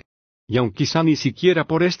la S. Y aun quizá ni siquiera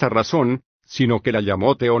por esta razón, sino que la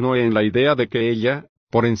llamó Teonoe en la idea de que ella,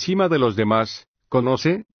 por encima de los demás,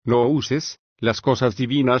 conoce, no uses, las cosas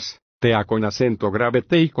divinas, Tea con acento grave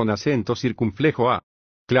T y con acento circunflejo A.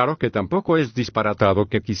 Claro que tampoco es disparatado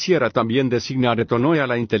que quisiera también designar etonoe a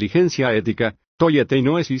la inteligencia ética,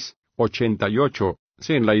 toietenoesis, 88,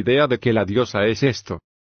 en la idea de que la diosa es esto.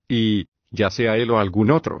 Y, ya sea él o algún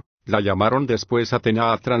otro, la llamaron después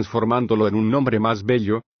Atenea transformándolo en un nombre más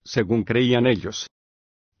bello, según creían ellos.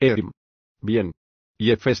 Erim. Bien.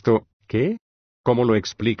 ¿Y Hefesto, qué? ¿Cómo lo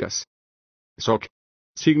explicas? Soc.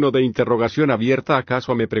 Signo de interrogación abierta.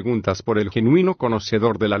 ¿Acaso me preguntas por el genuino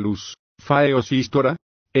conocedor de la luz, Faeos Istora?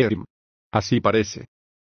 Erim. Así parece.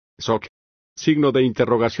 Soc. Signo de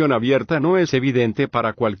interrogación abierta. No es evidente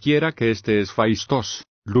para cualquiera que este es Faistos,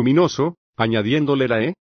 luminoso, añadiéndole la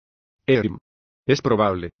E. Erim. Es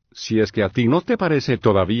probable, si es que a ti no te parece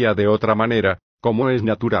todavía de otra manera, como es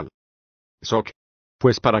natural. Soc.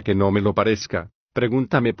 Pues para que no me lo parezca,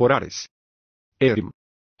 pregúntame por Ares. Erim.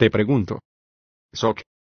 Te pregunto. Soc.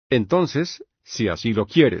 Entonces, si así lo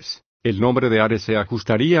quieres, el nombre de Ares se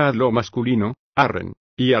ajustaría a lo masculino, Arren,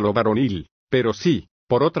 y a lo varonil, pero sí,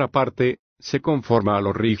 por otra parte, se conforma a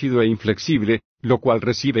lo rígido e inflexible, lo cual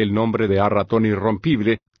recibe el nombre de Arratón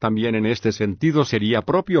irrompible. También en este sentido sería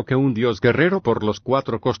propio que un dios guerrero por los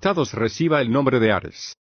cuatro costados reciba el nombre de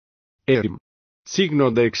Ares. Erim. Signo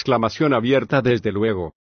de exclamación abierta desde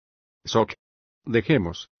luego. Soc.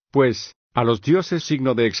 Dejemos, pues, a los dioses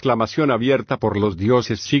signo de exclamación abierta por los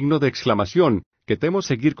dioses signo de exclamación, que temo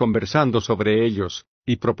seguir conversando sobre ellos,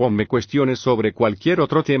 y proponme cuestiones sobre cualquier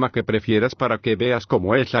otro tema que prefieras para que veas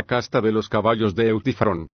cómo es la casta de los caballos de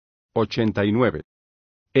Eutifrón. 89.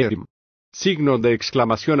 Erim. Signo de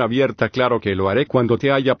exclamación abierta. Claro que lo haré cuando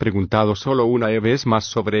te haya preguntado solo una vez más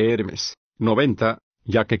sobre Hermes. 90,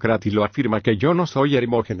 ya que Crátilo afirma que yo no soy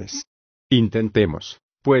Hermógenes. Intentemos,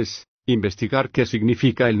 pues, investigar qué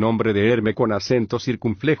significa el nombre de Herme con acento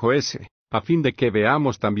circunflejo S, a fin de que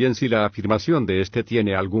veamos también si la afirmación de este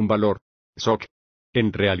tiene algún valor. Soc.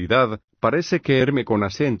 En realidad, parece que Herme con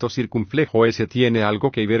acento circunflejo S tiene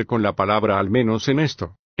algo que ver con la palabra, al menos en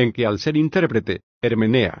esto, en que al ser intérprete,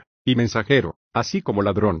 hermenea, y mensajero, así como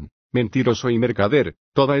ladrón, mentiroso y mercader,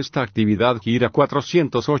 toda esta actividad gira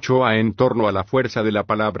 408 a en torno a la fuerza de la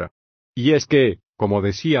palabra. Y es que, como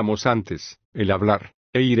decíamos antes, el hablar,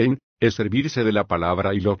 eiren, es servirse de la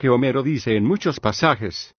palabra, y lo que Homero dice en muchos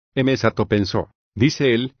pasajes, emesato pensó,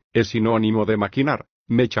 dice él, es sinónimo de maquinar,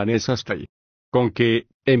 mechanesastai. Con que,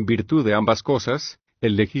 en virtud de ambas cosas,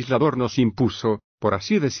 el legislador nos impuso, por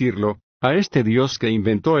así decirlo, a este Dios que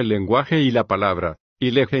inventó el lenguaje y la palabra,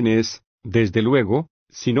 y legen es, desde luego,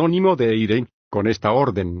 sinónimo de eiren, con esta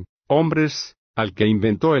orden, hombres, al que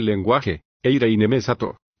inventó el lenguaje, eirein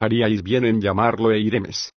emesato, haríais bien en llamarlo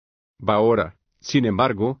eiremes. Va ahora, sin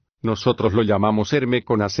embargo, nosotros lo llamamos Herme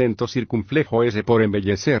con acento circunflejo S por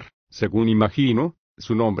embellecer, según imagino,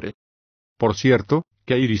 su nombre. Por cierto,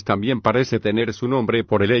 que Iris también parece tener su nombre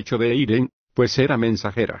por el hecho de Eiren, pues era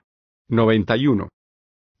mensajera. 91.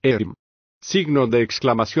 Erim. Signo de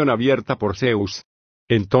exclamación abierta por Zeus.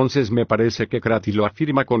 Entonces me parece que Crátilo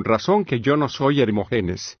afirma con razón que yo no soy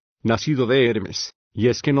Hermógenes, nacido de Hermes, y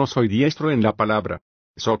es que no soy diestro en la palabra.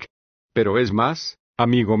 Soc. Pero es más,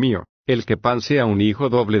 amigo mío, el que Pan sea un hijo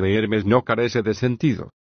doble de Hermes no carece de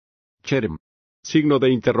sentido. Cherem. Signo de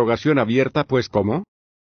interrogación abierta. Pues ¿cómo?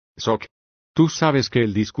 Soc. Tú sabes que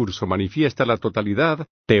el discurso manifiesta la totalidad,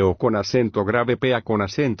 teo con acento grave pea con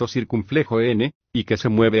acento circunflejo n, y que se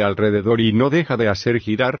mueve alrededor y no deja de hacer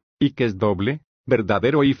girar, y que es doble,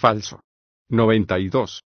 verdadero y falso.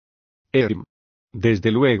 92. Erim.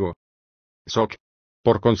 Desde luego. Soc.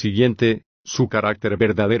 Por consiguiente, su carácter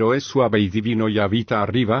verdadero es suave y divino y habita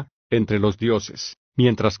arriba, entre los dioses,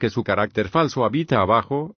 mientras que su carácter falso habita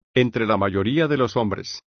abajo, entre la mayoría de los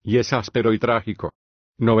hombres, y es áspero y trágico.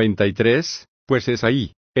 93, pues es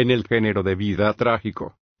ahí, en el género de vida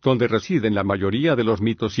trágico, donde residen la mayoría de los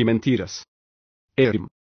mitos y mentiras. Erim.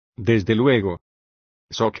 Desde luego.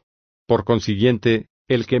 Soc. Por consiguiente,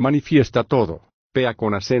 el que manifiesta todo, pea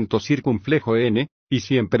con acento circunflejo n, y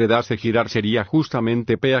siempre dase girar sería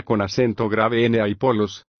justamente pea con acento grave n a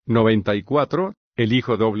Hipolos. 94, el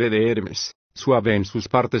hijo doble de Hermes, suave en sus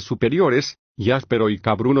partes superiores, y áspero y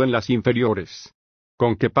cabruno en las inferiores.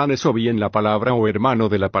 Con que Pan es o bien la palabra o hermano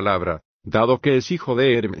de la palabra, dado que es hijo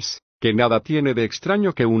de Hermes, que nada tiene de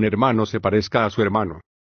extraño que un hermano se parezca a su hermano.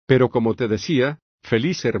 Pero como te decía,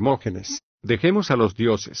 Feliz Hermógenes, dejemos a los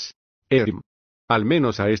dioses. Al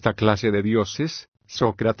menos a esta clase de dioses,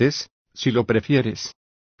 Sócrates, si lo prefieres.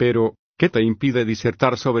 Pero, ¿qué te impide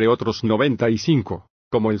disertar sobre otros 95,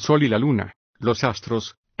 como el sol y la luna, los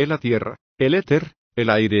astros, la tierra, el éter, el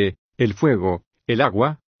aire, el fuego, el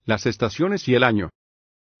agua, las estaciones y el año?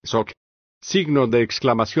 Signo de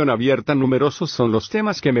exclamación abierta. Numerosos son los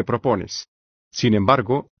temas que me propones. Sin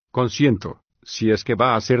embargo, consiento, si es que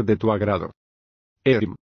va a ser de tu agrado.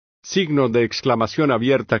 Signo de exclamación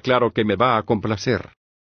abierta. Claro que me va a complacer.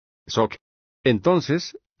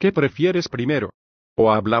 Entonces, ¿qué prefieres primero?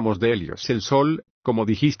 ¿O hablamos de Helios, el sol, como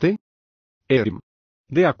dijiste?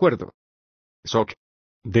 De acuerdo.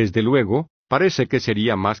 Desde luego, parece que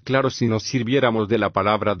sería más claro si nos sirviéramos de la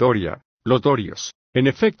palabra doria, los dorios. En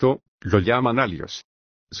efecto, lo llaman alios.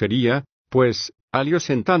 Sería, pues, alios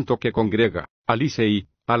en tanto que congrega, alicei,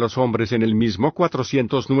 a los hombres en el mismo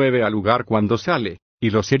 409 al lugar cuando sale, y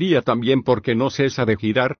lo sería también porque no cesa de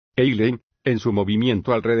girar, eilen, en su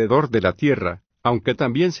movimiento alrededor de la tierra, aunque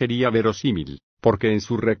también sería verosímil, porque en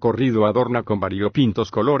su recorrido adorna con variopintos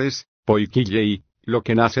colores, poikillei, lo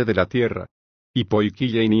que nace de la tierra. Y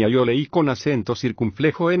poikillei y aiolei con acento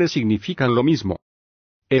circunflejo n significan lo mismo.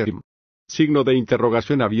 Signo de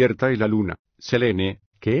interrogación abierta. Y la luna, Selene,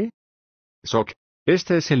 ¿qué?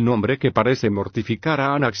 Este es el nombre que parece mortificar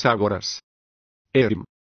a Anaxágoras.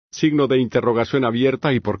 Signo de interrogación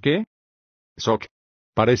abierta. ¿Y por qué?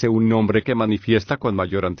 Parece un nombre que manifiesta con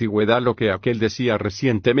mayor antigüedad lo que aquel decía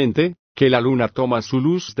recientemente, que la luna toma su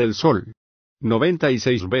luz del sol.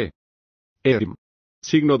 96b.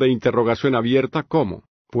 Signo de interrogación abierta. ¿Cómo,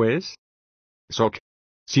 pues?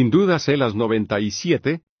 Sin duda sé las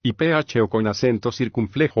 97, y ph o con acento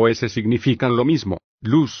circunflejo s significan lo mismo,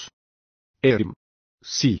 luz.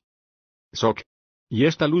 Sí. Y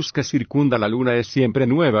esta luz que circunda la luna es siempre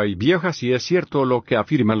nueva y vieja, si es cierto lo que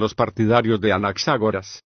afirman los partidarios de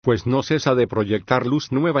Anaxágoras, pues no cesa de proyectar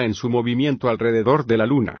luz nueva en su movimiento alrededor de la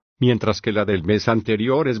luna, mientras que la del mes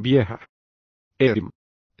anterior es vieja.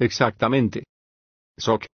 Exactamente.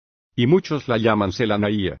 Y muchos la llaman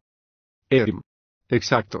Selanaía.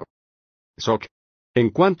 Exacto. En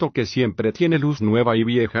cuanto que siempre tiene luz nueva y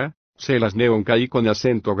vieja, Selas neonkai con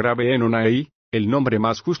acento grave enonai, el nombre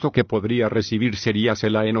más justo que podría recibir sería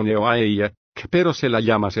Selaenoneoaeia, pero se la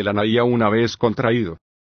llama Selanaía una vez contraído.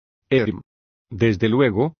 Desde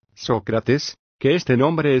luego, Sócrates, que este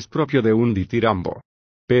nombre es propio de un ditirambo.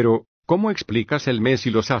 Pero, ¿cómo explicas el mes y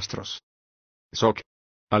los astros?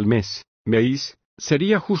 Al mes, meis,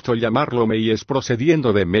 sería justo llamarlo meies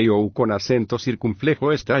procediendo de meiou con acento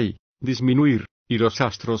circunflejo estai, disminuir, y los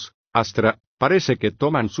astros, astra, parece que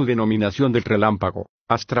toman su denominación del relámpago,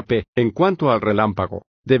 astrape. En cuanto al relámpago,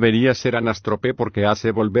 debería ser anastrope porque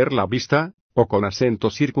hace volver la vista, o con acento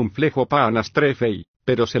circunflejo pa anastrefei,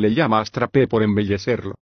 pero se le llama astrape por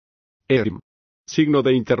embellecerlo. Signo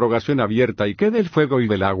de interrogación abierta. ¿Y qué del fuego y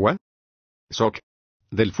del agua?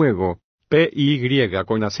 Del fuego, P-Y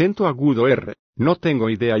con acento agudo R, no tengo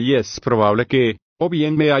idea y es probable que, o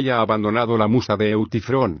bien me haya abandonado la musa de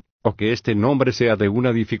Eutifrón, o que este nombre sea de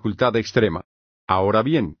una dificultad extrema. Ahora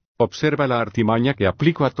bien, observa la artimaña que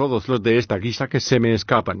aplico a todos los de esta guisa que se me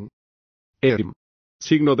escapan.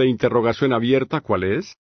 Signo de interrogación abierta. ¿Cuál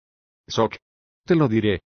es? Te lo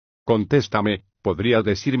diré. Contéstame, ¿podrías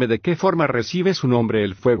decirme de qué forma recibe su nombre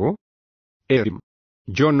el fuego?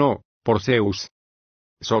 Yo no, por Zeus.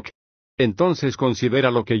 Entonces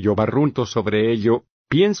considera lo que yo barrunto sobre ello.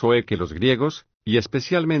 Pienso que los griegos, y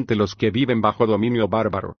especialmente los que viven bajo dominio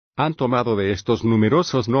bárbaro, han tomado de estos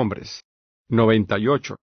numerosos nombres.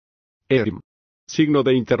 98. Signo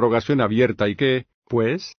de interrogación abierta. ¿Y qué,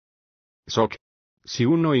 pues? Si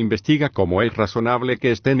uno investiga cómo es razonable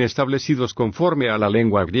que estén establecidos conforme a la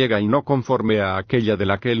lengua griega y no conforme a aquella de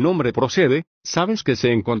la que el nombre procede, sabes que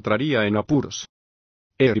se encontraría en apuros.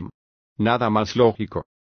 Nada más lógico.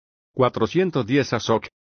 410 a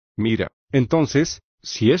Mira, entonces,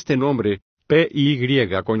 si este nombre, P-Y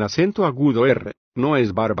con acento agudo R, no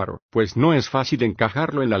es bárbaro, pues no es fácil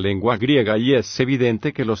encajarlo en la lengua griega y es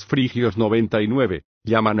evidente que los frigios 99,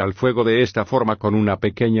 llaman al fuego de esta forma con una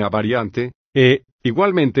pequeña variante,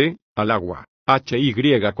 igualmente, al agua, H-Y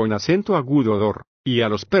con acento agudo dor, y a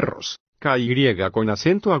los perros, K-Y con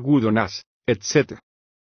acento agudo nas, etc.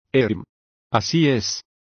 Así es.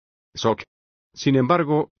 Sin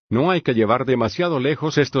embargo, no hay que llevar demasiado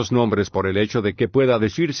lejos estos nombres por el hecho de que pueda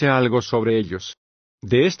decirse algo sobre ellos.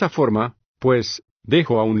 De esta forma, pues,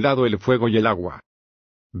 dejo a un lado el fuego y el agua.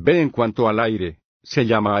 B en cuanto al aire, se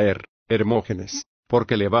llama Hermógenes,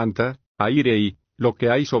 porque levanta, aire y, lo que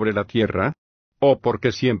hay sobre la tierra, o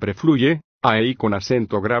porque siempre fluye, AEI con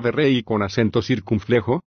acento grave REI con acento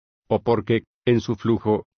circunflejo? ¿O porque, en su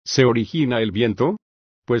flujo, se origina el viento?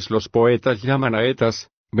 Pues los poetas llaman aetas,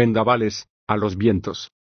 vendavales, a los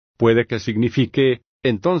vientos. Puede que signifique,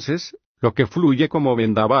 entonces, lo que fluye como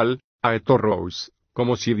vendaval, aetorrous,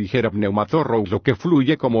 como si dijera pneumatorrous lo que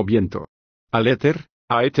fluye como viento. Al éter,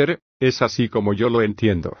 aéter, es así como yo lo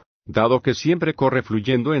entiendo, dado que siempre corre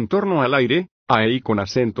fluyendo en torno al aire, AEI con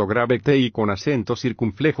acento grave T y con acento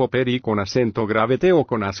circunflejo PERI con acento grave T o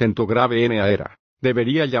con acento grave N aera.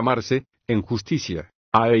 Debería llamarse, en justicia,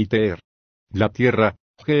 aeiter. La tierra,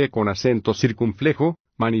 G con acento circunflejo,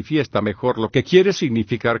 manifiesta mejor lo que quiere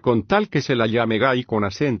significar con tal que se la llame Gai con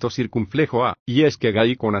acento circunflejo A, y es que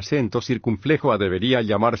Gai con acento circunflejo A debería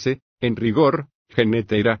llamarse, en rigor,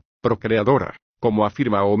 genetera, procreadora, como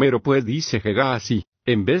afirma Homero pues dice Gega así,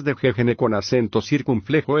 en vez de Gegene con acento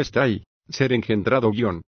circunflejo está ahí, ser engendrado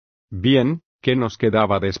guión. Bien, ¿qué nos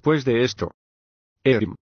quedaba después de esto?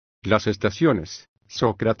 Las estaciones,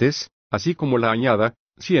 Sócrates, así como la añada,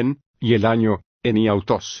 100, y el año,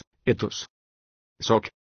 eniautos, etos. Soc.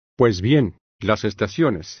 Pues bien, las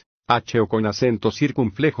estaciones, H o con acento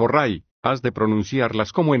circunflejo rai, has de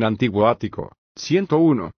pronunciarlas como en antiguo ático,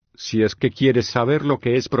 101, si es que quieres saber lo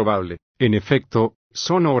que es probable. En efecto,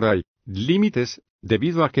 son orai, límites,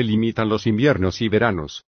 debido a que limitan los inviernos y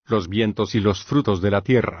veranos, los vientos y los frutos de la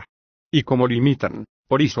tierra. Y como limitan,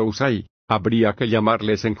 orisosai, habría que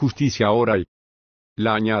llamarles en justicia orai.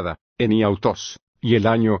 La añada, eniautos, y el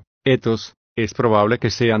año, etos, es probable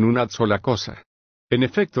que sean una sola cosa. En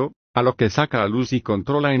efecto, a lo que saca a luz y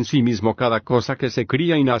controla en sí mismo cada cosa que se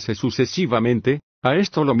cría y nace sucesivamente, a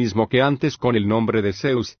esto lo mismo que antes con el nombre de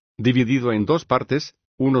Zeus, dividido en dos partes,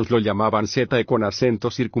 unos lo llamaban Zetae con acento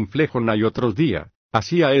circunflejo na y otros dia,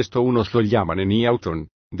 así a esto unos lo llaman eniauton,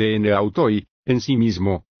 de eneautoi, en sí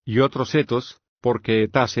mismo, y otros etos, porque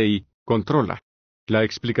etasei, controla. La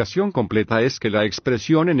explicación completa es que la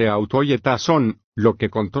expresión eneauto y eta son, lo que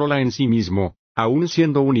controla en sí mismo, aun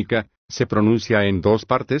siendo única, se pronuncia en dos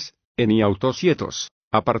partes, eniautos y etos,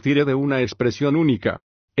 a partir de una expresión única.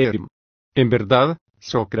 En verdad,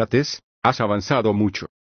 Sócrates, has avanzado mucho.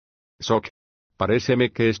 Soc.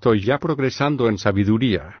 Paréceme que estoy ya progresando en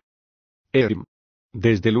sabiduría.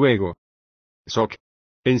 Desde luego. Soc.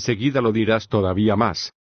 Enseguida lo dirás todavía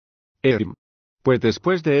más. Pues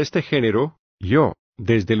después de este género, yo,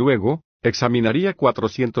 desde luego, examinaría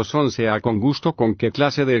 411A con gusto con qué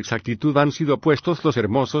clase de exactitud han sido puestos los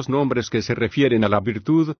hermosos nombres que se refieren a la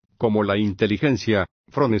virtud, como la inteligencia,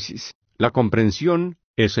 phronesis, la comprensión,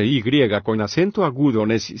 SY con acento agudo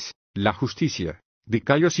nesis, la justicia,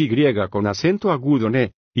 dikaios Y con acento agudo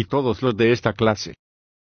ne, y todos los de esta clase.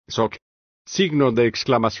 Soc. Signo de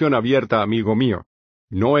exclamación abierta, amigo mío.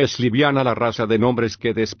 No es liviana la raza de nombres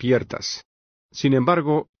que despiertas. Sin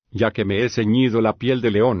embargo, ya que me he ceñido la piel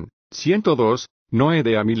de león, 102, no he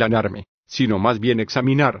de amilanarme, sino más bien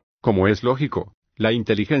examinar, como es lógico, la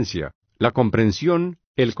inteligencia, la comprensión,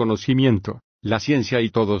 el conocimiento, la ciencia y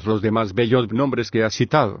todos los demás bellos nombres que has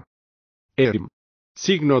citado.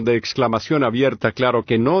 Signo de exclamación abierta, claro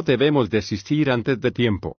que no debemos desistir antes de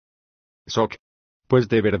tiempo. Soc. Pues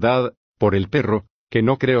de verdad, por el perro, que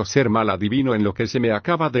no creo ser mal adivino en lo que se me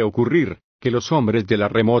acaba de ocurrir, que los hombres de la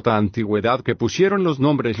remota antigüedad que pusieron los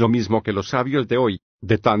nombres lo mismo que los sabios de hoy,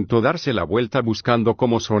 de tanto darse la vuelta buscando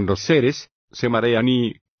cómo son los seres, se marean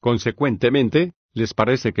y, consecuentemente, les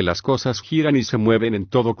parece que las cosas giran y se mueven en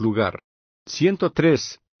todo lugar.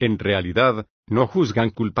 103. En realidad, no juzgan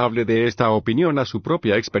culpable de esta opinión a su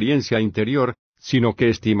propia experiencia interior, sino que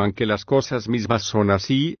estiman que las cosas mismas son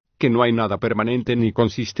así, que no hay nada permanente ni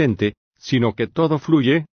consistente, sino que todo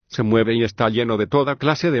fluye, se mueve y está lleno de toda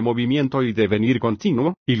clase de movimiento y devenir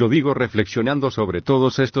continuo, y lo digo reflexionando sobre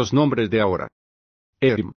todos estos nombres de ahora.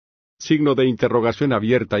 Signo de interrogación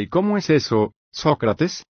abierta. ¿Y cómo es eso,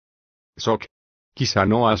 Sócrates? Soc. Quizá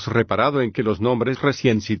no has reparado en que los nombres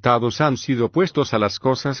recién citados han sido puestos a las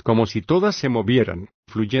cosas como si todas se movieran,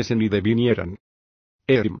 fluyesen y devinieran.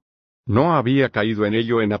 No había caído en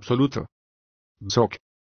ello en absoluto. Soc.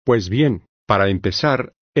 Pues bien, para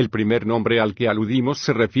empezar, el primer nombre al que aludimos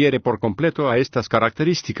se refiere por completo a estas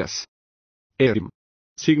características.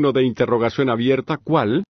 Signo de interrogación abierta.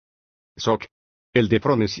 ¿Cuál? Soc. El de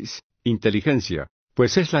phronesis, inteligencia,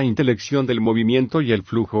 pues es la intelección del movimiento y el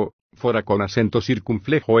flujo, fora con acento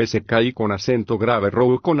circunflejo SK con acento grave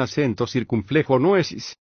ROU con acento circunflejo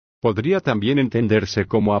noesis. Podría también entenderse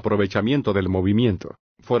como aprovechamiento del movimiento,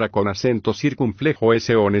 fora con acento circunflejo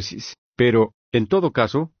SOnesis, pero, en todo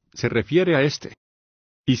caso, se refiere a este.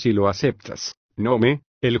 Y si lo aceptas,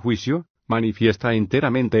 el juicio, manifiesta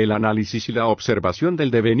enteramente el análisis y la observación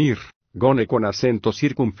del devenir, gone con acento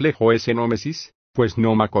circunflejo S nómesis, pues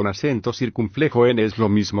noma con acento circunflejo N es lo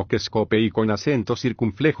mismo que scopei con acento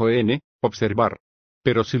circunflejo N, observar.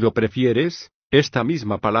 Pero si lo prefieres, esta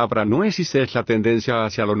misma palabra noesis es la tendencia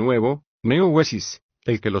hacia lo nuevo, neoesis.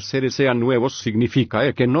 El que los seres sean nuevos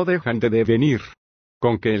significa que no dejan de devenir.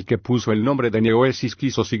 Con que el que puso el nombre de neoesis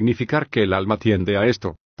quiso significar que el alma tiende a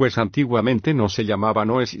esto, pues antiguamente no se llamaba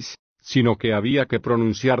noesis, sino que había que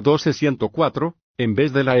pronunciar 1204, en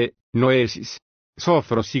vez de la noesis.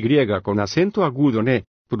 Sofros y con acento agudo ne,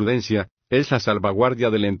 prudencia, es la salvaguardia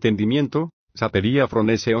del entendimiento, satería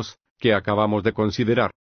froneseos, que acabamos de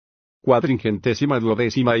considerar.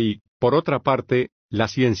 412 y, por otra parte, la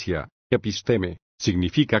ciencia, episteme,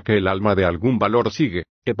 significa que el alma de algún valor sigue,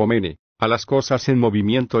 epomene, a las cosas en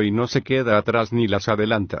movimiento y no se queda atrás ni las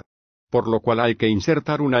adelanta. Por lo cual hay que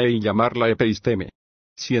insertar una y llamarla episteme.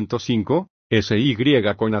 105, SY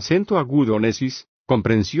con acento agudo nesis,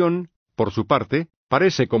 comprensión, por su parte,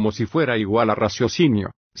 parece como si fuera igual a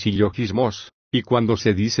raciocinio, sillogismos, y cuando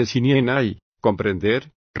se dice sinienai,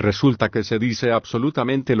 comprender, resulta que se dice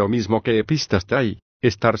absolutamente lo mismo que epistastai,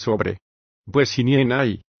 estar sobre. Pues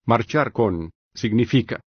sinienai, marchar con,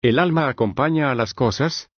 significa, el alma acompaña a las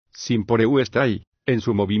cosas, sin por estai, en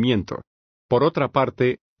su movimiento. Por otra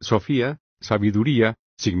parte, Sofía, sabiduría,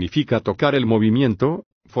 significa tocar el movimiento,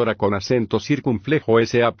 fora con acento circunflejo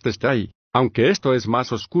S aptestai, aunque esto es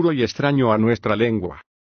más oscuro y extraño a nuestra lengua.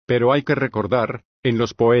 Pero hay que recordar, en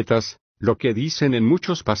los poetas, lo que dicen en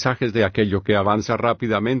muchos pasajes de aquello que avanza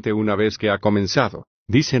rápidamente una vez que ha comenzado.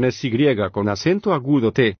 Dicen SY con acento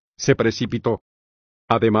agudo T, se precipitó.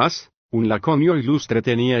 Además, un laconio ilustre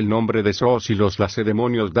tenía el nombre de Zoos y los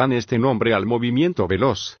lacedemonios dan este nombre al movimiento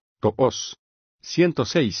veloz, toos.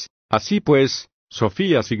 106. Así pues,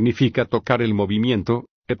 Sofía significa tocar el movimiento,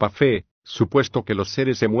 epafé, supuesto que los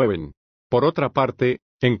seres se mueven. Por otra parte,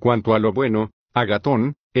 en cuanto a lo bueno,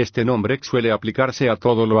 Agatón, este nombre suele aplicarse a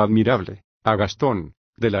todo lo admirable, agastón,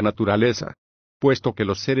 de la naturaleza. Puesto que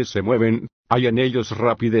los seres se mueven, hay en ellos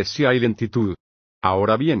rapidez y hay lentitud.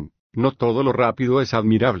 Ahora bien, no todo lo rápido es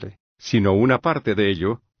admirable, sino una parte de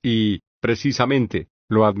ello, y, precisamente,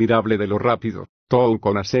 lo admirable de lo rápido, tou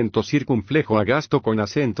con acento circunflejo agasto con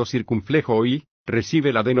acento circunflejo y,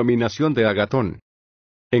 recibe la denominación de agatón.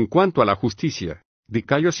 En cuanto a la justicia,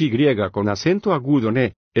 dicaios Y con acento agudo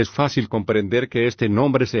ne, es fácil comprender que este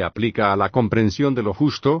nombre se aplica a la comprensión de lo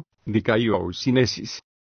justo, dicaios sinesis.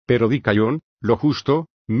 Pero dicaion, lo justo,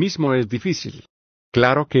 mismo es difícil.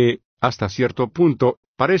 Claro que, hasta cierto punto,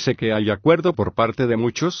 parece que hay acuerdo por parte de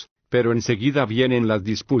muchos, pero enseguida vienen las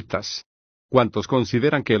disputas. Cuantos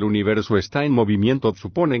consideran que el universo está en movimiento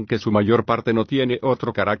suponen que su mayor parte no tiene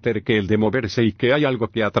otro carácter que el de moverse y que hay algo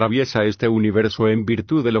que atraviesa este universo en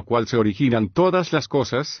virtud de lo cual se originan todas las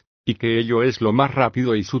cosas, y que ello es lo más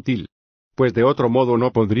rápido y sutil. Pues de otro modo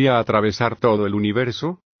no podría atravesar todo el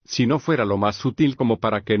universo, si no fuera lo más sutil como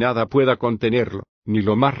para que nada pueda contenerlo, ni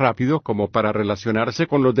lo más rápido como para relacionarse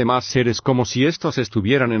con los demás seres como si éstos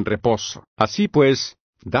estuvieran en reposo. Así pues,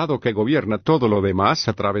 dado que gobierna todo lo demás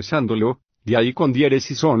atravesándolo, de ahí con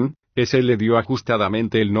diéresis son, ese le dio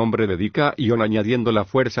ajustadamente el nombre de dicaion añadiendo la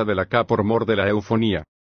fuerza de la K por mor de la eufonía.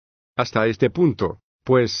 Hasta este punto,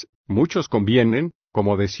 pues, muchos convienen,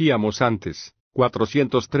 como decíamos antes,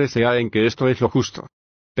 413a en que esto es lo justo.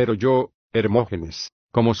 Pero yo, Hermógenes,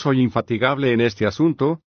 como soy infatigable en este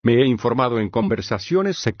asunto, me he informado en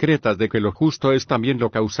conversaciones secretas de que lo justo es también lo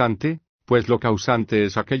causante, pues lo causante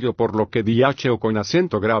es aquello por lo que o con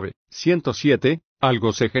acento grave. 107,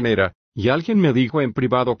 algo se genera, y alguien me dijo en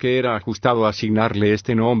privado que era ajustado asignarle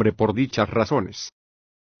este nombre por dichas razones.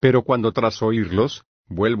 Pero cuando tras oírlos,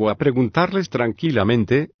 vuelvo a preguntarles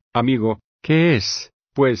tranquilamente, amigo, ¿qué es,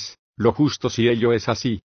 pues, lo justo si ello es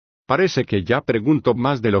así? Parece que ya pregunto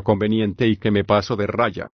más de lo conveniente y que me paso de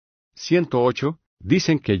raya. 108,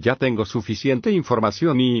 dicen que ya tengo suficiente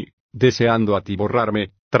información y, deseando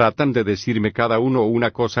atiborrarme, tratan de decirme cada uno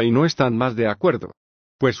una cosa y no están más de acuerdo.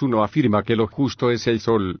 Pues uno afirma que lo justo es el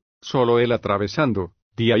sol, solo él atravesando,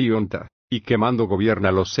 día y onta, y quemando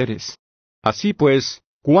gobierna los seres. Así pues,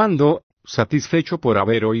 cuando, satisfecho por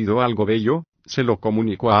haber oído algo bello, se lo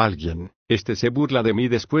comunico a alguien, este se burla de mí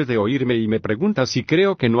después de oírme y me pregunta si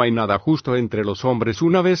creo que no hay nada justo entre los hombres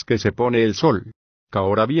una vez que se pone el sol.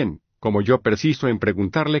 Ahora bien, como yo persisto en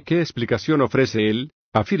preguntarle qué explicación ofrece él,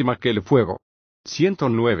 afirma que el fuego.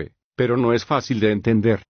 109, pero no es fácil de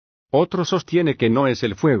entender. Otro sostiene que no es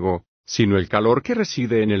el fuego, sino el calor que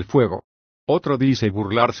reside en el fuego. Otro dice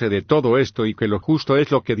burlarse de todo esto y que lo justo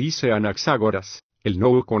es lo que dice Anaxágoras, el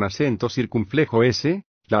no con acento circunflejo S,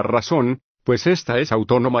 la razón, pues esta es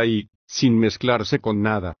autónoma y, sin mezclarse con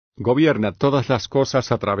nada, gobierna todas las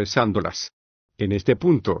cosas atravesándolas. En este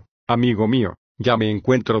punto, amigo mío, ya me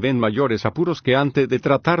encuentro en mayores apuros que antes de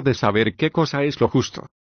tratar de saber qué cosa es lo justo.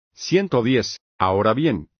 110. Ahora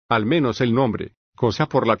bien, al menos el nombre, cosa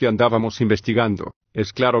por la que andábamos investigando,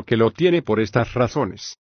 es claro que lo tiene por estas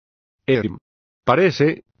razones.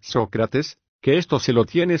 Parece, Sócrates, que esto se lo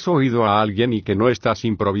tienes oído a alguien y que no estás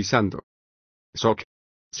improvisando. Soc.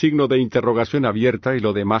 Signo de interrogación abierta. ¿Y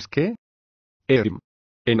lo demás qué?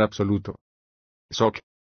 En absoluto. Soc.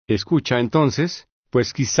 Escucha entonces,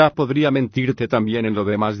 pues quizá podría mentirte también en lo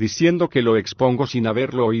demás diciendo que lo expongo sin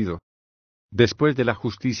haberlo oído. Después de la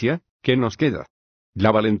justicia, ¿qué nos queda?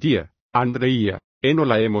 La valentía, Andreía, no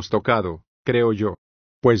la hemos tocado, creo yo.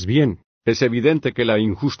 Pues bien, es evidente que la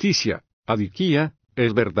injusticia, adiquía,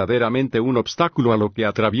 es verdaderamente un obstáculo a lo que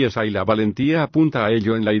atraviesa y la valentía apunta a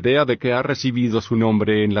ello en la idea de que ha recibido su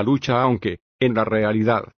nombre en la lucha aunque, en la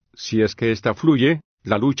realidad, si es que ésta fluye,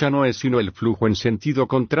 la lucha no es sino el flujo en sentido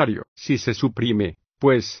contrario. Si se suprime,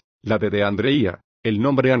 pues, la de Andreía, el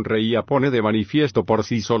nombre Andreía pone de manifiesto por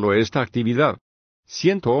sí solo esta actividad.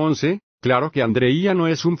 111. Claro que Andreía no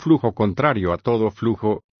es un flujo contrario a todo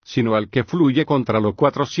flujo, sino al que fluye contra lo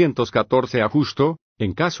 414 a justo,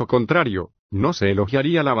 en caso contrario, no se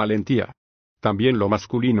elogiaría la valentía. También lo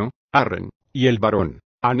masculino, arren, y el varón,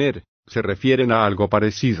 aner, se refieren a algo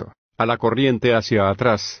parecido, a la corriente hacia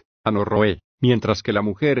atrás, anorroe, mientras que la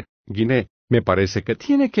mujer, guiné, me parece que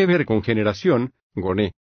tiene que ver con generación,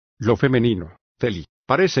 goné. Lo femenino, teli,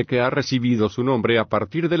 parece que ha recibido su nombre a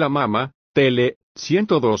partir de la mama, tele,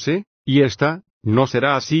 112, y esta, no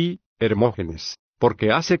será así, Hermógenes,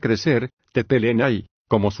 porque hace crecer, tetelenai,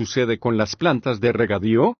 como sucede con las plantas de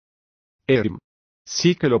regadío.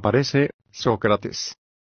 Sí que lo parece, Sócrates.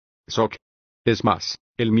 Soc. Es más,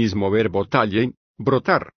 el mismo verbo talle,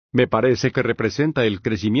 brotar, me parece que representa el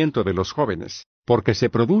crecimiento de los jóvenes, porque se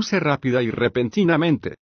produce rápida y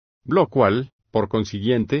repentinamente. Lo cual, por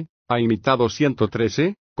consiguiente, ha imitado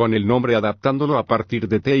 113, con el nombre adaptándolo a partir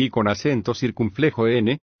de ti con acento circunflejo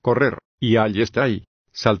n, correr, y ahí,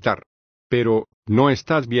 saltar. Pero, ¿no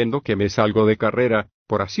estás viendo que me salgo de carrera,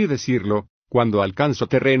 por así decirlo, cuando alcanzo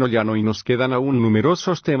terreno llano y nos quedan aún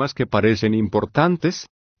numerosos temas que parecen importantes?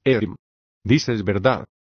 Dices verdad.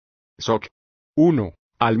 Soc. 1.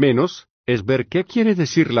 Al menos, es ver qué quiere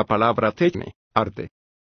decir la palabra tecne, arte.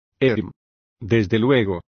 Desde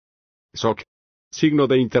luego. Soc. Signo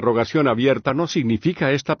de interrogación abierta. No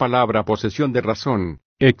significa esta palabra posesión de razón,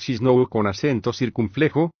 exis no con acento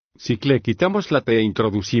circunflejo, si le quitamos la T e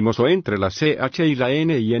introducimos o entre la CH y la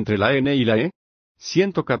N y entre la N y la E.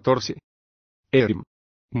 114.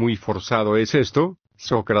 Muy forzado es esto,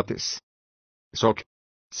 Sócrates. Soc.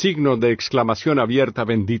 Signo de exclamación abierta.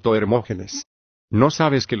 Bendito Hermógenes. ¿No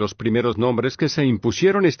sabes que los primeros nombres que se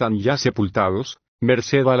impusieron están ya sepultados,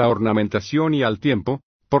 merced a la ornamentación y al tiempo,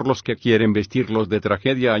 por los que quieren vestirlos de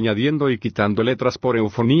tragedia añadiendo y quitando letras por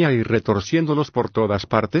eufonía y retorciéndolos por todas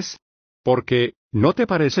partes? Porque, ¿no te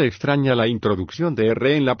parece extraña la introducción de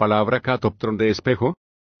R en la palabra catoptron de espejo?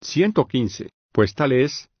 115. Pues tal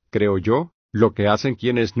es, creo yo, lo que hacen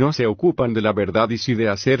quienes no se ocupan de la verdad y sí de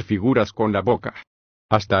hacer figuras con la boca.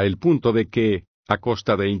 Hasta el punto de que, a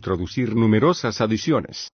costa de introducir numerosas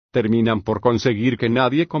adiciones, terminan por conseguir que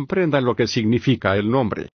nadie comprenda lo que significa el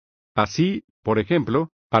nombre. Así, por ejemplo,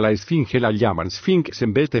 a la esfinge la llaman sphinx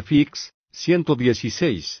en vez de fix,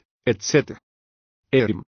 116, etc.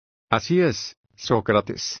 Así es,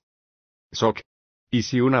 Sócrates. Soc. Y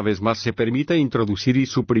si una vez más se permite introducir y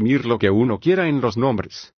suprimir lo que uno quiera en los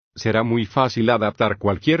nombres, será muy fácil adaptar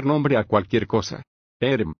cualquier nombre a cualquier cosa.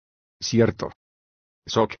 Cierto.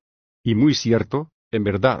 Soc. Y muy cierto, en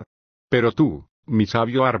verdad. Pero tú, mi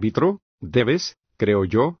sabio árbitro, debes, creo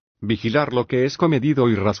yo, vigilar lo que es comedido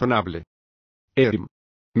y razonable.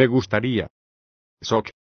 Me gustaría. Soc.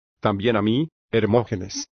 También a mí,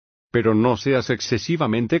 Hermógenes. Pero no seas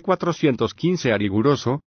excesivamente 415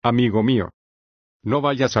 riguroso, amigo mío. No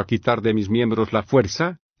vayas a quitar de mis miembros la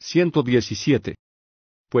fuerza, 117.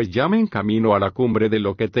 Pues ya me encamino a la cumbre de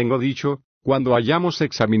lo que tengo dicho, cuando hayamos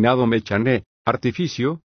examinado mechané,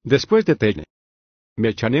 artificio, después de tene.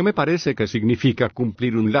 Mechané me parece que significa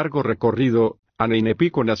cumplir un largo recorrido,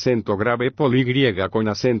 aneinepi con acento grave polygriega con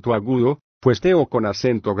acento agudo, pues teo con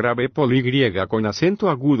acento grave polygriega con acento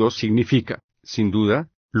agudo significa, sin duda,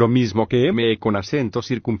 lo mismo que me con acento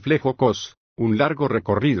circunflejo cos, un largo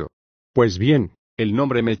recorrido. Pues bien, el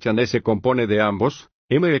nombre mechané se compone de ambos,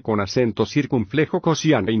 me con acento circunflejo cos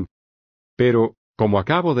y anein. Pero, como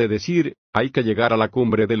acabo de decir, hay que llegar a la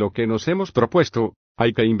cumbre de lo que nos hemos propuesto,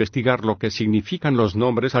 hay que investigar lo que significan los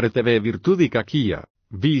nombres aretebe virtud y caquía,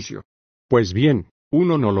 vicio. Pues bien,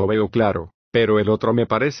 uno no lo veo claro, Pero el otro me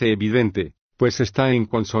parece evidente, pues está en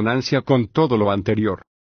consonancia con todo lo anterior.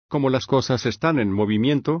 Como las cosas están en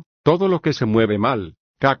movimiento, todo lo que se mueve mal,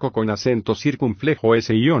 caco con acento circunflejo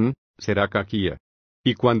s ion, será caquía.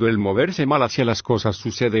 Y cuando el moverse mal hacia las cosas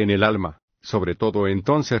sucede en el alma, sobre todo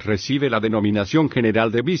entonces recibe la denominación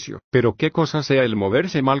general de vicio. Pero qué cosa sea el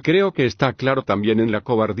moverse mal creo que está claro también en la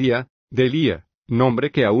cobardía, delía,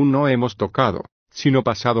 nombre que aún no hemos tocado, sino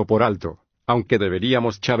pasado por alto, aunque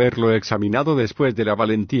deberíamos ya haberlo examinado después de la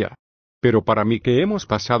valentía. Pero para mí que hemos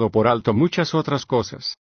pasado por alto muchas otras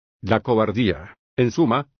cosas. La cobardía, en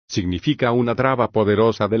suma, significa una traba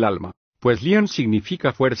poderosa del alma, pues lian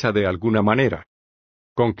significa fuerza de alguna manera.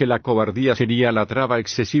 Con que la cobardía sería la traba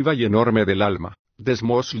excesiva y enorme del alma,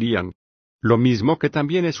 desmos lian. Lo mismo que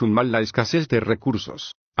también es un mal la escasez de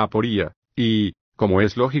recursos, aporía, y, como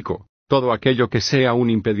es lógico, todo aquello que sea un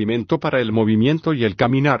impedimento para el movimiento y el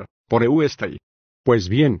caminar, por euestai. Pues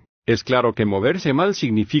bien, es claro que moverse mal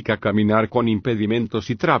significa caminar con impedimentos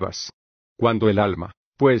y trabas. Cuando el alma,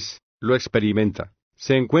 pues, lo experimenta,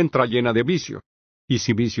 se encuentra llena de vicio. Y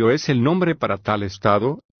si vicio es el nombre para tal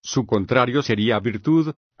estado, su contrario sería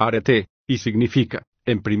virtud, arete, y significa,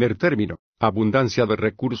 en primer término, abundancia de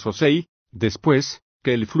recursos después,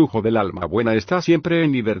 que el flujo del alma buena está siempre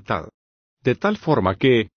en libertad. De tal forma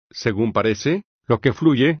que, según parece, lo que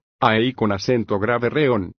fluye, ahí con acento grave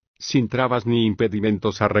reón, sin trabas ni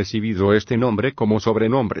impedimentos ha recibido este nombre como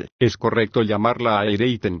sobrenombre. Es correcto llamarla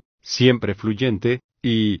aireiten, siempre fluyente,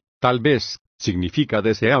 y, tal vez, significa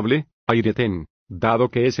deseable, aireten, dado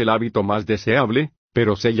que es el hábito más deseable,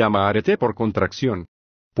 pero se llama arete por contracción.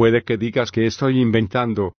 Puede que digas que estoy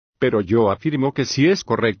inventando, pero yo afirmo que si es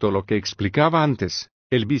correcto lo que explicaba antes,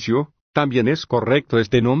 el vicio, también es correcto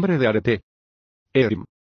este nombre de arete. Erim.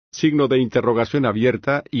 Signo de interrogación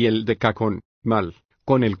abierta y el de cacón, mal,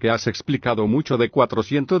 con el que has explicado mucho de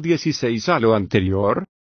 416 a lo anterior.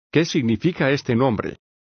 ¿Qué significa este nombre?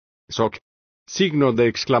 Soc. Signo de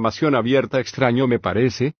exclamación abierta extraño me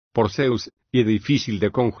parece, por Zeus, y difícil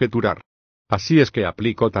de conjeturar. Así es que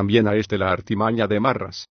aplico también a este la artimaña de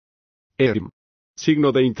marras. Erim.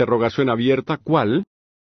 Signo de interrogación abierta ¿cuál?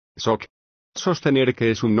 Soc. Sostener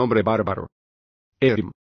que es un nombre bárbaro.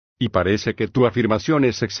 Erim. Y parece que tu afirmación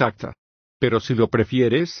es exacta. Pero si lo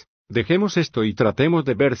prefieres, dejemos esto y tratemos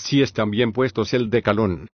de ver si están bien puestos el de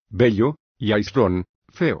calón, bello, y aisrón,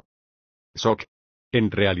 feo. Soc.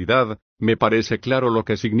 En realidad, me parece claro lo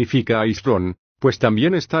que significa aisrón, pues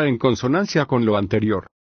también está en consonancia con lo anterior.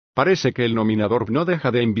 Parece que el nominador no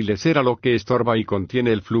deja de envilecer a lo que estorba y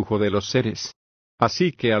contiene el flujo de los seres.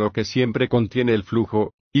 Así que a lo que siempre contiene el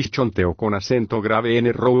flujo, ischonteo con acento grave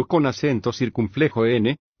n rou con acento circunflejo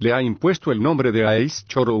n, le ha impuesto el nombre de ais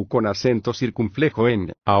chorou con acento circunflejo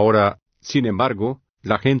n. Ahora, sin embargo,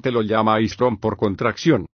 la gente lo llama aisrón por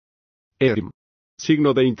contracción. Erim.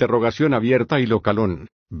 Signo de interrogación abierta y localón,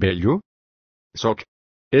 ¿bello? Soc.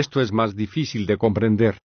 Esto es más difícil de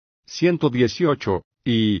comprender. 118,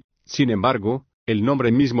 y, sin embargo, el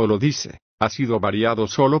nombre mismo lo dice, ha sido variado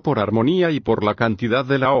solo por armonía y por la cantidad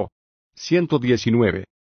de la O. 119.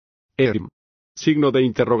 Erim. Signo de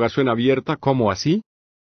interrogación abierta ¿cómo así?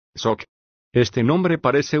 Soc. Este nombre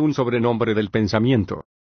parece un sobrenombre del pensamiento.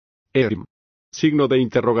 Erim. Signo de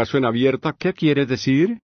interrogación abierta ¿qué quiere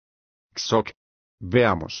decir? Soc.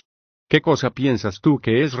 Veamos. ¿Qué cosa piensas tú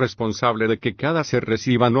que es responsable de que cada ser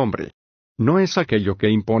reciba nombre? ¿No es aquello que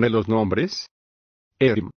impone los nombres?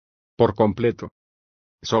 Erim. Por completo.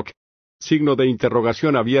 Soc. Signo de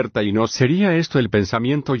interrogación abierta ¿y no sería esto el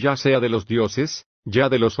pensamiento ya sea de los dioses, ya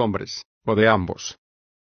de los hombres, o de ambos?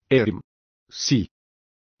 Erim. Sí.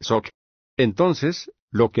 Soc. Entonces,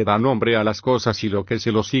 lo que da nombre a las cosas y lo que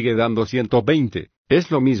se lo sigue dando 120,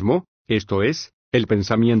 ¿es lo mismo, esto es, el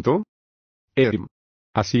pensamiento? Erim.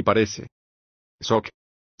 Así parece. Soc.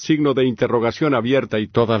 Signo de interrogación abierta ¿y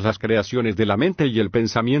todas las creaciones de la mente y el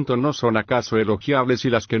pensamiento no son acaso elogiables y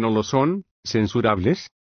las que no lo son, censurables?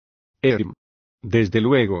 Erim. Desde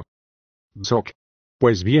luego. Soc.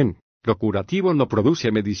 Pues bien, ¿lo curativo no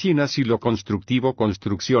produce medicinas y lo constructivo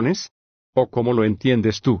construcciones? ¿O cómo lo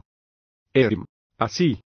entiendes tú? Erim.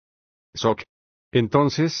 Así. Soc.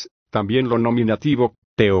 Entonces, también lo nominativo,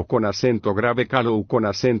 teo con acento grave calou con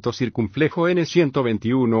acento circunflejo n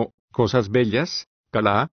 121, cosas bellas,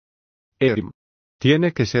 calá. Erim.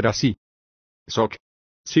 Tiene que ser así. Soc.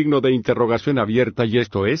 Signo de interrogación abierta y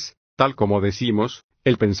esto es, tal como decimos,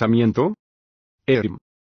 el pensamiento. Erim.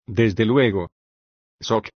 Desde luego.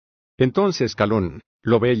 Soc. Entonces calón,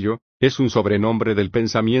 lo bello, es un sobrenombre del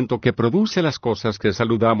pensamiento que produce las cosas que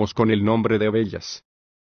saludamos con el nombre de bellas.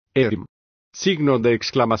 Erim. Signo de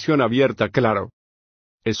exclamación abierta claro.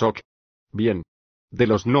 Esoc. Bien. De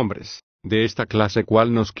los nombres, ¿De esta clase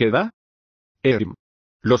cuál nos queda?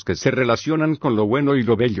 Los que se relacionan con lo bueno y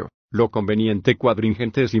lo bello, lo conveniente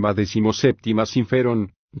cuadringentésima decimoséptima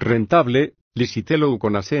sinferon, rentable, licitelo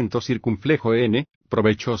con acento circunflejo n,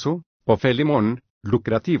 provechoso, ofelemón,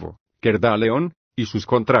 lucrativo, kerdaleon, y sus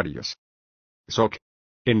contrarios. Soc.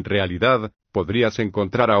 En realidad, podrías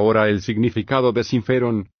encontrar ahora el significado de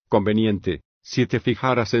sinferon, conveniente, si te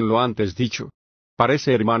fijaras en lo antes dicho.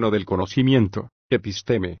 Parece hermano del conocimiento,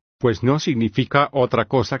 episteme, pues no significa otra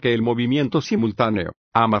cosa que el movimiento simultáneo,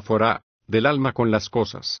 amáfora, del alma con las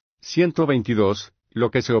cosas. 122,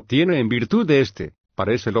 lo que se obtiene en virtud de este,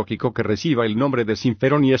 parece lógico que reciba el nombre de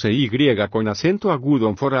sinferón y sy con acento agudo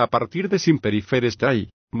en fora a partir de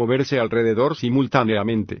simperiferestai, moverse alrededor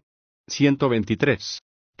simultáneamente. 123.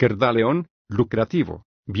 Kerdaleon, lucrativo,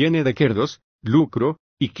 viene de kerdos, lucro,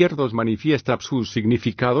 y kerdos manifiesta su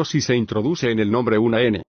significado si se introduce en el nombre una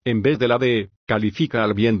n, en vez de la d, califica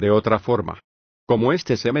al bien de otra forma. Como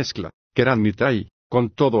este se mezcla, keranmitai, con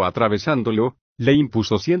todo atravesándolo, le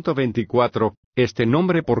impuso 124, este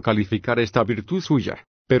nombre por calificar esta virtud suya,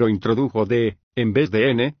 pero introdujo d, en vez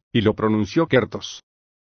de n, y lo pronunció kertos.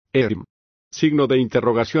 Signo de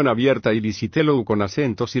interrogación abierta y licitelo con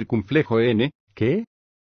acento circunflejo n, ¿qué?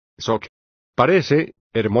 Soc. Parece,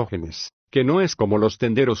 Hermógenes, que no es como los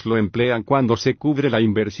tenderos lo emplean cuando se cubre la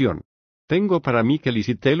inversión. Tengo para mí que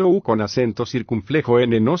licitelo con acento circunflejo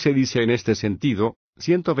n no se dice en este sentido,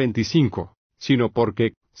 125, sino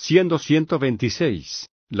porque, siendo 126,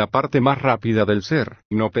 la parte más rápida del ser,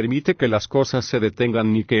 no permite que las cosas se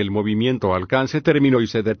detengan ni que el movimiento alcance término y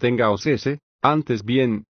se detenga o cese, antes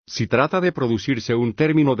bien, si trata de producirse un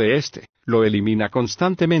término de este, lo elimina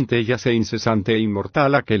constantemente y hace incesante e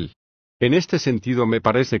inmortal aquel. En este sentido me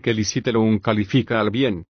parece que licitelum califica al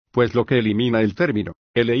bien, pues lo que elimina el término,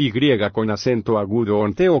 ly con acento agudo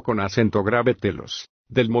onte o con acento grave telos,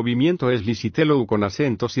 del movimiento es licitelum con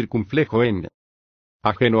acento circunflejo n.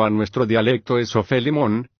 Ajeno a nuestro dialecto es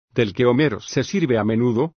ofelemón, del que Homero se sirve a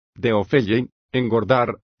menudo, de ofelein,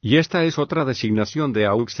 engordar, y esta es otra designación de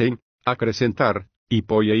auxein, acrecentar, y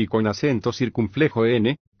poiei con acento circunflejo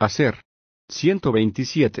n, hacer.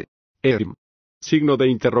 127. Signo de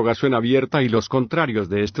interrogación abierta y los contrarios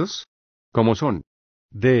de estos, ¿cómo son?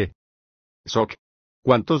 D. Soc.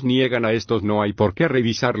 ¿Cuántos niegan a estos? No hay por qué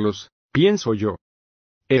revisarlos, pienso yo.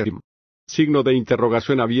 Signo de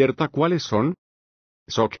interrogación abierta, ¿cuáles son?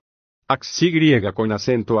 Soc. Ax y con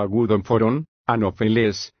acento agudo en forón,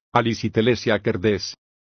 anófeles, aliciteles y akerdes.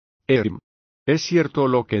 Es cierto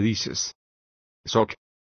lo que dices. Soc.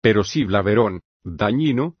 Pero sí blaverón,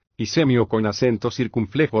 dañino, y semio con acento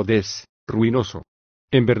circunflejo des, ruinoso.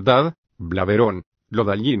 En verdad, blaverón, lo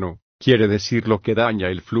dañino, quiere decir lo que daña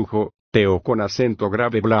el flujo, teo con acento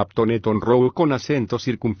grave blaptoneton row con acento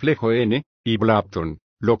circunflejo n, y blapton,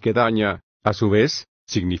 lo que daña, a su vez,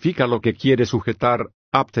 significa lo que quiere sujetar,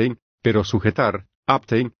 aptein, pero sujetar,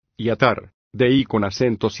 aptein, y atar, de con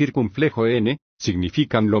acento circunflejo n,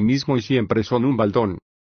 significan lo mismo y siempre son un baldón.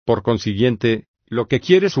 Por consiguiente, lo que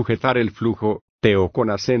quiere sujetar el flujo, teo con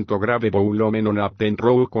acento grave boulomenon apten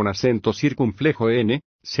row con acento circunflejo n,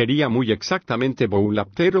 sería muy exactamente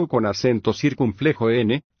boulaptero con acento circunflejo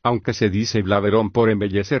n, aunque se dice blaverón por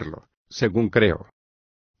embellecerlo, según creo.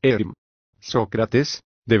 Sócrates,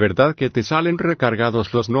 de verdad que te salen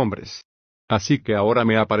recargados los nombres. Así que ahora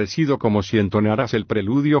me ha parecido como si entonaras el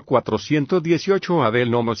preludio 418 a del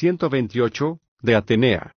nomo 128, de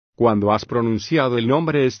Atenea, cuando has pronunciado el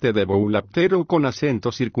nombre este de boulaptero con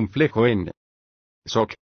acento circunflejo n.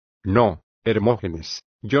 Soc. No, Hermógenes,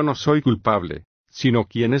 yo no soy culpable, sino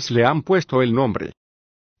quienes le han puesto el nombre.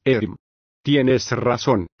 Tienes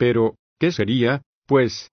razón, pero, ¿qué sería,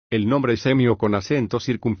 pues, el nombre semio con acento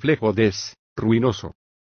circunflejo des, ruinoso?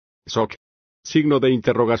 Soc. Signo de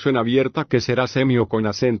interrogación abierta, ¿qué será semio con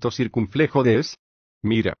acento circunflejo des?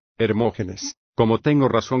 Mira, Hermógenes, como tengo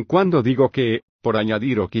razón cuando digo que, por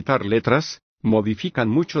añadir o quitar letras, modifican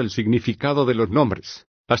mucho el significado de los nombres,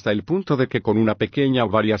 hasta el punto de que con una pequeña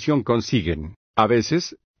variación consiguen, a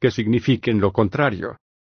veces, que signifiquen lo contrario.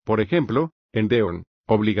 Por ejemplo, en deon,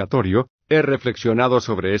 obligatorio, he reflexionado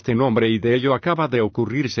sobre este nombre y de ello acaba de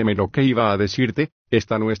ocurrírseme lo que iba a decirte,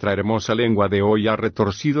 esta nuestra hermosa lengua de hoy ha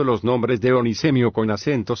retorcido los nombres deon y semio con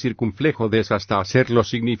acento circunflejo des hasta hacerlo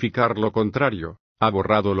significar lo contrario, ha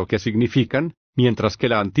borrado lo que significan, mientras que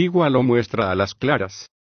la antigua lo muestra a las claras.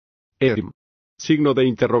 Signo de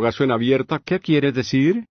interrogación abierta, ¿qué quiere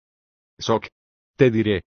decir? Soc. Te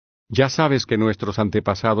diré. Ya sabes que nuestros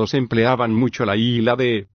antepasados empleaban mucho la I y la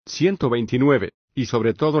D, 129, y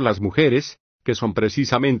sobre todo las mujeres, que son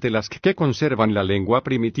precisamente las que conservan la lengua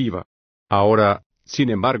primitiva. Ahora, sin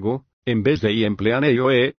embargo, en vez de I emplean E o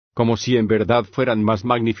E, como si en verdad fueran más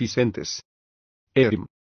magnificentes.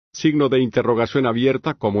 Signo de interrogación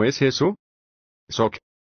abierta, ¿cómo es eso? Soc.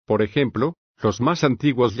 Por ejemplo, los más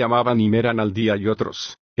antiguos llamaban Imeran al día y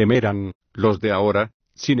otros, Emeran, los de ahora,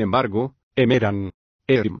 sin embargo, Emeran.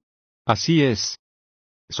 Así es.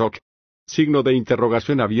 Soc. Signo de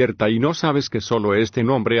interrogación abierta, ¿y no sabes que solo este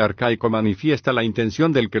nombre arcaico manifiesta la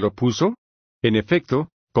intención del que lo puso? En efecto,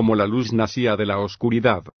 como la luz nacía de la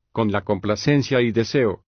oscuridad, con la complacencia y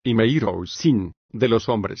deseo, y sin, de los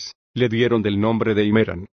hombres, le dieron del nombre de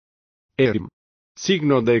Imeran.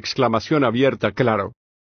 Signo de exclamación abierta claro.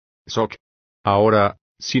 Soc. Ahora,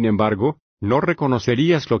 sin embargo, no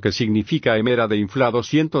reconocerías lo que significa Emera de inflado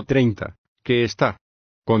 130, que está.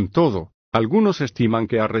 Con todo, algunos estiman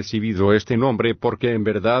que ha recibido este nombre porque en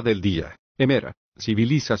verdad el día, Emera,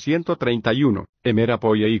 civiliza 131, Emera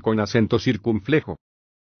poiei con acento circunflejo.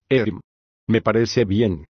 Me parece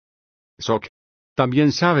bien. Soc.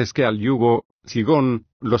 También sabes que al yugo, Sigón,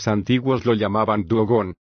 los antiguos lo llamaban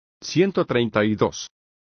Duogón. 132.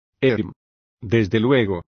 Desde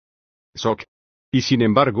luego. Soc. Y sin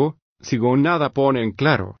embargo, Sigón nada pone en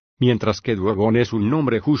claro, mientras que Duogón es un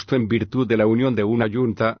nombre justo en virtud de la unión de una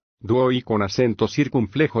yunta, Duoi con acento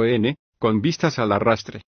circunflejo n, con vistas al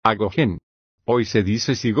arrastre, Agogen. Hoy se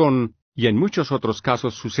dice Sigón, y en muchos otros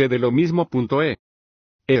casos sucede lo mismo.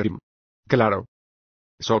 Claro.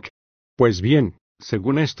 Soc. Pues bien,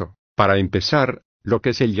 según esto, para empezar, lo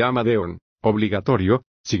que se llama deon, obligatorio,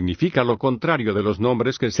 significa lo contrario de los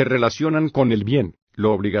nombres que se relacionan con el bien.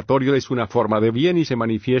 Lo obligatorio es una forma de bien y se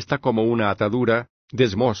manifiesta como una atadura,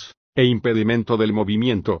 desmos, e impedimento del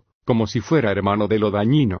movimiento, como si fuera hermano de lo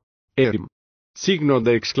dañino. Signo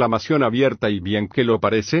de exclamación abierta, y bien que lo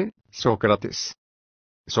parece, Sócrates.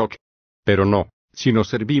 Soc. Pero no, si nos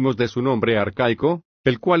servimos de su nombre arcaico,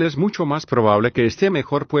 el cual es mucho más probable que esté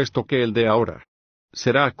mejor puesto que el de ahora.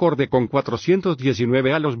 Será acorde con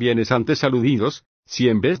 419 a los bienes antes aludidos, si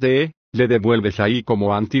en vez de le devuelves la i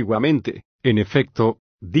como antiguamente, en efecto,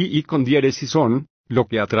 di i con diéresis son, lo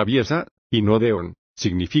que atraviesa, y no deon,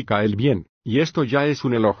 significa el bien, y esto ya es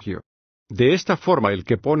un elogio. De esta forma el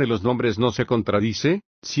que pone los nombres no se contradice,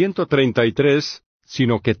 133,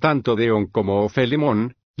 sino que tanto deon como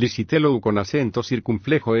ofelemón, licitelou con acento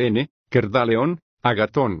circunflejo n, kerdaleon,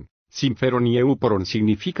 agatón, simferon y euporon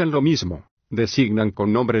significan lo mismo, designan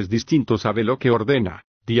con nombres distintos a lo que ordena,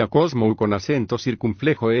 diacosmou con acento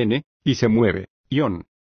circunflejo n, y se mueve, ion.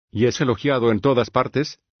 Y es elogiado en todas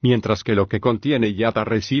partes, mientras que lo que contiene yata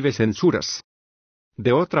recibe censuras.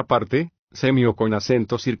 De otra parte, semio con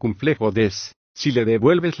acento circunflejo des, si le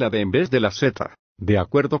devuelves la de en vez de la z, de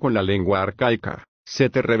acuerdo con la lengua arcaica, se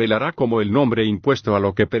te revelará como el nombre impuesto a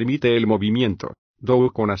lo que permite el movimiento,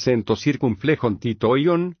 dou con acento circunflejo tito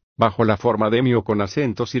ion, bajo la forma de mio con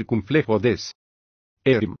acento circunflejo des.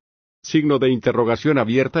 Signo de interrogación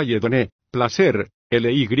abierta y edoné, placer,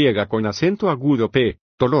 ly con acento agudo p,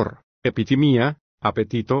 dolor, epitimía,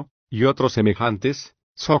 apetito, y otros semejantes,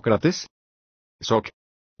 Sócrates. Soc.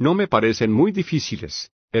 No me parecen muy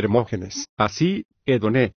difíciles, Hermógenes. Así,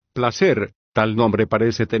 edoné, placer, tal nombre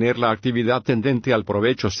parece tener la actividad tendente al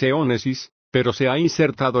provecho seónesis, pero se ha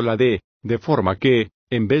insertado la de forma que,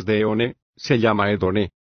 en vez de eone, se llama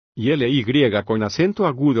edoné. Y ly con acento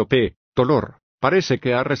agudo p, dolor, parece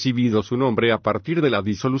que ha recibido su nombre a partir de la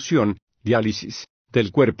disolución, diálisis,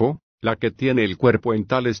 del cuerpo, la que tiene el cuerpo en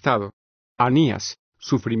tal estado. Anías,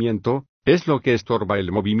 sufrimiento, es lo que estorba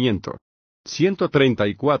el movimiento.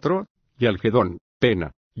 134, y algedón,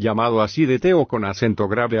 pena, llamado así de teo con acento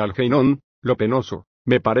grave algeinón, lo penoso,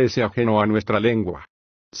 me parece ajeno a nuestra lengua.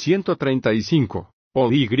 135,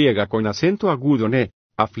 o y con acento agudo ne,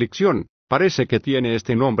 aflicción, parece que tiene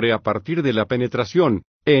este nombre a partir de la penetración,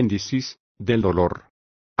 éndisis, del dolor.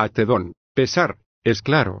 Atedón, pesar, es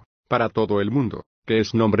claro, para todo el mundo, que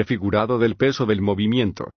es nombre figurado del peso del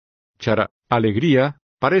movimiento. Chara, alegría,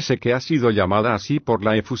 parece que ha sido llamada así por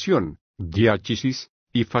la efusión, diáchisis,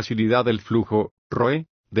 y facilidad del flujo, roe,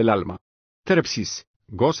 del alma. Terpsis,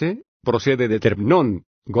 goce, procede de terpnón,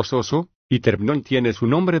 gozoso, y terpnón tiene su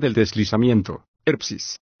nombre del deslizamiento,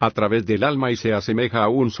 herpsis, a través del alma y se asemeja a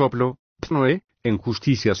un soplo, pnoe, en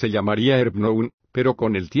justicia se llamaría herpnoun, pero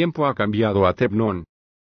con el tiempo ha cambiado a tepnón.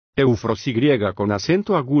 Eufros y con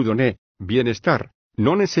acento agudo ne, bienestar,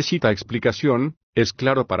 no necesita explicación, es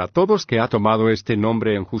claro para todos que ha tomado este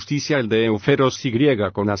nombre en justicia el de Euferos y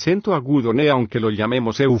con acento agudo ne, aunque lo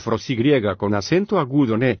llamemos Eufros y con acento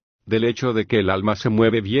agudo ne, del hecho de que el alma se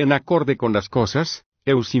mueve bien acorde con las cosas,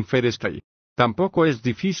 eusinferestai. Tampoco es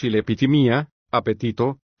difícil epitimía,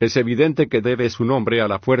 apetito, es evidente que debe su nombre a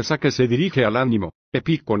la fuerza que se dirige al ánimo,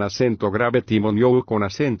 epi con acento grave timoniou con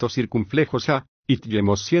acento circunflejo sa,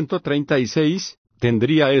 Itlemos 136,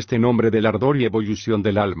 tendría este nombre del ardor y evolución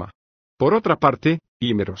del alma. Por otra parte,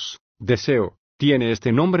 Ímeros, deseo, tiene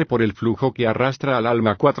este nombre por el flujo que arrastra al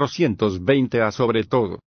alma 420 a sobre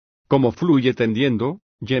todo. Como fluye tendiendo,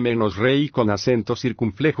 yemenos rey con acento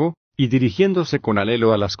circunflejo, y dirigiéndose con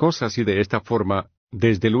anhelo a las cosas y de esta forma,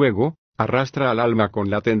 desde luego, arrastra al alma con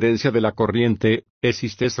la tendencia de la corriente,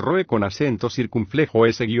 existes roe con acento circunflejo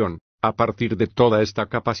ese guión. A partir de toda esta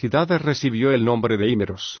capacidad recibió el nombre de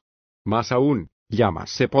Ímeros. Más aún,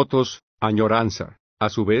 llámase potos, añoranza, a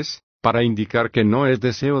su vez, para indicar que no es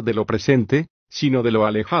deseo de lo presente, sino de lo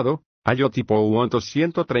alejado, ayotipo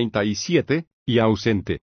 137, y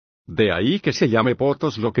ausente. De ahí que se llame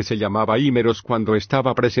potos lo que se llamaba Ímeros cuando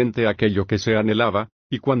estaba presente aquello que se anhelaba,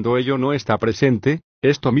 y cuando ello no está presente,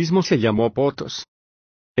 esto mismo se llamó potos.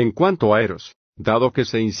 En cuanto a Eros, dado que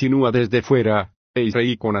se insinúa desde fuera,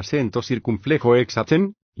 Eirei con acento circunflejo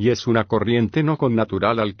exaten, y es una corriente no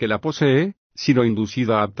connatural al que la posee, sino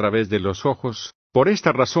inducida a través de los ojos, por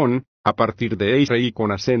esta razón, a partir de Eirei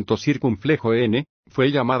con acento circunflejo n,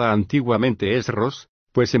 fue llamada antiguamente Esros,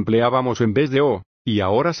 pues empleábamos en vez de o, y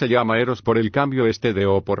ahora se llama Eros por el cambio de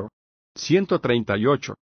o por o.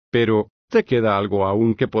 138. Pero, ¿te queda algo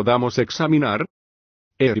aún que podamos examinar?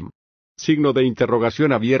 Erim. Signo de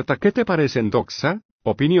interrogación abierta. ¿Qué te parecen doxa,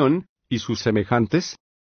 opinión, y sus semejantes?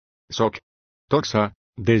 Soc. Doxa,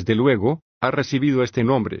 desde luego, ha recibido este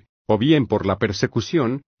nombre, o bien por la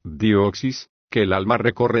persecución, dioxis, que el alma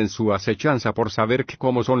recorre en su acechanza por saber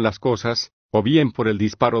cómo son las cosas, o bien por el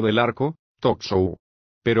disparo del arco, toxou.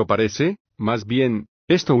 Pero parece, más bien,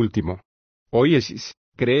 esto último. Oiesis,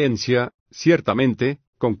 creencia, ciertamente,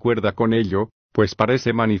 concuerda con ello, pues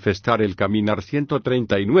parece manifestar el caminar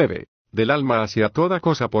 139, del alma hacia toda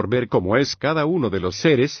cosa por ver cómo es cada uno de los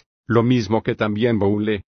seres, lo mismo que también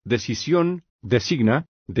boule, decisión, designa,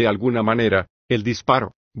 de alguna manera, el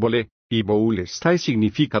disparo, volé, y boule estai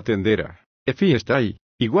significa tender a, efi estai,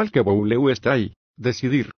 igual que bouleu estai,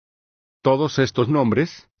 decidir. Todos estos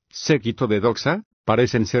nombres, séquito de doxa,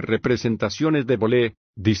 parecen ser representaciones de volé,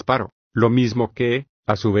 disparo, lo mismo que,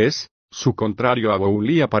 a su vez, su contrario a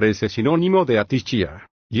boulí aparece sinónimo de atichia,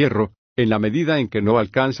 hierro, en la medida en que no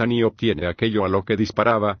alcanza ni obtiene aquello a lo que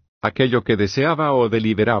disparaba, aquello que deseaba o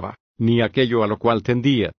deliberaba, ni aquello a lo cual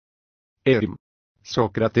tendía. Erim.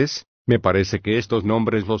 Sócrates, me parece que estos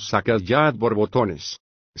nombres los sacas ya a borbotones.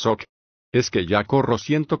 Soc. Es que ya corro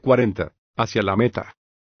 140, hacia la meta.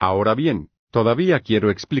 Ahora bien, todavía quiero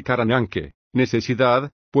explicar a Nanke,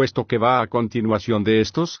 necesidad, puesto que va a continuación de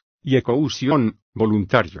estos, y ecousión,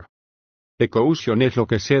 voluntario. Ecousión es lo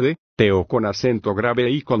que cede, teo con acento grave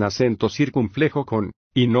y con acento circunflejo con,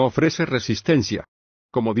 y no ofrece resistencia.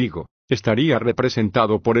 Como digo, estaría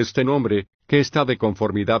representado por este nombre, que está de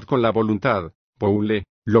conformidad con la voluntad, poule,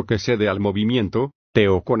 lo que cede al movimiento,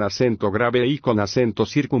 teo con acento grave y con acento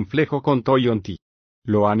circunflejo con toyonti.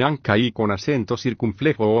 Lo ananca y con acento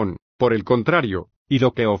circunflejo on, por el contrario, y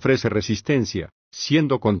lo que ofrece resistencia,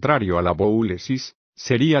 siendo contrario a la boulesis,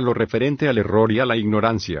 sería lo referente al error y a la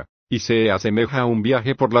ignorancia, y se asemeja a un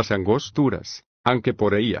viaje por las angosturas, aunque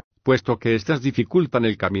por ella, puesto que éstas dificultan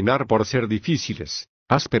el caminar por ser difíciles,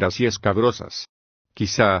 ásperas y escabrosas.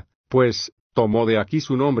 Quizá, pues, tomó de aquí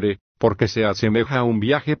su nombre, porque se asemeja a un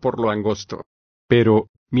viaje por lo angosto. Pero,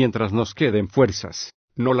 mientras nos queden fuerzas,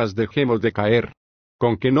 no las dejemos de caer.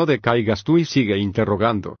 Con que no decaigas tú y sigue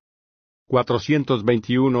interrogando.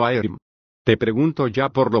 421 Aerim. Te pregunto ya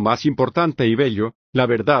por lo más importante y bello, la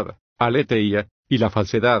verdad, aletheia, y la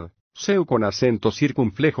falsedad, seu con acento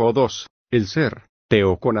circunflejo o 2, el ser,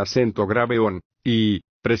 teo con acento grave on, y,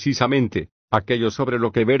 precisamente, aquello sobre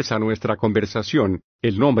lo que versa nuestra conversación,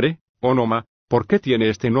 el nombre, onoma, ¿por qué tiene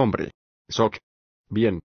este nombre? Soc.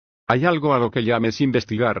 Bien. ¿Hay algo a lo que llames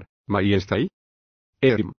investigar, Maestai?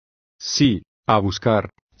 Erim. Sí, a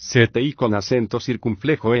buscar, CTI con acento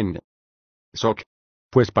circunflejo en. Soc.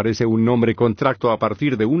 Pues parece un nombre contracto a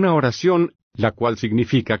partir de una oración, la cual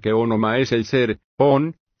significa que onoma es el ser,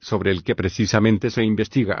 on, sobre el que precisamente se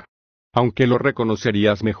investiga. Aunque lo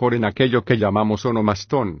reconocerías mejor en aquello que llamamos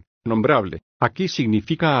onomastón, nombrable, aquí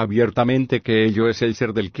significa abiertamente que ello es el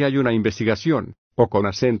ser del que hay una investigación, o con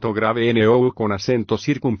acento grave n o con acento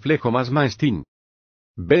circunflejo más maestín.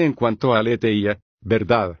 Ve en cuanto a aletheia,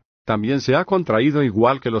 verdad, también se ha contraído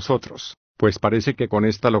igual que los otros, pues parece que con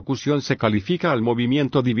esta locución se califica al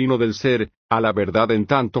movimiento divino del ser, a la verdad en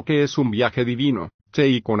tanto que es un viaje divino,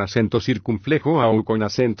 sei con acento circunflejo au con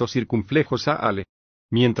acento circunflejo saale.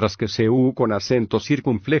 Mientras que seu con acento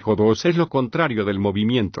circunflejo 2 es lo contrario del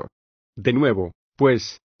movimiento. De nuevo,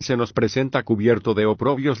 pues, se nos presenta cubierto de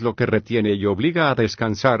oprobios lo que retiene y obliga a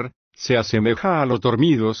descansar, se asemeja a los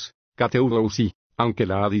dormidos, cateudousi, aunque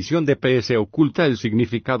la adición de ps oculta el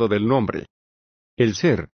significado del nombre. El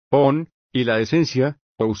ser, on, y la esencia,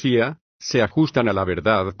 ousia, se ajustan a la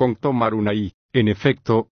verdad con tomar una i, en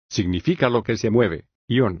efecto, significa lo que se mueve,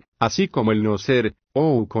 ion, así como el no ser,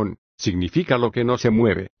 oukon, significa lo que no se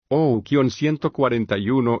mueve, oukion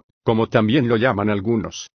 141, como también lo llaman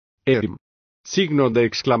algunos. Signo de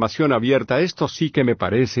exclamación abierta. Esto sí que me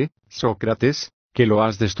parece, Sócrates, que lo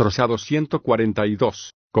has destrozado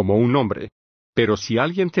 142, como un nombre. Pero si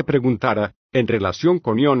alguien te preguntara, en relación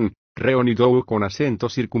con ion, reon y dou con acento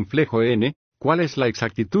circunflejo n, ¿cuál es la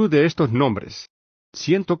exactitud de estos nombres?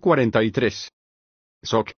 143.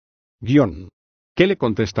 Soc. Guión. ¿Qué le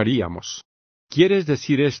contestaríamos? ¿Quieres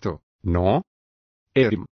decir esto, no?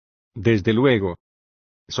 Desde luego.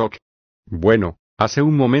 Soc. Bueno, hace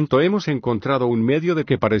un momento hemos encontrado un medio de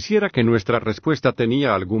que pareciera que nuestra respuesta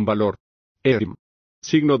tenía algún valor.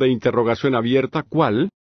 Signo de interrogación abierta. ¿Cuál?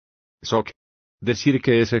 Soc. Decir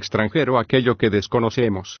que es extranjero aquello que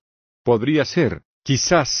desconocemos. Podría ser,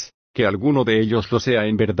 quizás, que alguno de ellos lo sea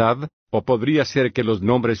en verdad, o podría ser que los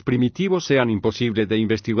nombres primitivos sean imposibles de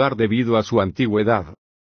investigar debido a su antigüedad.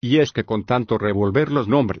 Y es que con tanto revolver los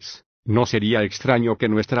nombres, no sería extraño que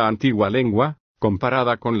nuestra antigua lengua,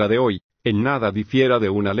 comparada con la de hoy, en nada difiera de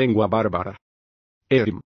una lengua bárbara.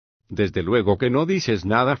 Desde luego que no dices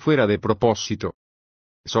nada fuera de propósito.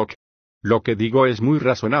 Soc. Lo que digo es muy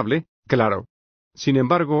razonable, claro. Sin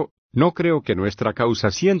embargo, no creo que nuestra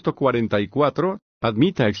causa 144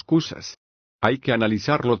 admita excusas. Hay que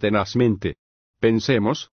analizarlo tenazmente.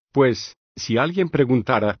 Pensemos, pues, si alguien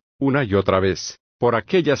preguntara, una y otra vez, por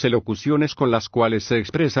aquellas elocuciones con las cuales se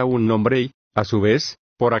expresa un nombre y, a su vez,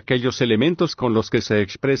 por aquellos elementos con los que se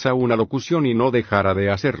expresa una locución y no dejara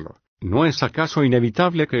de hacerlo, ¿no es acaso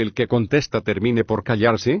inevitable que el que contesta termine por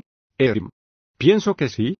callarse? Pienso que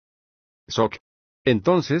sí. Soc.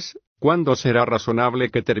 Entonces, ¿cuándo será razonable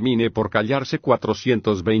que termine por callarse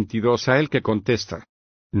 422 a el que contesta?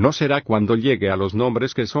 ¿No será cuando llegue a los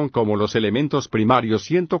nombres que son como los elementos primarios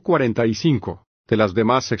 145, de las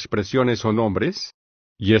demás expresiones o nombres?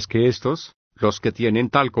 Y es que estos, los que tienen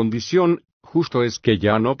tal condición, justo es que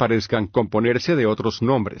ya no parezcan componerse de otros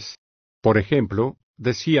nombres. Por ejemplo,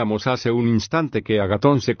 decíamos hace un instante que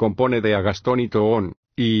Agatón se compone de Agastón y Toón,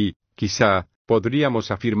 y, quizá,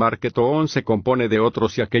 podríamos afirmar que Toón se compone de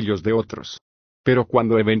otros y aquellos de otros. Pero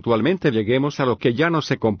cuando eventualmente lleguemos a lo que ya no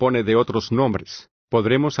se compone de otros nombres,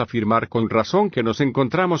 podremos afirmar con razón que nos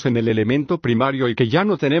encontramos en el elemento primario y que ya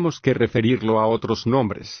no tenemos que referirlo a otros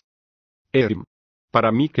nombres.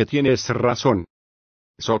 Para mí que tienes razón.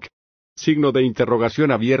 Soc. Signo de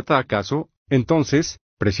interrogación abierta. ¿Acaso, entonces,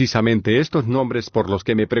 precisamente estos nombres por los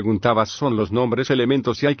que me preguntabas son los nombres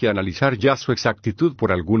elementos y hay que analizar ya su exactitud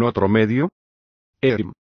por algún otro medio?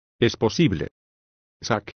 Es posible.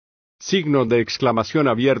 Sac. Signo de exclamación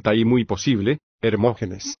abierta y muy posible,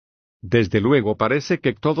 Hermógenes. Desde luego parece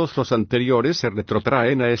que todos los anteriores se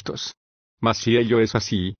retrotraen a estos. Mas si ello es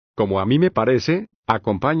así, como a mí me parece,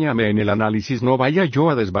 acompáñame en el análisis. No vaya yo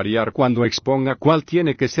a desvariar cuando exponga cuál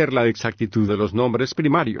tiene que ser la exactitud de los nombres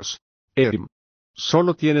primarios.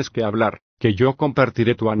 Solo tienes que hablar, que yo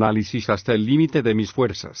compartiré tu análisis hasta el límite de mis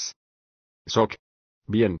fuerzas. Soc.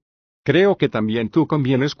 Bien. Creo que también tú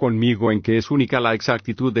convienes conmigo en que es única la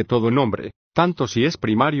exactitud de todo nombre, tanto si es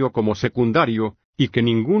primario como secundario, y que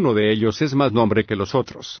ninguno de ellos es más nombre que los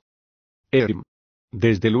otros.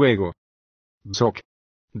 Desde luego. Soc.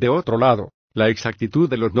 De otro lado, la exactitud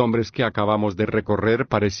de los nombres que acabamos de recorrer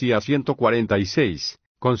parecía 146,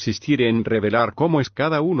 consistir en revelar cómo es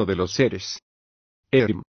cada uno de los seres.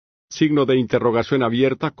 Signo de interrogación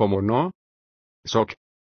abierta. ¿Cómo no? Soc.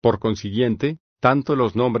 Por consiguiente, tanto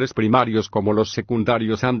los nombres primarios como los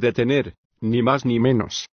secundarios han de tener, ni más ni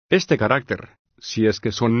menos, este carácter, si es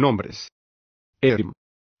que son nombres.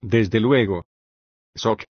 Desde luego.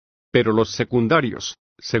 Soc. Pero los secundarios,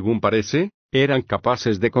 según parece, eran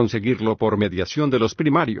capaces de conseguirlo por mediación de los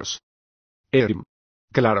primarios.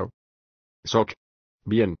 Claro. Soc.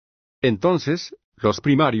 Bien. Entonces, los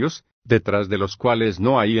primarios, detrás de los cuales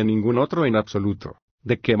no hay ningún otro en absoluto,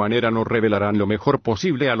 ¿de qué manera nos revelarán lo mejor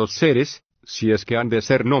posible a los seres, si es que han de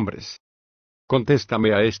ser nombres?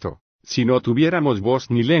 Contéstame a esto. Si no tuviéramos voz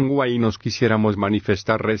ni lengua y nos quisiéramos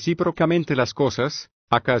manifestar recíprocamente las cosas,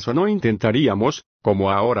 ¿acaso no intentaríamos, como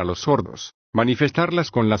ahora los sordos, manifestarlas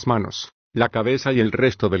con las manos, la cabeza y el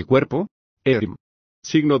resto del cuerpo?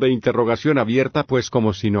 Signo de interrogación abierta. Pues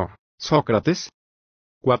como si no, Sócrates.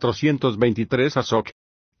 423 a Soc.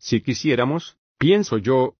 Si quisiéramos, pienso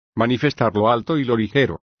yo, manifestar lo alto y lo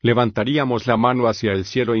ligero, levantaríamos la mano hacia el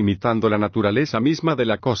cielo imitando la naturaleza misma de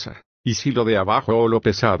la cosa, y si lo de abajo o lo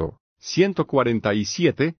pesado,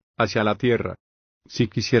 147, hacia la tierra. Si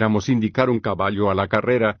quisiéramos indicar un caballo a la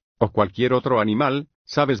carrera, o cualquier otro animal,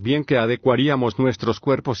 sabes bien que adecuaríamos nuestros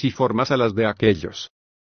cuerpos y formas a las de aquellos.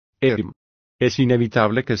 Es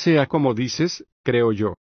inevitable que sea como dices, creo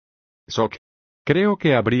yo. Soc. Creo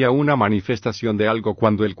que habría una manifestación de algo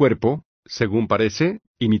cuando el cuerpo, según parece,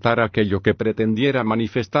 imitara aquello que pretendiera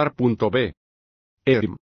manifestar. B.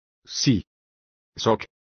 Sí. Soc.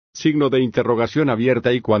 Signo de interrogación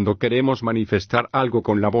abierta. ¿Y cuando queremos manifestar algo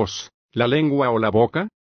con la voz, la lengua o la boca?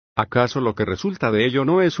 ¿Acaso lo que resulta de ello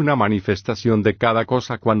no es una manifestación de cada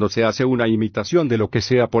cosa cuando se hace una imitación de lo que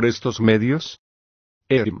sea por estos medios?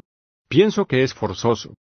 Pienso que es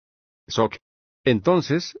forzoso. Soc.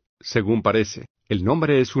 Entonces, según parece, el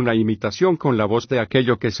nombre es una imitación con la voz de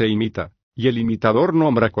aquello que se imita, y el imitador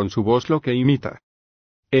nombra con su voz lo que imita.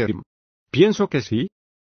 Pienso que sí.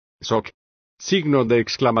 Soc. Signo de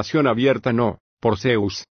exclamación abierta. No, por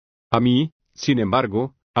Zeus. A mí, sin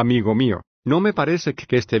embargo, amigo mío, no me parece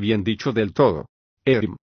que esté bien dicho del todo.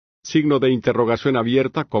 Signo de interrogación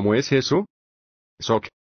abierta. ¿Cómo es eso? Soc.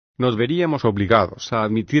 Nos veríamos obligados a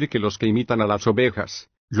admitir que los que imitan a las ovejas,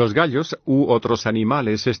 los gallos u otros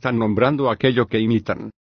animales están nombrando aquello que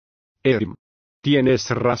imitan. Tienes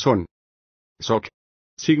razón. Soc.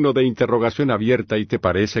 Signo de interrogación abierta. ¿Y te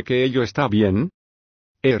parece que ello está bien?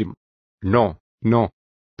 No, no.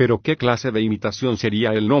 ¿Pero qué clase de imitación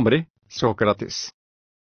sería el nombre, Sócrates?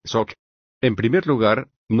 Soc. En primer lugar,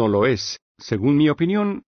 no lo es, según mi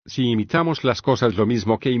opinión, si imitamos las cosas lo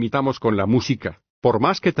mismo que imitamos con la música, por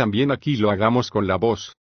más que también aquí lo hagamos con la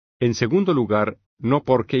voz. En segundo lugar, no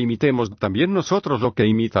porque imitemos también nosotros lo que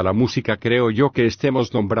imita la música creo yo que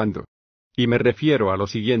estemos nombrando. Y me refiero a lo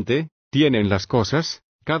siguiente: tienen las cosas,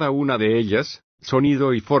 cada una de ellas,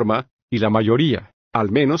 sonido y forma, y la mayoría,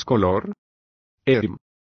 al menos color.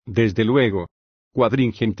 Desde luego.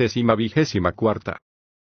 424.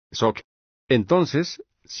 Soc. Entonces,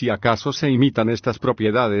 si acaso se imitan estas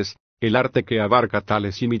propiedades, el arte que abarca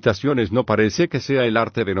tales imitaciones no parece que sea el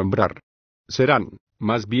arte de nombrar. Serán,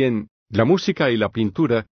 más bien, la música y la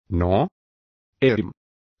pintura, ¿no?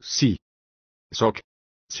 Sí. Soc.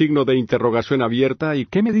 Signo de interrogación abierta. ¿Y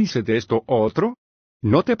qué me dice de esto otro?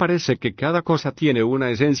 ¿No te parece que cada cosa tiene una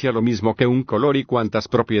esencia lo mismo que un color y cuántas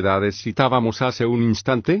propiedades citábamos hace un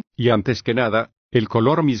instante? Y antes que nada, el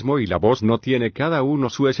color mismo y la voz no tiene cada uno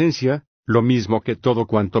su esencia, lo mismo que todo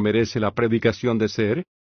cuanto merece la predicación de ser.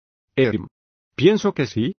 Pienso que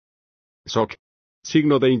sí. Soc.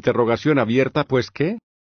 Signo de interrogación abierta. ¿Pues qué?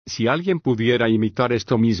 Si alguien pudiera imitar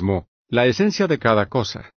esto mismo, la esencia de cada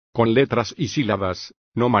cosa, con letras y sílabas,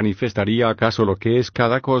 ¿no manifestaría acaso lo que es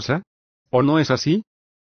cada cosa? ¿O no es así?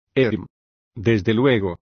 Desde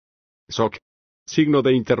luego. Soc. Signo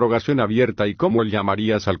de interrogación abierta. ¿Y cómo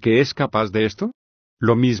llamarías al que es capaz de esto?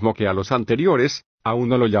 Lo mismo que a los anteriores, a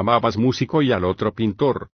uno lo llamabas músico y al otro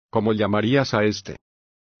pintor, ¿cómo llamarías a este?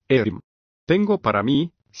 Tengo para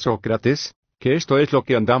mí, Sócrates, que esto es lo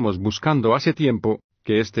que andamos buscando hace tiempo,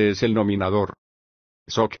 que este es el nominador.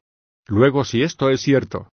 Soc. Luego, si esto es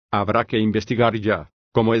cierto, habrá que investigar ya,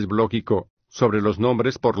 como es lógico, sobre los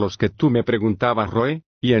nombres por los que tú me preguntabas, Roe,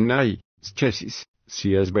 y Enai, Schesis,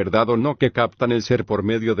 si es verdad o no que captan el ser por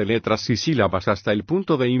medio de letras y sílabas hasta el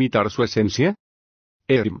punto de imitar su esencia.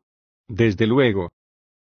 Desde luego.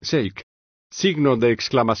 Seik. Signo de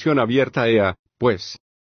exclamación abierta. Pues.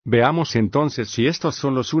 Veamos entonces si estos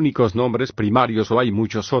son los únicos nombres primarios o hay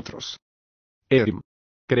muchos otros.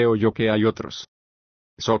 Creo yo que hay otros.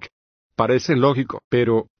 Soc. Parece lógico,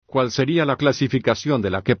 pero, ¿cuál sería la clasificación de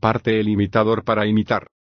la que parte el imitador para imitar?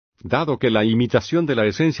 Dado que la imitación de la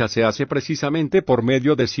esencia se hace precisamente por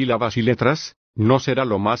medio de sílabas y letras, ¿no será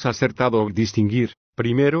lo más acertado distinguir,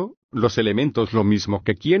 primero, los elementos lo mismo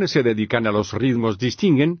que quienes se dedican a los ritmos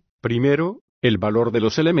distinguen, primero, el valor de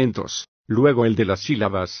los elementos, luego el de las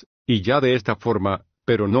sílabas, y ya de esta forma,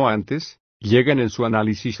 pero no antes, llegan en su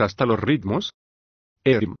análisis hasta los ritmos?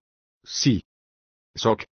 Sí.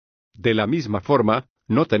 Soc. De la misma forma,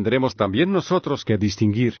 ¿no tendremos también nosotros que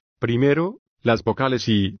distinguir, primero, las vocales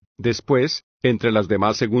y, después, entre las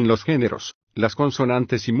demás según los géneros, las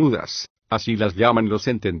consonantes y mudas, así las llaman los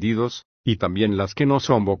entendidos, y también las que no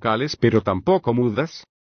son vocales pero tampoco mudas?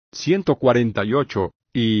 148,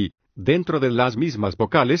 y, dentro de las mismas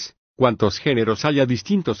vocales, ¿cuántos géneros haya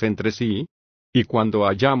distintos entre sí? Y cuando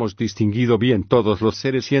hayamos distinguido bien todos los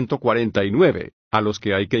seres 149, a los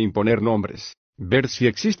que hay que imponer nombres, ver si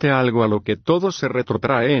existe algo a lo que todos se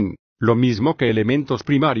retrotraen, lo mismo que elementos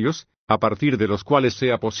primarios, a partir de los cuales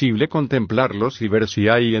sea posible contemplarlos y ver si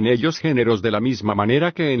hay en ellos géneros de la misma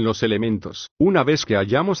manera que en los elementos. Una vez que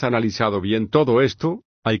hayamos analizado bien todo esto,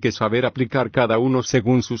 hay que saber aplicar cada uno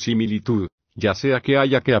según su similitud, ya sea que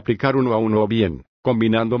haya que aplicar uno a uno o bien,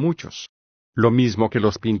 combinando muchos. Lo mismo que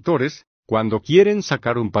los pintores, cuando quieren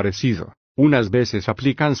sacar un parecido, unas veces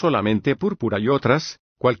aplican solamente púrpura y otras,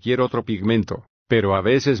 cualquier otro pigmento, pero a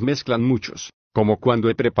veces mezclan muchos, como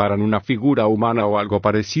cuando preparan una figura humana o algo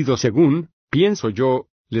parecido según, pienso yo,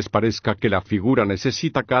 les parezca que la figura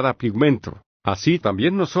necesita cada pigmento. Así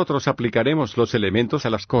también nosotros aplicaremos los elementos a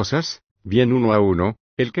las cosas, bien uno a uno,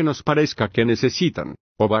 el que nos parezca que necesitan,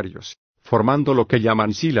 o varios, formando lo que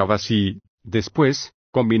llaman sílabas y, después,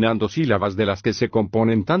 combinando sílabas de las que se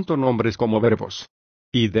componen tanto nombres como verbos.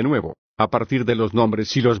 Y de nuevo, a partir de los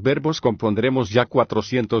nombres y los verbos compondremos ya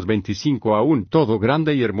 425 aún todo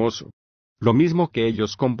grande y hermoso. Lo mismo que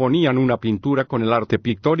ellos componían una pintura con el arte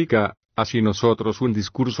pictórica, así nosotros un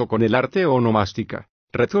discurso con el arte onomástica,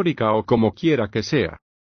 retórica o como quiera que sea.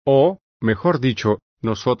 O, mejor dicho,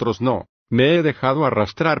 nosotros no, me he dejado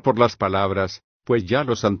arrastrar por las palabras, pues ya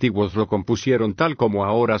los antiguos lo compusieron tal como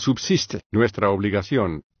ahora subsiste. Nuestra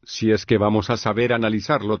obligación, si es que vamos a saber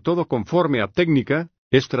analizarlo todo conforme a técnica,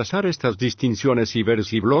 es trazar estas distinciones y ver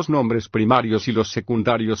si los nombres primarios y los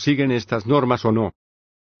secundarios siguen estas normas o no.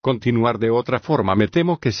 Continuar de otra forma me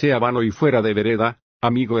temo que sea vano y fuera de vereda,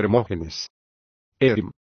 amigo Hermógenes.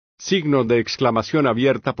 Signo de exclamación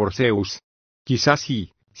abierta por Zeus. Quizás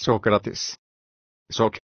sí, Sócrates.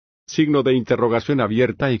 Signo de interrogación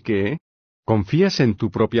abierta y qué. ¿Confías en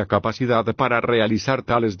tu propia capacidad para realizar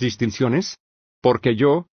tales distinciones? Porque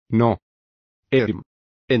yo, no.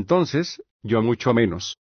 Entonces, yo mucho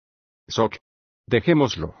menos.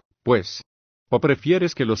 Dejémoslo, pues. ¿O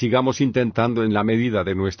prefieres que lo sigamos intentando en la medida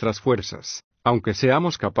de nuestras fuerzas, aunque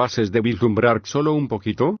seamos capaces de vislumbrar solo un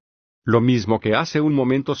poquito? Lo mismo que hace un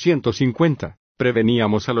momento 150,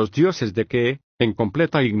 preveníamos a los dioses de que, en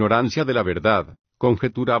completa ignorancia de la verdad,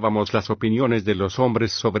 conjeturábamos las opiniones de los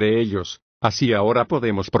hombres sobre ellos, así ahora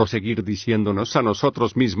podemos proseguir diciéndonos a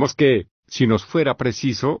nosotros mismos que, si nos fuera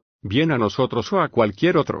preciso, bien a nosotros o a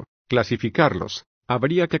cualquier otro, clasificarlos,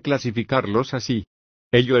 habría que clasificarlos así.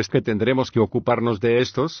 Ello es que tendremos que ocuparnos de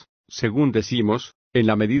estos, según decimos, en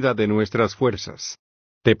la medida de nuestras fuerzas.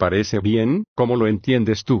 ¿Te parece bien? ¿Cómo lo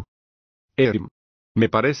entiendes tú? Me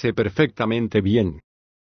parece perfectamente bien.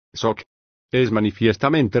 Es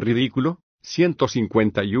manifiestamente ridículo.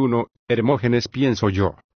 151, Hermógenes pienso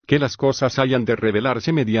yo, que las cosas hayan de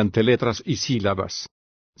revelarse mediante letras y sílabas.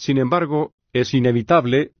 Sin embargo, es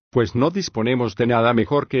inevitable, pues no disponemos de nada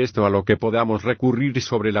mejor que esto a lo que podamos recurrir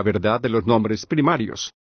sobre la verdad de los nombres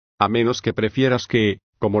primarios. A menos que prefieras que,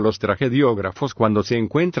 como los tragediógrafos cuando se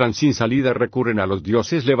encuentran sin salida recurren a los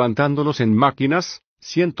dioses levantándolos en máquinas,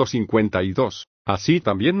 152. Así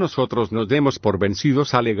también nosotros nos demos por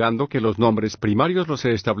vencidos alegando que los nombres primarios los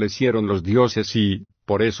establecieron los dioses y,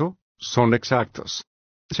 por eso, son exactos.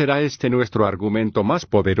 ¿Será este nuestro argumento más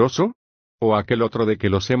poderoso? ¿O aquel otro de que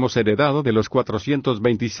los hemos heredado de los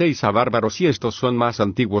 426 a bárbaros y estos son más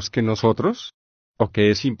antiguos que nosotros? ¿O que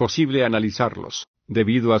es imposible analizarlos,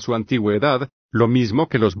 debido a su antigüedad, lo mismo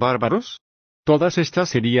que los bárbaros? Todas estas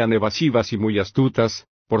serían evasivas y muy astutas,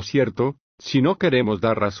 por cierto, si no queremos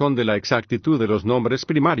dar razón de la exactitud de los nombres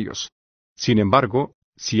primarios. Sin embargo,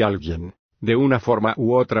 si alguien, de una forma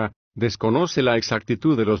u otra, desconoce la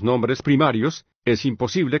exactitud de los nombres primarios, es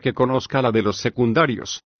imposible que conozca la de los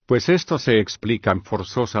secundarios, pues estos se explican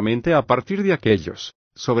forzosamente a partir de aquellos,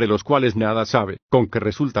 sobre los cuales nada sabe, con que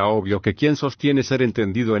resulta obvio que quien sostiene ser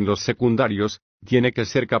entendido en los secundarios, tiene que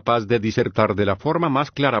ser capaz de disertar de la forma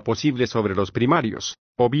más clara posible sobre los primarios,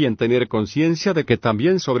 o bien tener conciencia de que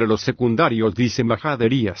también sobre los secundarios dice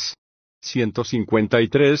majaderías.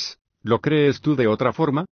 153, ¿lo crees tú de otra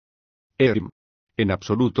forma? En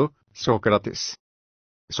absoluto, Sócrates.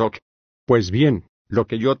 Pues bien, lo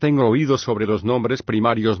que yo tengo oído sobre los nombres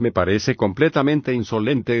primarios me parece completamente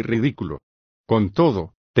insolente y ridículo. Con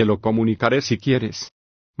todo, te lo comunicaré si quieres.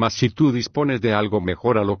 Mas si tú dispones de algo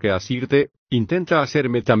mejor a lo que asirte, intenta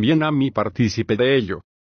hacerme también a mí partícipe de ello.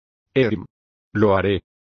 Lo haré.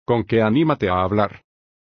 Con que anímate a hablar.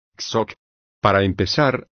 Para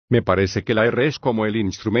empezar, me parece que la R es como el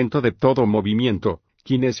instrumento de todo movimiento,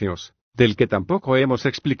 kineseos, del que tampoco hemos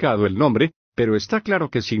explicado el nombre, pero está claro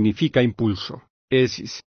que significa impulso.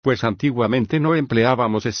 Esis, pues antiguamente no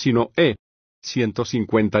empleábamos es sino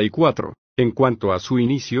 154. En cuanto a su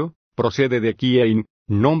inicio, procede de kiein,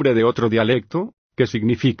 nombre de otro dialecto, que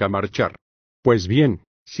significa marchar. Pues bien,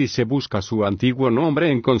 si se busca su antiguo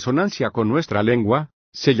nombre en consonancia con nuestra lengua,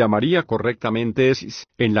 se llamaría correctamente esis.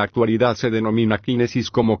 En la actualidad se denomina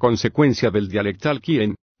kinesis como consecuencia del dialectal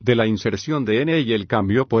kien, de la inserción de n y el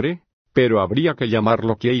cambio por pero habría que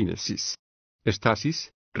llamarlo kieinesis.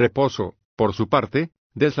 Estasis, reposo, por su parte,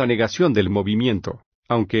 es la negación del movimiento,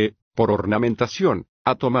 aunque, por ornamentación,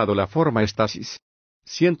 ha tomado la forma estasis.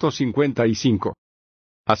 155.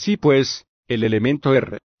 Así pues, el elemento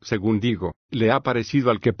R, según digo, le ha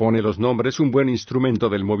parecido al que pone los nombres un buen instrumento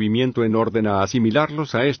del movimiento en orden a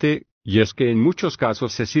asimilarlos a este, y es que en muchos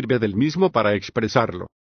casos se sirve del mismo para expresarlo.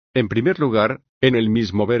 En primer lugar, en el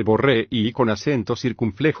mismo verbo re y con acento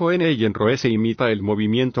circunflejo n y en roe se imita el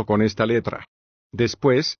movimiento con esta letra.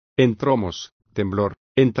 Después, en tromos, temblor,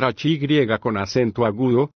 en trachi y con acento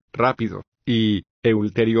agudo, rápido, y,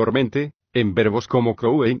 ulteriormente, en verbos como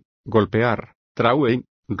crouen, golpear, trauen,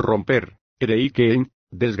 romper, ereikein,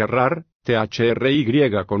 desgarrar,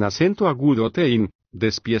 thry con acento agudo tein,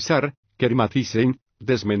 despiezar, kermatisen,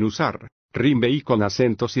 desmenuzar, rimbei con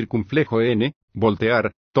acento circunflejo n,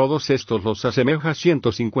 voltear, todos estos los asemeja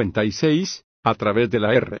 156, a través de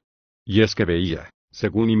la R. Y es que veía,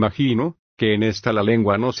 según imagino, que en esta la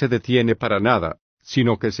lengua no se detiene para nada,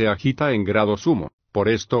 sino que se agita en grado sumo, por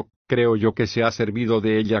esto, creo yo que se ha servido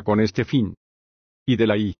de ella con este fin. Y de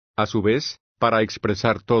la I, a su vez, para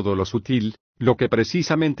expresar todo lo sutil, lo que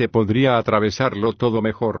precisamente podría atravesarlo todo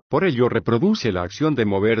mejor. Por ello reproduce la acción de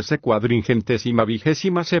moverse cuadringentésima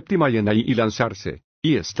vigésima séptima y en la I y lanzarse,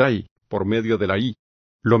 y está ahí, por medio de la I.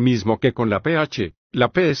 Lo mismo que con la PH, la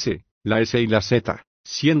PS, la S y la Z,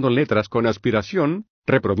 siendo letras con aspiración,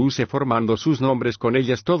 reproduce formando sus nombres con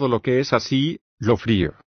ellas todo lo que es así, lo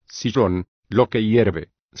frío, sillón, lo que hierve,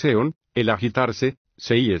 seon, el agitarse,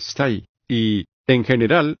 sei está ahí, y, en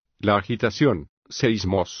general, la agitación,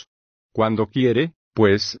 seismos. Cuando quiere,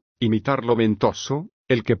 pues, imitar lo ventoso,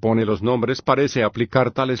 el que pone los nombres parece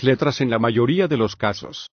aplicar tales letras en la mayoría de los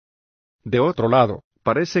casos. De otro lado,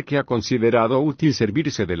 parece que ha considerado útil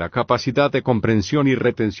servirse de la capacidad de comprensión y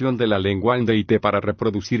retención de la lengua en deite para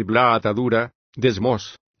reproducir la atadura,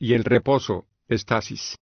 desmos, y el reposo,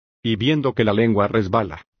 estasis. Y viendo que la lengua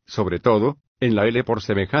resbala, sobre todo, en la L por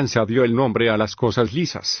semejanza dio el nombre a las cosas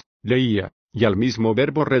lisas, leía, y al mismo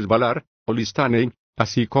verbo resbalar, olistane,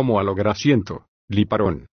 así como a lo grasiento,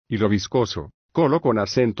 liparón, y lo viscoso, colo con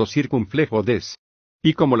acento circunflejo des.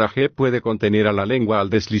 Y como la G puede contener a la lengua al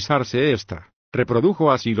deslizarse esta,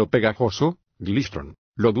 reprodujo así lo pegajoso, glistron,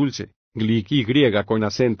 lo dulce, glic y con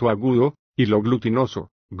acento agudo, y lo glutinoso,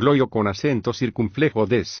 gloio con acento circunflejo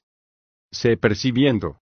des. Se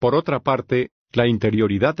percibiendo, por otra parte, la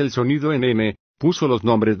interioridad del sonido en N, puso los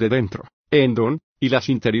nombres de dentro, endon, y las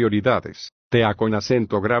interioridades, tea con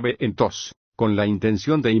acento grave en tos, con la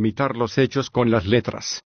intención de imitar los hechos con las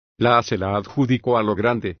letras. La A se la adjudicó a lo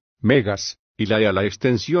grande, megas, y la E a la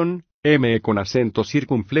extensión, M con acento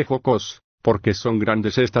circunflejo cos, porque son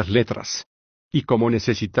grandes estas letras. Y como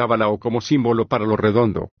necesitaba la O como símbolo para lo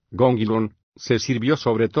redondo, gongilon, se sirvió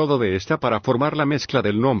sobre todo de esta para formar la mezcla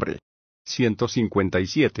del nombre.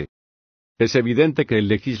 157. Es evidente que el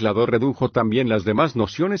legislador redujo también las demás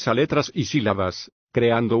nociones a letras y sílabas,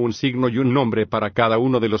 creando un signo y un nombre para cada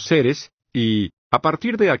uno de los seres, y, a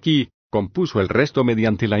partir de aquí, compuso el resto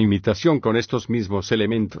mediante la imitación con estos mismos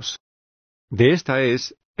elementos. De esta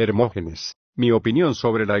es, Hermógenes, mi opinión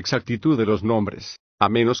sobre la exactitud de los nombres, a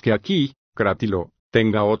menos que aquí, Crátilo,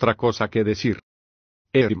 tenga otra cosa que decir.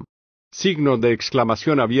 Signo de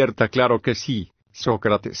exclamación abierta. Claro que sí,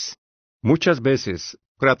 Sócrates. Muchas veces,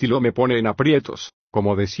 Crátilo me pone en aprietos,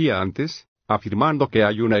 como decía antes, afirmando que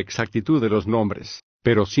hay una exactitud de los nombres,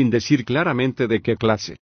 pero sin decir claramente de qué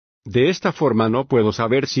clase. De esta forma no puedo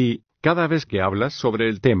saber si, cada vez que hablas sobre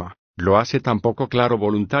el tema, lo hace tampoco claro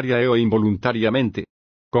voluntaria o involuntariamente.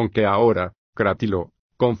 Con que ahora, Crátilo,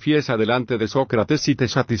 confiesa delante de Sócrates si te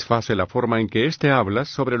satisface la forma en que éste hablas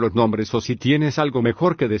sobre los nombres o si tienes algo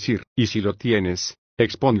mejor que decir, y si lo tienes,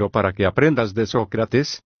 exponlo para que aprendas de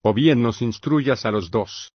Sócrates, o bien nos instruyas a los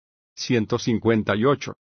dos.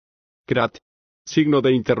 158. Signo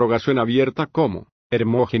de interrogación abierta. ¿Cómo,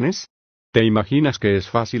 Hermógenes? ¿Te imaginas que es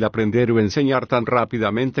fácil aprender o enseñar tan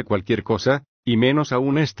rápidamente cualquier cosa, y menos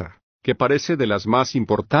aún esta, que parece de las más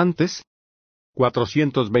importantes?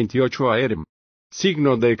 428 a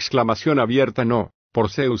Signo de exclamación abierta. No, por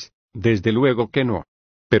Zeus, desde luego que no.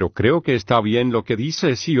 Pero creo que está bien lo que dice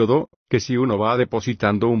Hesíodo, que si uno va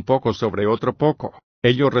depositando un poco sobre otro poco,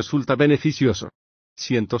 ello resulta beneficioso.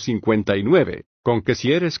 159. Con que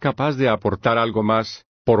si eres capaz de aportar algo más,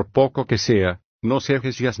 por poco que sea, no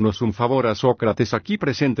cejes y haznos un favor a Sócrates aquí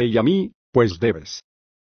presente y a mí, pues debes.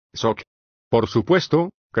 Por supuesto,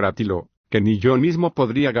 Crátilo, que ni yo mismo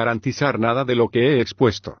podría garantizar nada de lo que he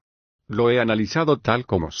expuesto. Lo he analizado tal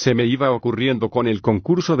como se me iba ocurriendo con el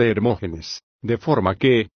concurso de Hermógenes, de forma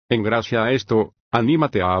que, en gracia a esto,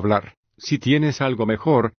 anímate a hablar, si tienes algo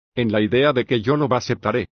mejor, en la idea de que yo lo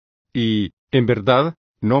aceptaré. Y, en verdad,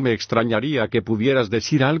 no me extrañaría que pudieras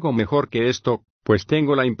decir algo mejor que esto, Pues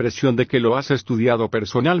tengo la impresión de que lo has estudiado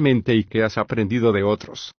personalmente y que has aprendido de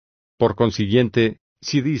otros. Por consiguiente,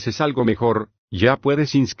 si dices algo mejor, ya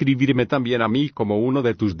puedes inscribirme también a mí como uno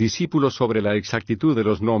de tus discípulos sobre la exactitud de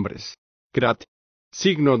los nombres. Crat.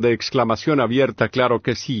 Signo de exclamación abierta. Claro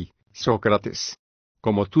que sí, Sócrates.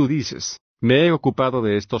 Como tú dices, me he ocupado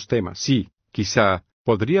de estos temas y, quizá,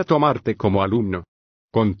 podría tomarte como alumno.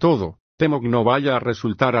 Con todo, temo que no vaya a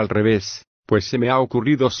resultar al revés, pues se me ha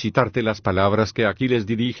ocurrido citarte las palabras que Aquiles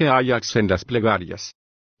dirige a Áyax en las plegarias.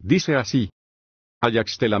 Dice así: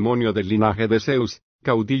 Áyax telamonio del linaje de Zeus,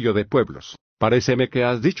 caudillo de pueblos, paréceme que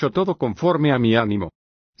has dicho todo conforme a mi ánimo.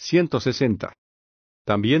 160.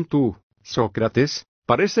 También tú, Sócrates,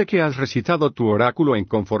 parece que has recitado tu oráculo en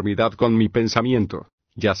conformidad con mi pensamiento,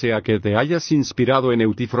 ya sea que te hayas inspirado en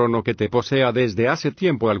Eutifrón o que te posea desde hace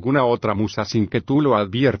tiempo alguna otra musa sin que tú lo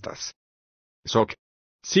adviertas. Soc.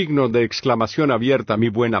 Signo de exclamación abierta. Mi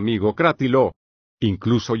buen amigo Crátilo.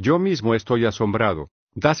 Incluso yo mismo estoy asombrado,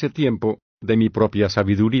 hace tiempo, de mi propia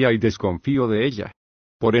sabiduría y desconfío de ella.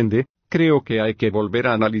 Por ende, creo que hay que volver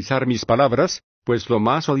a analizar mis palabras, pues lo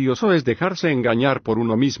más odioso es dejarse engañar por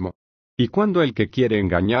uno mismo. Y cuando el que quiere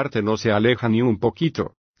engañarte no se aleja ni un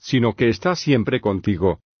poquito, sino que está siempre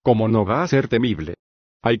contigo, ¿cómo no va a ser temible?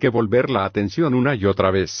 Hay que volver la atención una y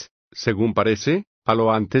otra vez, según parece, a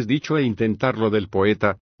lo antes dicho e intentar lo del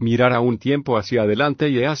poeta, mirar a un tiempo hacia adelante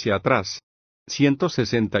y hacia atrás.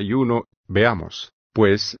 161. Veamos,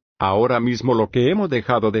 pues, ahora mismo lo que hemos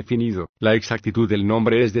dejado definido. La exactitud del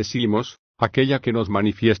nombre es, decimos, aquella que nos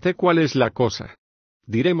manifieste cuál es la cosa.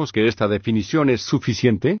 ¿Diremos que esta definición es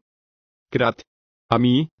suficiente? Crat. A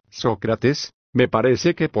mí, Sócrates, me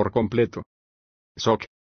parece que por completo. Soc.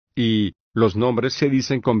 ¿Y los nombres se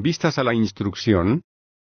dicen con vistas a la instrucción?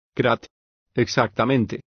 Crat.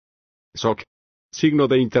 Exactamente. Soc. Signo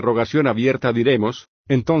de interrogación abierta. Diremos,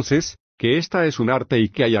 entonces, que esta es un arte y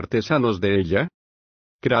que hay artesanos de ella.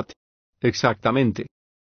 Crat. Exactamente.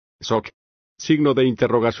 Soc. Signo de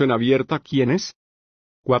interrogación abierta. ¿Quiénes?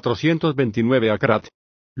 429. A Crat.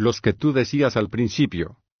 Los que tú decías al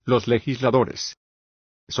principio, los legisladores.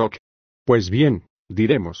 Soc. Pues bien,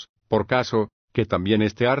 diremos, por caso, que también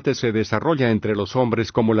este arte se desarrolla entre los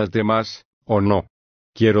hombres como las demás, ¿o no?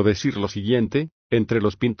 Quiero decir lo siguiente, entre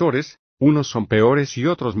los pintores, unos son peores y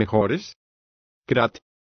otros mejores. Crat.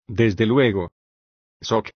 Desde luego.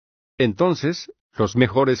 Soc. Entonces, los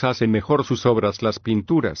mejores hacen mejor sus obras, las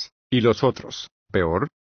pinturas, y los otros, peor.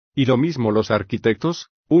 Y lo mismo los arquitectos,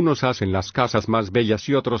 unos hacen las casas más bellas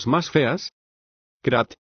y otros más feas.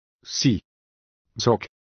 Crat. Sí. Soc.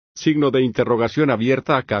 Signo de interrogación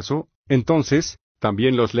abierta. ¿Acaso, entonces,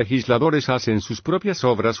 también los legisladores hacen sus propias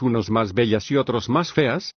obras unos más bellas y otros más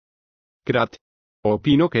feas? Crat.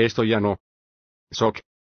 Opino que esto ya no. Soc.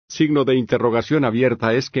 Signo de interrogación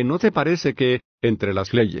abierta. ¿Es que no te parece que, entre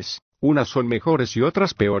las leyes, unas son mejores y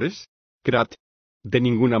otras peores? Crat. De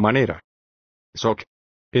ninguna manera. Soc.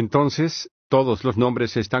 Entonces, ¿todos los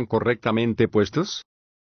nombres están correctamente puestos?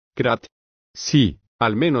 Crat. Sí,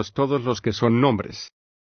 al menos todos los que son nombres.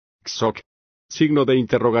 Soc. Signo de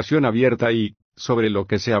interrogación abierta. ¿Y, sobre lo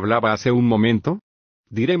que se hablaba hace un momento?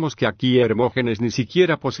 Diremos que aquí Hermógenes ni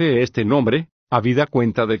siquiera posee este nombre, habida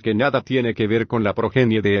cuenta de que nada tiene que ver con la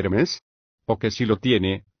progenie de Hermes. O que sí lo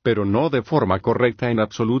tiene, pero no de forma correcta en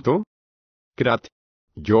absoluto. Crat.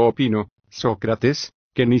 Yo opino, Sócrates,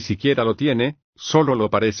 que ni siquiera lo tiene, solo lo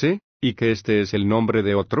parece, y que este es el nombre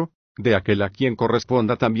de otro, de aquel a quien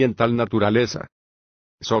corresponda también tal naturaleza.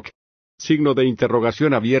 Soc. Signo de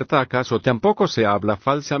interrogación abierta. ¿Acaso tampoco se habla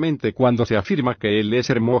falsamente cuando se afirma que él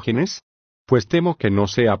es Hermógenes? Pues temo que no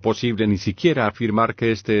sea posible ni siquiera afirmar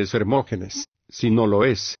que este es Hermógenes, si no lo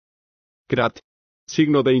es. Crat.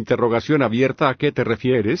 Signo de interrogación abierta. ¿A qué te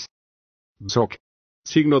refieres? Soc.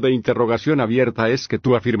 Signo de interrogación abierta. ¿Es que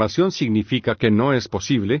tu afirmación significa que no es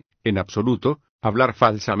posible, en absoluto, hablar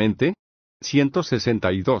falsamente?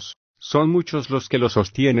 162. Son muchos los que lo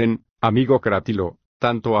sostienen, amigo Crátilo,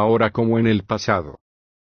 tanto ahora como en el pasado.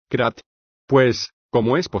 Crat. Pues,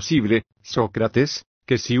 ¿cómo es posible, Sócrates,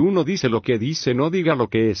 que si uno dice lo que dice no diga lo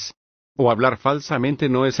que es? ¿O hablar falsamente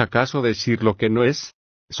no es acaso decir lo que no es?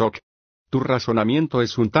 Soc. Tu razonamiento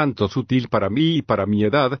es un tanto sutil para mí y para mi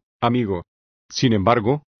edad, amigo. Sin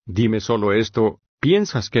embargo, dime solo esto,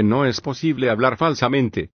 ¿piensas que no es posible hablar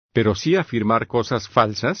falsamente, pero sí afirmar cosas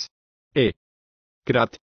falsas?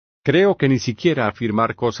 Crat. Creo que ni siquiera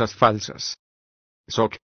afirmar cosas falsas.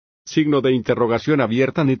 Soc. Signo de interrogación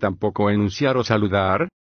abierta. Ni tampoco enunciar o saludar.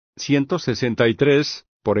 163.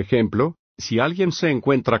 Por ejemplo, si alguien se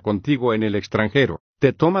encuentra contigo en el extranjero,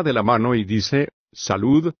 te toma de la mano y dice,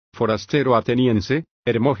 salud, forastero ateniense,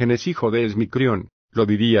 Hermógenes hijo de Esmicrión, ¿Lo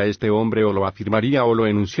diría este hombre o lo afirmaría o lo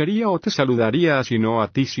enunciaría o te saludaría así no a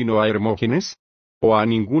ti sino a Hermógenes? ¿O a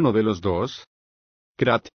ninguno de los dos?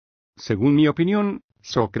 Según mi opinión,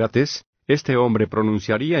 Sócrates, este hombre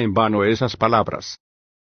pronunciaría en vano esas palabras.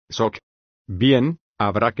 Bien,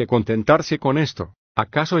 habrá que contentarse con esto.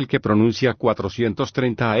 ¿Acaso el que pronuncia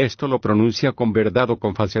 430 a esto lo pronuncia con verdad o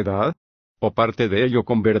con falsedad? ¿O parte de ello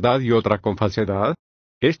con verdad y otra con falsedad?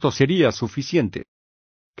 Esto sería suficiente.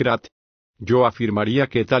 Yo afirmaría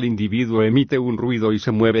que tal individuo emite un ruido y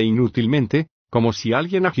se mueve inútilmente, como si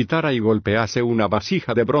alguien agitara y golpease una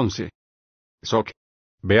vasija de bronce.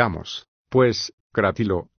 Veamos, pues,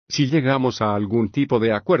 Crátilo, si llegamos a algún tipo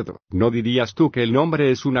de acuerdo, ¿no dirías tú que el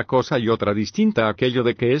nombre es una cosa y otra distinta a aquello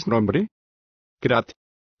de que es nombre?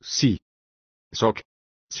 Sí.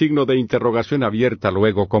 Signo de interrogación abierta.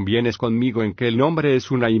 Luego convienes conmigo en que el nombre es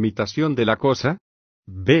una imitación de la cosa.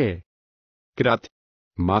 B.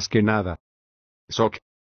 Más que nada.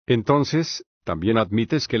 Entonces, ¿también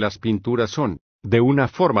admites que las pinturas son, de una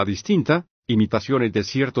forma distinta, imitaciones de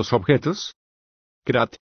ciertos objetos?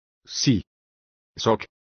 Sí.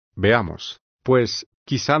 Veamos, pues,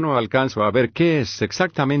 quizá no alcanzo a ver qué es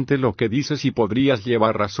exactamente lo que dices y podrías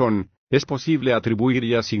llevar razón. ¿Es posible atribuir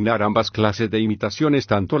y asignar ambas clases de imitaciones,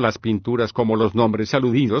 tanto las pinturas como los nombres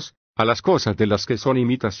aludidos, a las cosas de las que son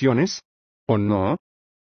imitaciones? ¿O no?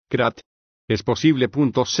 Es posible.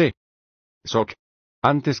 C.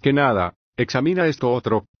 Antes que nada, examina esto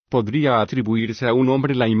otro. ¿Podría atribuirse a un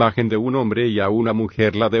hombre la imagen de un hombre y a una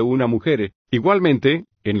mujer la de una mujer, igualmente,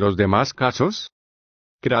 en los demás casos?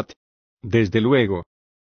 Desde luego.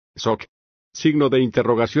 Signo de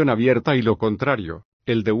interrogación abierta. Y lo contrario,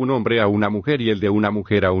 el de un hombre a una mujer y el de una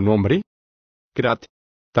mujer a un hombre.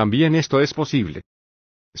 También esto es posible.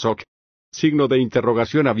 Signo de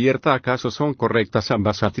interrogación abierta. ¿Acaso son correctas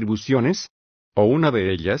ambas atribuciones? ¿O una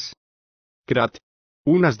de ellas?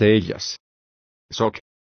 Unas de ellas.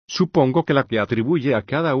 Supongo que la que atribuye a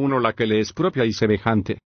cada uno la que le es propia y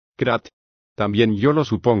semejante. También yo lo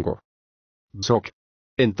supongo.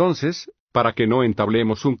 Entonces, para que no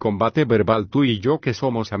entablemos un combate verbal tú y yo que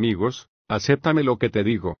somos amigos, acéptame lo que te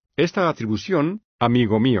digo. Esta atribución,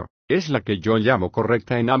 amigo mío, es la que yo llamo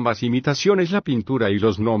correcta en ambas imitaciones, la pintura y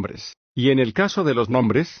los nombres, y en el caso de los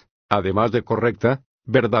nombres, además de correcta,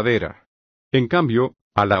 verdadera. En cambio,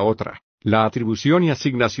 a la otra, la atribución y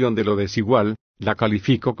asignación de lo desigual, la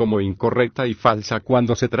califico como incorrecta y falsa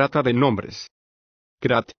cuando se trata de nombres.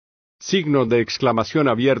 Signo de exclamación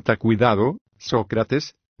abierta. Cuidado,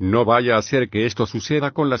 Sócrates, no vaya a ser que esto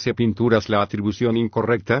suceda con las pinturas, la atribución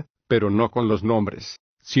incorrecta, pero no con los nombres,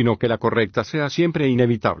 sino que la correcta sea siempre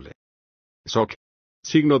inevitable.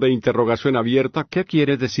 Signo de interrogación abierta. ¿Qué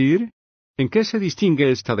quiere decir? ¿En qué se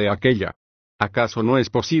distingue esta de aquella? ¿Acaso no es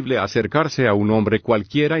posible acercarse a un hombre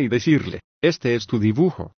cualquiera y decirle, este es tu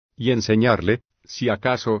dibujo, y enseñarle, si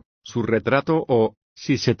acaso, su retrato o,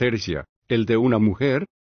 si se tercia, el de una mujer?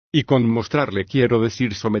 Y con mostrarle quiero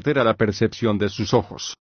decir someter a la percepción de sus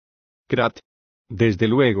ojos. Desde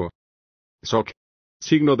luego.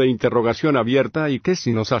 Signo de interrogación abierta. ¿Y qué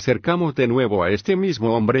si nos acercamos de nuevo a este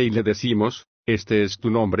mismo hombre y le decimos, ¿este es tu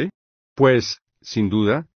nombre? Pues, sin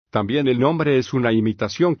duda, también el nombre es una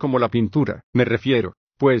imitación como la pintura. Me refiero,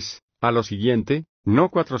 pues, a lo siguiente, no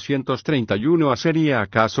 431 a. ¿Sería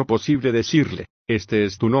acaso posible decirle, este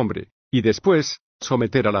es tu nombre, y después,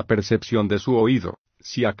 someter a la percepción de su oído,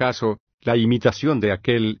 si acaso, la imitación de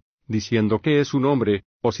aquel, diciendo que es un hombre,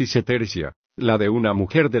 o si se tercia, la de una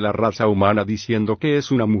mujer de la raza humana diciendo que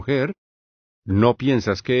es una mujer? ¿No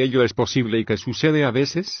piensas que ello es posible y que sucede a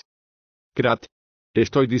veces?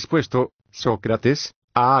 Estoy dispuesto, Sócrates,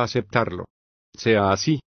 a aceptarlo. Sea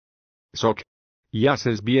así. Y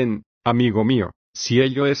haces bien, amigo mío, si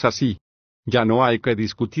ello es así. Ya no hay que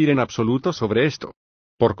discutir en absoluto sobre esto.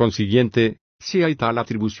 Por consiguiente, si hay tal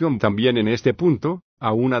atribución también en este punto,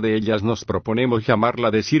 a una de ellas nos proponemos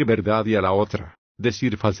llamarla decir verdad y a la otra,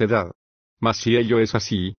 decir falsedad. Mas si ello es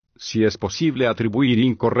así, si es posible atribuir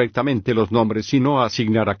incorrectamente los nombres y no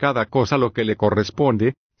asignar a cada cosa lo que le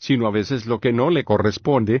corresponde, sino a veces lo que no le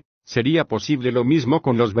corresponde, sería posible lo mismo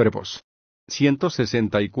con los verbos.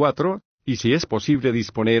 164, y si es posible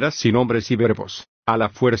disponer así nombres y verbos, a la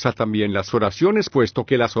fuerza también las oraciones, puesto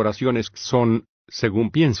que las oraciones son, según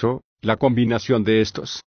pienso, la combinación de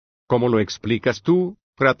estos. ¿Cómo lo explicas tú,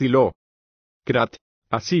 Crátilo?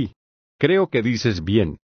 Así. Creo que dices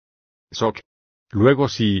bien. Luego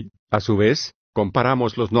si, a su vez,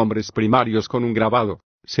 comparamos los nombres primarios con un grabado,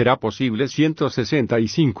 será posible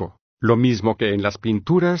 165, lo mismo que en las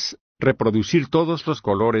pinturas, reproducir todos los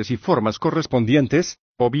colores y formas correspondientes,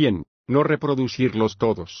 o bien, no reproducirlos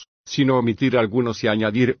todos, sino omitir algunos y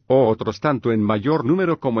añadir otros tanto en mayor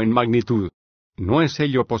número como en magnitud. ¿No es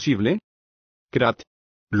ello posible? Crat.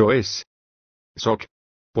 Lo es. Soc.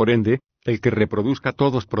 Por ende, el que reproduzca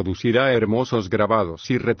todos producirá hermosos grabados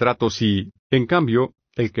y retratos y, en cambio,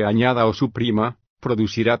 el que añada o suprima,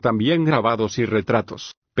 producirá también grabados y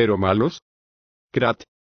retratos, pero malos. Crat.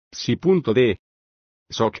 Sí. D.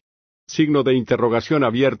 Soc. Signo de interrogación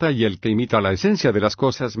abierta. Y el que imita la esencia de las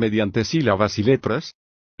cosas mediante sílabas y letras,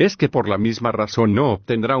 es que por la misma razón no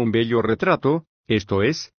obtendrá un bello retrato, esto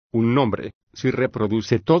es, un nombre, si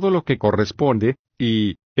reproduce todo lo que corresponde,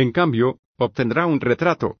 y, en cambio, obtendrá un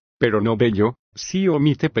retrato, pero no bello, si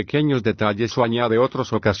omite pequeños detalles o añade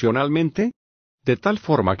otros ocasionalmente, de tal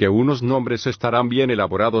forma que unos nombres estarán bien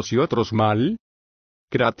elaborados y otros mal.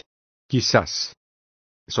 Crat. Quizás.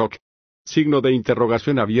 Soc. Signo de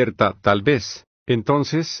interrogación abierta. Tal vez,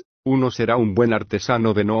 entonces, uno será un buen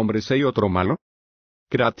artesano de nombres y otro malo.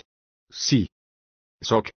 Crat. Sí.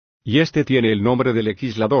 Soc. Y este tiene el nombre de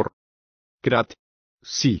legislador. Crat.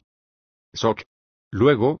 Sí. Soc.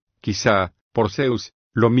 Luego, quizá, por Zeus,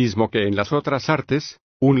 lo mismo que en las otras artes,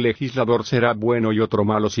 un legislador será bueno y otro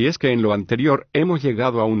malo si es que en lo anterior hemos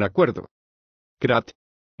llegado a un acuerdo. Crat.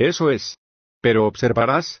 Eso es. Pero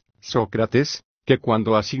observarás, Sócrates, que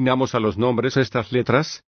cuando asignamos a los nombres estas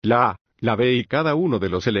letras, la A, la B y cada uno de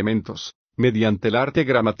los elementos, mediante el arte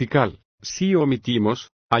gramatical, si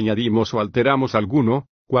omitimos, añadimos o alteramos alguno,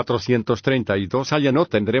 432 allá no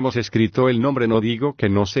tendremos escrito el nombre. No digo que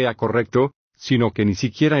no sea correcto, sino que ni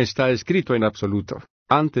siquiera está escrito en absoluto.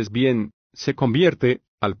 Antes bien, se convierte,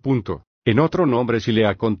 al punto, en otro nombre si le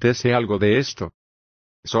acontece algo de esto.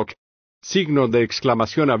 Soc. Signo de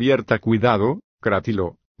exclamación abierta. Cuidado,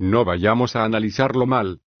 Crátilo, no vayamos a analizarlo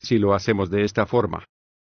mal, si lo hacemos de esta forma.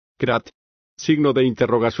 Crat. Signo de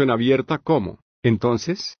interrogación abierta. ¿Cómo,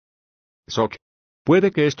 entonces? Soc.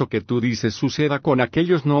 Puede que esto que tú dices suceda con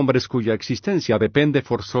aquellos nombres cuya existencia depende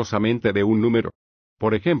forzosamente de un número.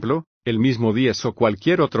 Por ejemplo, el mismo 10 o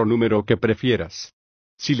cualquier otro número que prefieras.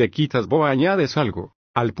 Si le quitas o añades algo,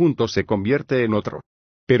 al punto se convierte en otro.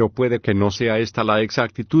 Pero puede que no sea esta la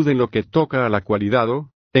exactitud en lo que toca a la cualidad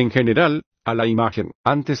o, en general, a la imagen.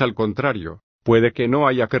 Antes, al contrario, puede que no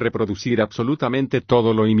haya que reproducir absolutamente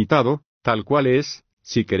todo lo imitado, tal cual es,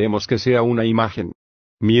 si queremos que sea una imagen.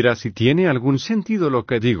 Mira si tiene algún sentido lo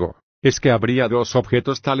que digo. Es que habría dos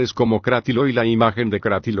objetos tales como Crátilo y la imagen de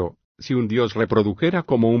Crátilo, si un dios reprodujera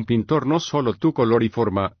como un pintor no solo tu color y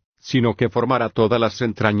forma, sino que formara todas las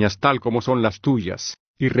entrañas tal como son las tuyas,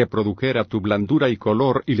 y reprodujera tu blandura y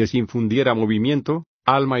color y les infundiera movimiento,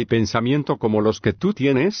 alma y pensamiento como los que tú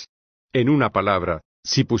tienes. En una palabra,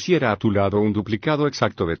 si pusiera a tu lado un duplicado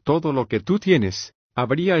exacto de todo lo que tú tienes,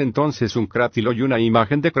 ¿habría entonces un Crátilo y una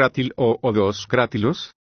imagen de Crátilo o dos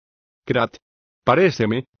Crátilos? Crat.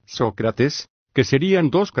 Paréceme, Sócrates, que serían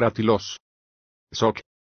dos Crátilos. Soc.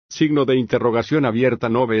 Signo de interrogación abierta.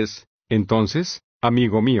 ¿No ves, entonces,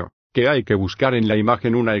 amigo mío, que hay que buscar en la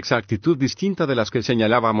imagen una exactitud distinta de las que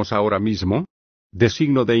señalábamos ahora mismo? De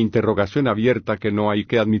signo de interrogación abierta. Que no hay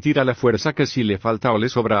que admitir a la fuerza que si le falta o le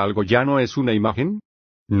sobra algo ya no es una imagen.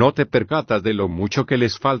 ¿No te percatas de lo mucho que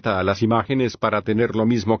les falta a las imágenes para tener lo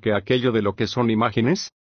mismo que aquello de lo que son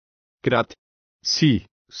imágenes? Crat. Sí,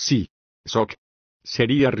 sí. Soc.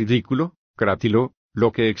 Sería ridículo, Crátilo,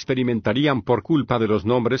 lo que experimentarían por culpa de los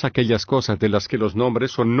nombres aquellas cosas de las que los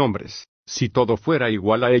nombres son nombres, si todo fuera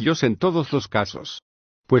igual a ellos en todos los casos.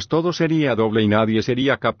 Pues todo sería doble y nadie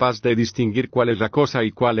sería capaz de distinguir cuál es la cosa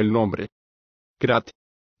y cuál el nombre. Crat.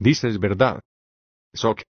 Dices verdad.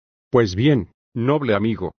 Soc. Pues bien, noble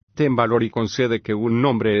amigo, ten valor y concede que un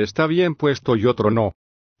nombre está bien puesto y otro no.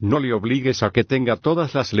 No le obligues a que tenga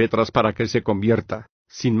todas las letras para que se convierta,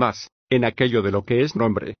 sin más, en aquello de lo que es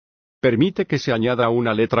nombre. Permite que se añada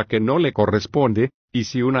una letra que no le corresponde, y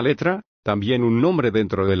si una letra, también un nombre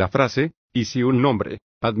dentro de la frase, y si un nombre,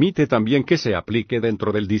 admite también que se aplique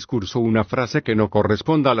dentro del discurso una frase que no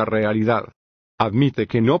corresponda a la realidad. Admite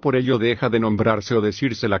que no por ello deja de nombrarse o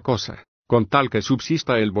decirse la cosa, con tal que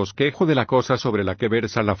subsista el bosquejo de la cosa sobre la que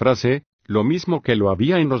versa la frase, lo mismo que lo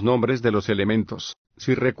había en los nombres de los elementos,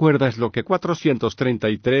 si recuerdas lo que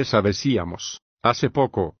 433 decíamos, hace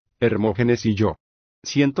poco, Hermógenes y yo.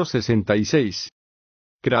 166.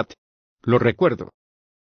 Crat. Lo recuerdo.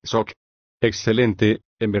 Soc. Excelente,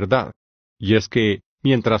 en verdad. Y es que,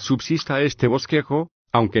 mientras subsista este bosquejo,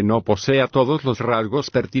 aunque no posea todos los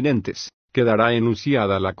rasgos pertinentes, quedará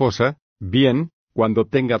enunciada la cosa, bien, cuando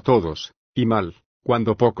tenga todos, y mal,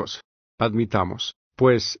 cuando pocos. Admitamos,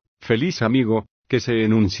 pues, feliz amigo, que se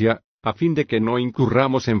enuncia, a fin de que no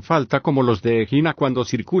incurramos en falta como los de Egina cuando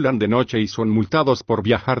circulan de noche y son multados por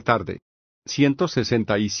viajar tarde.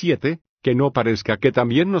 167, que no parezca que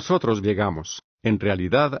también nosotros llegamos, en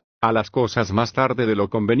realidad, a las cosas más tarde de lo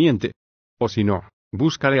conveniente. O si no,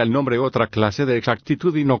 búscale al nombre otra clase de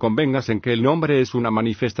exactitud y no convengas en que el nombre es una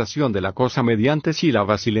manifestación de la cosa mediante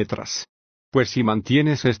sílabas y letras. Pues si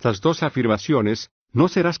mantienes estas dos afirmaciones, no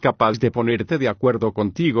serás capaz de ponerte de acuerdo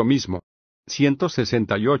contigo mismo.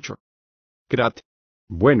 168.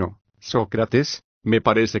 Bueno, Sócrates, me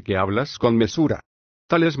parece que hablas con mesura.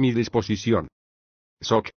 Tal es mi disposición.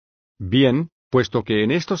 Bien, puesto que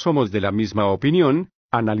en esto somos de la misma opinión,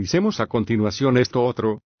 analicemos a continuación esto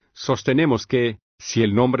otro. Sostenemos que, si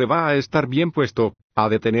el nombre va a estar bien puesto, ¿ha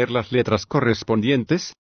de tener las letras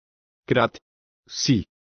correspondientes? Sí.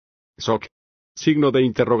 Signo de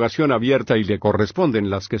interrogación abierta y le corresponden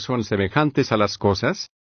las que son semejantes a las cosas.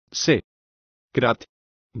 C.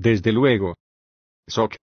 Desde luego.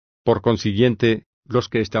 Por consiguiente, los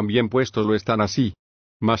que están bien puestos lo están así.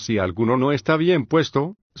 Mas si alguno no está bien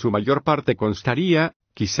puesto, su mayor parte constaría,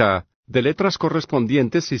 quizá, de letras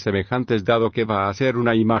correspondientes y semejantes dado que va a ser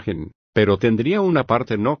una imagen, pero tendría una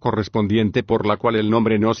parte no correspondiente por la cual el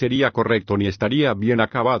nombre no sería correcto ni estaría bien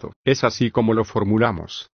acabado. Es así como lo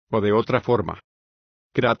formulamos, o de otra forma.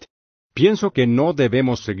 Pienso que no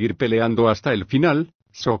debemos seguir peleando hasta el final,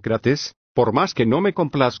 Sócrates, por más que no me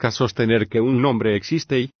complazca sostener que un nombre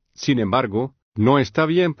existe y, sin embargo, no está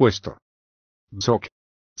bien puesto.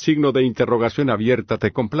 Signo de interrogación abierta,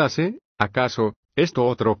 ¿te complace, acaso, esto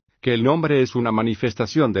otro, que el nombre es una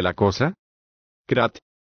manifestación de la cosa?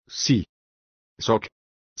 Sí.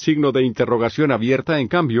 Signo de interrogación abierta, en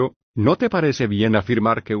cambio, ¿no te parece bien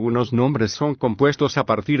afirmar que unos nombres son compuestos a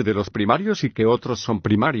partir de los primarios y que otros son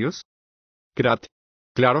primarios?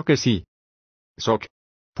 Claro que sí.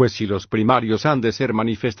 Pues si los primarios han de ser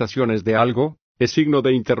manifestaciones de algo, es signo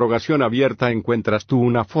de interrogación abierta, ¿encuentras tú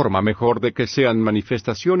una forma mejor de que sean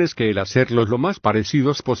manifestaciones que el hacerlos lo más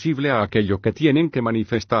parecidos posible a aquello que tienen que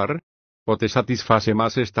manifestar? ¿O te satisface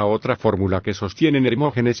más esta otra fórmula que sostienen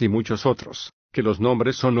Hermógenes y muchos otros, que los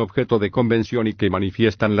nombres son objeto de convención y que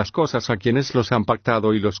manifiestan las cosas a quienes los han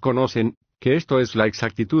pactado y los conocen, que esto es la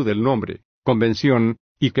exactitud del nombre, convención,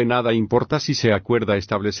 y que nada importa si se acuerda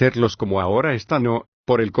establecerlos como ahora están o,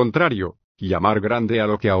 por el contrario, llamar grande a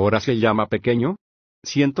lo que ahora se llama pequeño?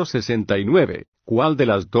 169. ¿Cuál de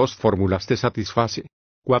las dos fórmulas te satisface?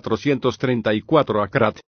 434.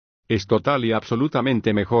 Es total y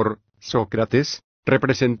absolutamente mejor, Sócrates,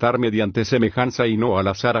 representar mediante semejanza y no al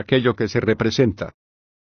azar aquello que se representa.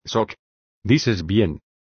 Dices bien.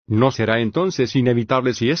 ¿No será entonces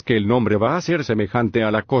inevitable, si es que el nombre va a ser semejante a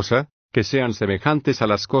la cosa, que sean semejantes a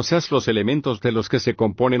las cosas los elementos de los que se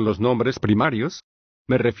componen los nombres primarios?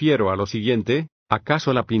 Me refiero a lo siguiente: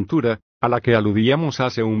 ¿acaso la pintura, a la que aludíamos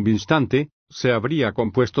hace un instante, se habría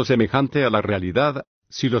compuesto semejante a la realidad,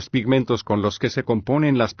 si los pigmentos con los que se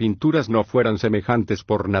componen las pinturas no fueran semejantes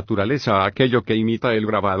por naturaleza a aquello que imita el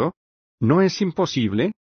grabado? ¿No es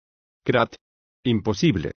imposible?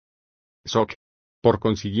 Imposible. Por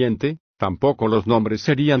consiguiente, tampoco los nombres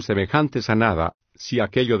serían semejantes a nada, si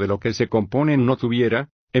aquello de lo que se componen no tuviera,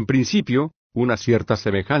 en principio, una cierta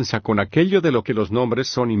semejanza con aquello de lo que los nombres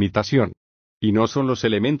son imitación. ¿Y no son los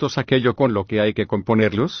elementos aquello con lo que hay que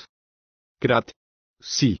componerlos?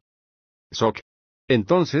 Sí.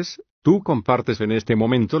 Entonces, tú compartes en este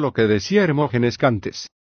momento lo que decía Hermógenes antes.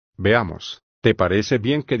 Veamos, ¿te parece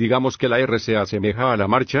bien que digamos que la R se asemeja a la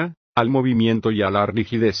marcha, al movimiento y a la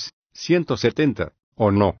rigidez? 170,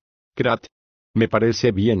 ¿o no? Me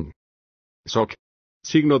parece bien.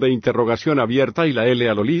 Signo de interrogación abierta y la L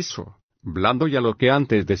a lo liso, blando y a lo que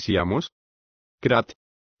antes decíamos.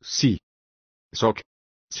 Sí.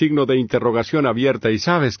 Signo de interrogación abierta, y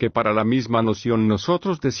sabes que para la misma noción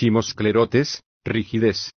nosotros decimos sclerotes,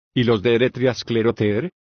 rigidez, y los de Eretria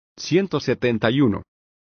scleroter. 171.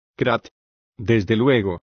 Desde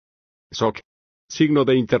luego. Signo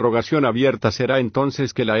de interrogación abierta será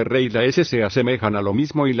entonces que la R y la S se asemejan a lo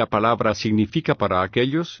mismo y la palabra significa para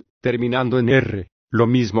aquellos, terminando en R, lo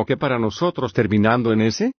mismo que para nosotros terminando en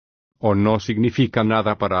S? ¿O no significa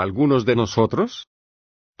nada para algunos de nosotros?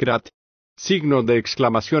 Signo de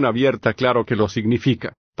exclamación abierta, claro que lo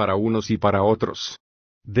significa, para unos y para otros.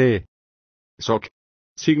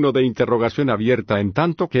 Signo de interrogación abierta, en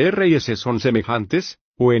tanto que R y S son semejantes,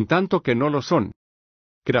 o en tanto que no lo son.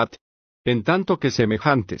 En tanto que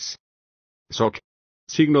semejantes.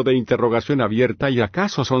 Signo de interrogación abierta, ¿y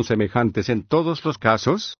acaso son semejantes en todos los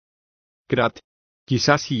casos?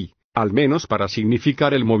 Quizás sí, al menos para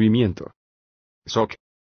significar el movimiento.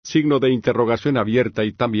 Signo de interrogación abierta,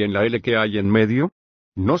 y también la L que hay en medio,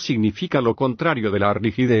 ¿no significa lo contrario de la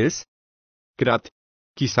rigidez?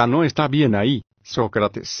 Quizá no está bien ahí,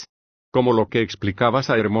 Sócrates. como lo que explicabas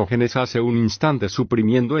a Hermógenes hace un instante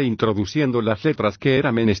suprimiendo e introduciendo las letras que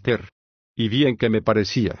era menester. Y bien que me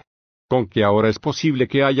parecía. Con que ahora es posible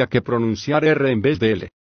que haya que pronunciar R en vez de L.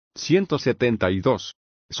 172.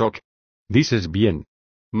 Soc. Dices bien.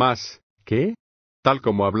 Mas, ¿qué? Tal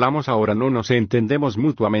como hablamos ahora no nos entendemos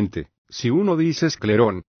mutuamente. Si uno dice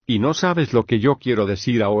esclerón, ¿y no sabes lo que yo quiero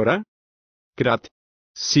decir ahora? Crat.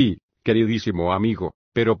 Sí, queridísimo amigo,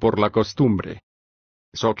 pero por la costumbre.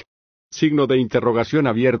 Soc. Signo de interrogación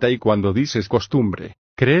abierta. Y cuando dices costumbre,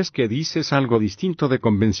 ¿crees que dices algo distinto de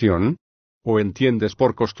convención? ¿O entiendes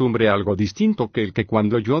por costumbre algo distinto que el que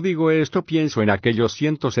cuando yo digo esto pienso en aquellos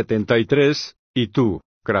 173, y tú,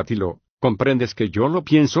 Crátilo, comprendes que yo lo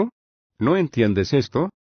pienso? ¿No entiendes esto?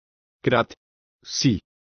 Crat. Sí.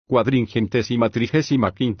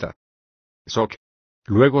 435. Soc.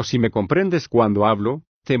 Luego si me comprendes cuando hablo,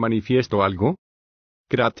 ¿te manifiesto algo?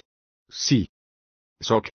 Crat. Sí.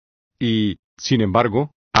 Soc. Y, sin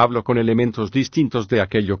embargo, hablo con elementos distintos de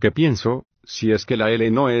aquello que pienso, si es que la L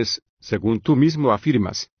no es, según tú mismo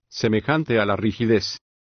afirmas, semejante a la rigidez.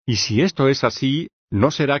 Y si esto es así, ¿no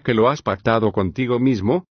será que lo has pactado contigo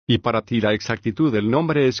mismo, y para ti la exactitud del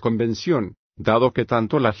nombre es convención, dado que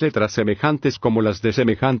tanto las letras semejantes como las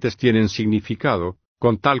desemejantes tienen significado,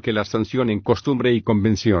 con tal que las sancionen costumbre y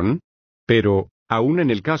convención? Pero, aun en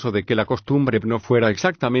el caso de que la costumbre no fuera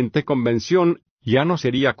exactamente convención, ya no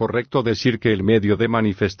sería correcto decir que el medio de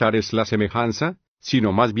manifestar es la semejanza,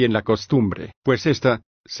 sino más bien la costumbre, pues ésta,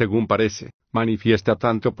 según parece, manifiesta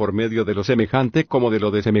tanto por medio de lo semejante como de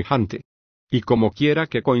lo desemejante. Y como quiera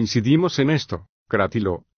que coincidimos en esto,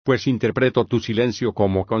 Crátilo, pues interpreto tu silencio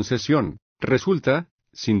como concesión, resulta,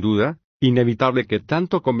 sin duda, inevitable que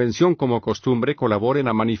tanto convención como costumbre colaboren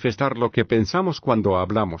a manifestar lo que pensamos cuando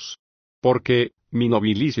hablamos. Porque, mi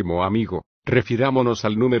nobilísimo amigo, refirámonos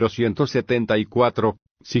al número 174,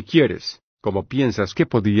 si quieres, como piensas que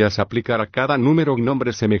podías aplicar a cada número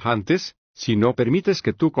nombres semejantes, si no permites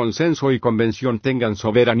que tu consenso y convención tengan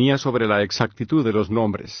soberanía sobre la exactitud de los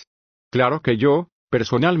nombres. Claro que yo,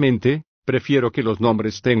 personalmente, prefiero que los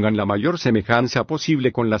nombres tengan la mayor semejanza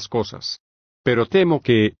posible con las cosas. Pero temo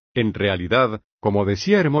que, en realidad, como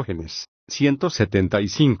decía Hermógenes,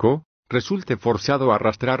 175, resulte forzado a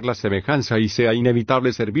arrastrar la semejanza y sea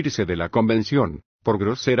inevitable servirse de la convención, por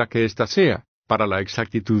grosera que ésta sea, para la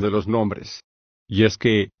exactitud de los nombres. Y es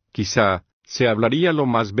que, quizá, se hablaría lo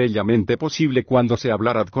más bellamente posible cuando se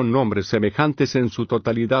hablara con nombres semejantes en su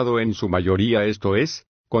totalidad o en su mayoría, esto es,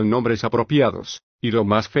 con nombres apropiados, y lo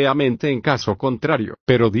más feamente en caso contrario.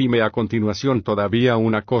 Pero dime a continuación todavía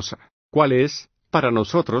una cosa, ¿cuál es, para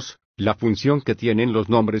nosotros, la función que tienen los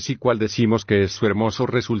nombres y cuál decimos que es su hermoso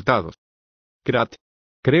resultado? Crat.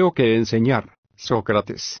 Creo que enseñar,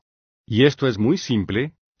 Sócrates. Y esto es muy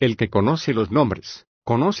simple, el que conoce los nombres,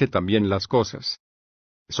 conoce también las cosas.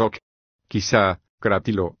 Soc. Quizá,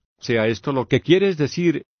 Crátilo, sea esto lo que quieres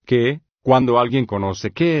decir, que, cuando alguien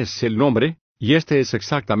conoce qué es el nombre, y este es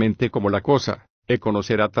exactamente como la cosa,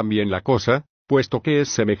 conocerá también la cosa, puesto que es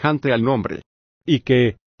semejante al nombre. Y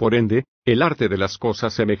que, por ende, el arte de las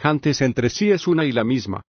cosas semejantes entre sí es una y la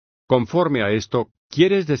misma. Conforme a esto,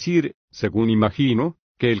 quieres decir, según imagino,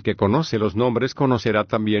 que el que conoce los nombres conocerá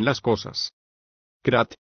también las cosas.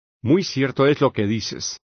 Crat. Muy cierto es lo que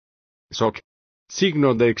dices. Soc.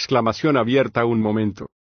 Signo de exclamación abierta un momento.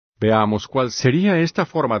 Veamos cuál sería esta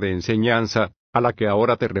forma de enseñanza, a la que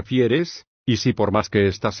ahora te refieres, y si por más que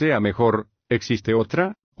ésta sea mejor, existe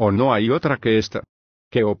otra, o no hay otra que esta.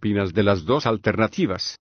 ¿Qué opinas de las dos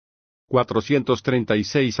alternativas?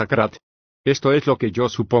 436 Crat. Esto es lo que yo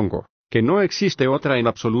supongo, que no existe otra en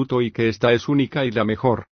absoluto y que esta es única y la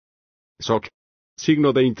mejor. Soc.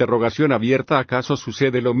 Signo de interrogación abierta. ¿Acaso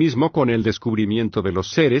sucede lo mismo con el descubrimiento de los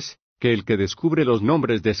seres, que el que descubre los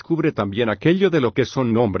nombres descubre también aquello de lo que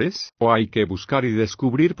son nombres? ¿O hay que buscar y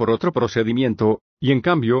descubrir por otro procedimiento, y en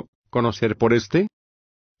cambio, conocer por este?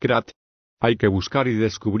 Crat. Hay que buscar y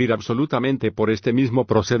descubrir absolutamente por este mismo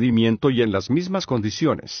procedimiento y en las mismas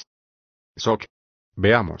condiciones. Soc.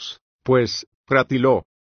 Veamos, pues, Crátilo.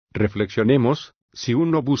 Reflexionemos, si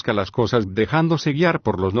uno busca las cosas dejándose guiar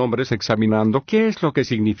por los nombres examinando qué es lo que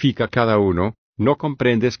significa cada uno, ¿no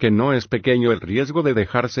comprendes que no es pequeño el riesgo de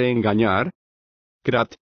dejarse engañar?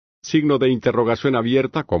 Crat. Signo de interrogación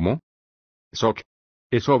abierta. ¿Cómo? Soc.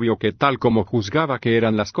 Es obvio que tal como juzgaba que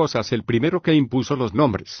eran las cosas el primero que impuso los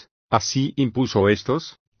nombres, así impuso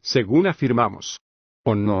estos, según afirmamos.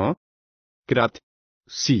 ¿O no? Crat.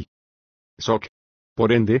 Sí. Soc.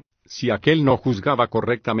 Por ende, si aquel no juzgaba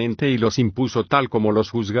correctamente y los impuso tal como los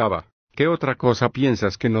juzgaba, ¿qué otra cosa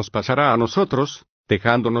piensas que nos pasará a nosotros,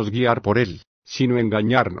 dejándonos guiar por él, sino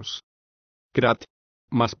engañarnos? Crat.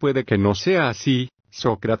 Mas puede que no sea así,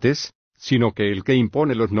 Sócrates, sino que el que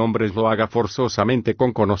impone los nombres lo haga forzosamente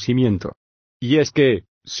con conocimiento. Y es que,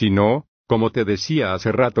 si no, como te decía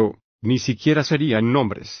hace rato, ni siquiera serían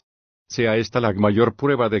nombres. Sea esta la mayor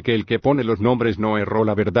prueba de que el que pone los nombres no erró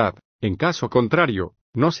la verdad, en caso contrario,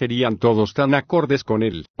 no serían todos tan acordes con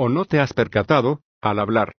él. ¿O no te has percatado, al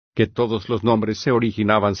hablar, que todos los nombres se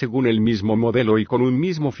originaban según el mismo modelo y con un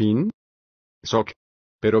mismo fin? Soc.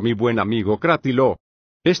 Pero mi buen amigo Crátilo,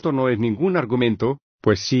 esto no es ningún argumento,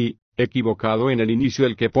 pues sí, equivocado en el inicio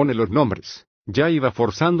el que pone los nombres, ya iba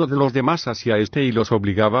forzando de los demás hacia este y los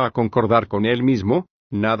obligaba a concordar con él mismo,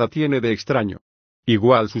 nada tiene de extraño.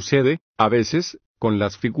 Igual sucede, a veces, con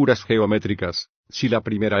las figuras geométricas, si la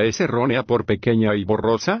primera es errónea por pequeña y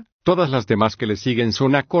borrosa, todas las demás que le siguen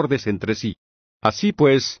son acordes entre sí. Así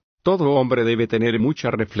pues, todo hombre debe tener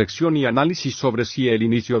mucha reflexión y análisis sobre si el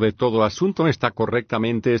inicio de todo asunto está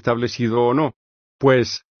correctamente establecido o no.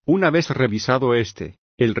 Pues, una vez revisado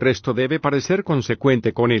el resto debe parecer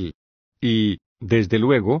consecuente con él. Y, desde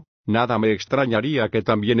luego, nada me extrañaría que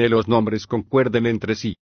también los nombres concuerden entre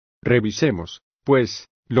sí. Revisemos, pues,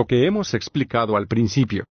 lo que hemos explicado al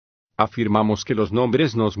principio. Afirmamos que los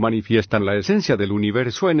nombres nos manifiestan la esencia del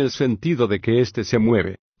universo en el sentido de que éste se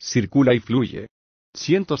mueve, circula y fluye.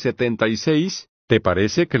 176, ¿te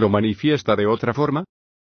parece que lo manifiesta de otra forma?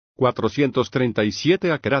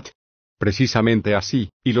 437 Acrat. Precisamente así,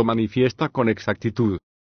 y lo manifiesta con exactitud.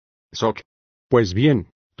 Soc. Pues bien,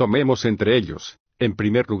 tomemos entre ellos, en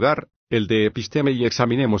primer lugar, el de episteme y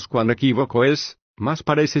examinemos cuán equívoco es, más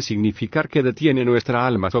parece significar que detiene nuestra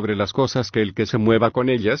alma sobre las cosas que el que se mueva con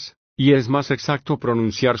ellas, y es más exacto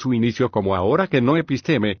pronunciar su inicio como ahora que no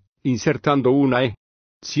episteme, insertando una e.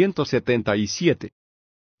 177.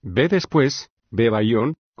 Ve después, ve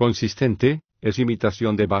bayón, consistente, es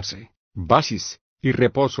imitación de base, basis, y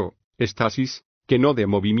reposo, estasis, que no de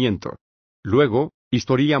movimiento. Luego,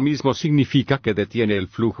 historia mismo significa que detiene el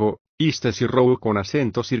flujo, istes y rou con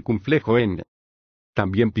acento circunflejo en.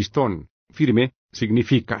 También pistón, firme,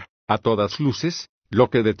 significa, a todas luces, lo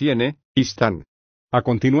que detiene, istán. A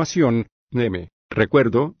continuación, neme,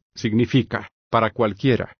 recuerdo, significa, para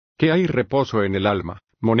cualquiera, que hay reposo en el alma,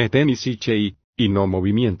 moneten y sichei, y no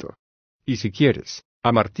movimiento. Y si quieres,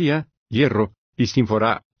 amartía, hierro, y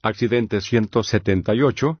sinfora, accidente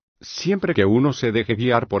 178, siempre que uno se deje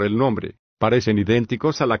guiar por el nombre, parecen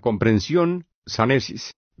idénticos a la comprensión,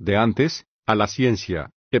 sanesis, de antes, a la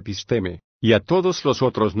ciencia, episteme, y a todos los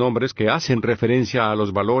otros nombres que hacen referencia a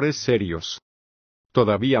los valores serios.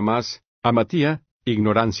 Todavía más, amatía,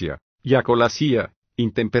 ignorancia, y acolasía,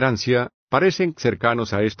 intemperancia, parecen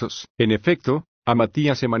cercanos a estos. En efecto,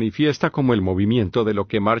 amatía se manifiesta como el movimiento de lo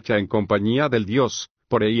que marcha en compañía del Dios,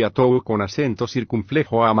 por eiatou con acento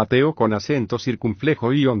circunflejo a amateo con acento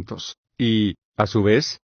circunflejo y ontos, y, a su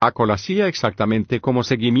vez, acolasía exactamente como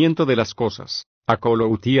seguimiento de las cosas,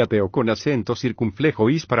 acoloutiateo con acento circunflejo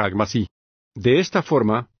is pragmasi. De esta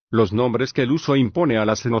forma, los nombres que el uso impone a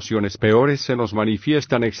las nociones peores se nos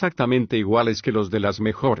manifiestan exactamente iguales que los de las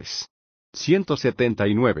mejores.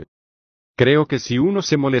 179. Creo que si uno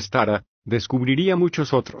se molestara, descubriría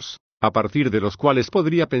muchos otros, a partir de los cuales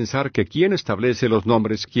podría pensar que quien establece los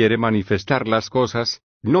nombres quiere manifestar las cosas,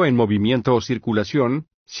 no en movimiento o circulación,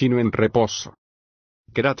 sino en reposo.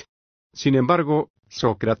 Crat. Sin embargo,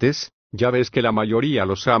 Sócrates, ya ves que la mayoría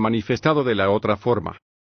los ha manifestado de la otra forma.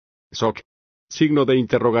 Soc. Signo de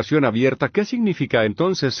interrogación abierta. ¿Qué significa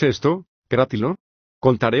entonces esto, Crátilo?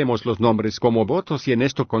 ¿Contaremos los nombres como votos y en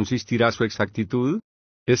esto consistirá su exactitud?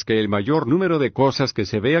 ¿Es que el mayor número de cosas que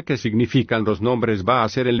se vea que significan los nombres va a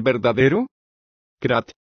ser el verdadero?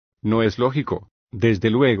 Crat. No es lógico, desde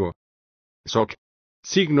luego. Soc.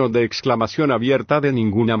 Signo de exclamación abierta. De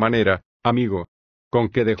ninguna manera, amigo. Con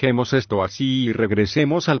que dejemos esto así y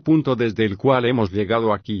regresemos al punto desde el cual hemos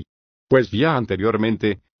llegado aquí. Pues ya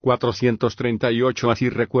anteriormente, 438 así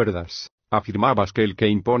recuerdas, afirmabas que el que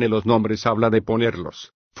impone los nombres habla de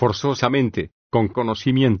ponerlos, forzosamente, con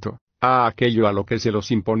conocimiento, a aquello a lo que se los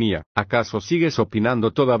imponía. ¿Acaso sigues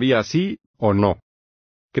opinando todavía así, o no?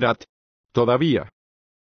 Crat. Todavía.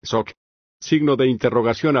 Soc. Signo de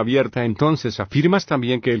interrogación abierta. Entonces afirmas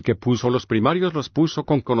también que el que puso los primarios los puso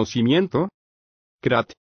con conocimiento.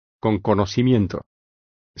 Crat. Con conocimiento.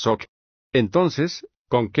 Soc. Entonces,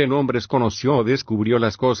 ¿con qué nombres conoció o descubrió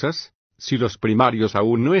las cosas, si los primarios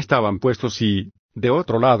aún no estaban puestos y, de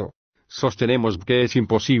otro lado, sostenemos que es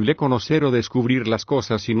imposible conocer o descubrir las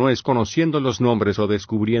cosas si no es conociendo los nombres o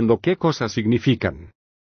descubriendo qué cosas significan?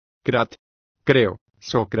 Crat. Creo,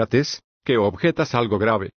 Sócrates, que objetas algo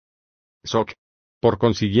grave. Soc. Por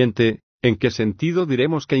consiguiente, ¿en qué sentido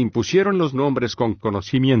diremos que impusieron los nombres con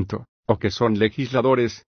conocimiento, o que son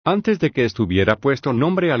legisladores, antes de que estuviera puesto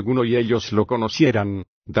nombre alguno y ellos lo conocieran,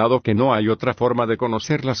 dado que no hay otra forma de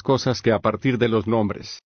conocer las cosas que a partir de los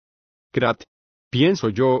nombres. Pienso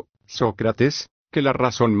yo, Sócrates, que la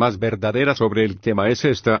razón más verdadera sobre el tema es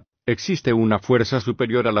esta: existe una fuerza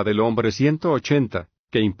superior a la del hombre 180,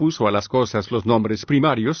 que impuso a las cosas los nombres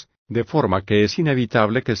primarios, de forma que es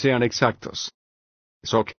inevitable que sean exactos.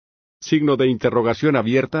 Signo de interrogación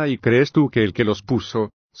abierta. ¿Y crees tú que el que los puso,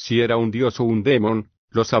 si era un dios o un demon,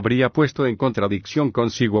 los habría puesto en contradicción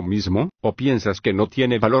consigo mismo, o piensas que no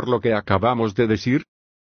tiene valor lo que acabamos de decir?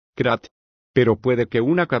 Pero puede que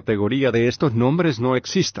una categoría de estos nombres no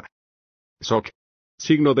exista.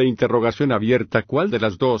 Signo de interrogación abierta. ¿Cuál de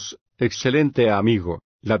las dos, excelente amigo,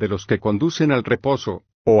 la de los que conducen al reposo,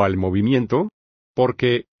 o al movimiento?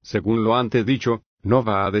 Porque, según lo antes dicho, no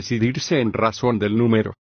va a decidirse en razón del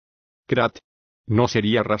número. No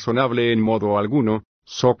sería razonable en modo alguno,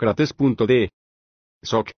 Sócrates.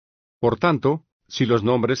 Por tanto, si los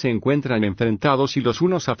nombres se encuentran enfrentados y los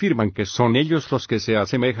unos afirman que son ellos los que se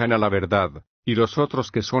asemejan a la verdad, y los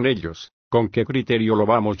otros que son ellos, ¿con qué criterio lo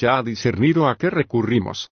vamos ya a discernir o a qué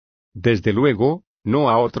recurrimos? Desde luego, no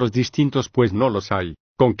a otros distintos, pues no los hay,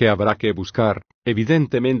 con que habrá que buscar,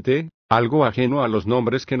 evidentemente, algo ajeno a los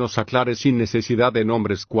nombres que nos aclare sin necesidad de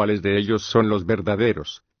nombres cuáles de ellos son los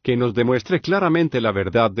verdaderos, que nos demuestre claramente la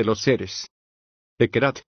verdad de los seres.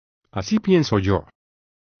 Así pienso yo.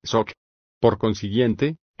 Por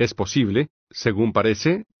consiguiente, es posible, según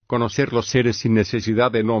parece, conocer los seres sin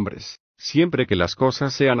necesidad de nombres, siempre que las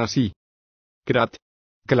cosas sean así.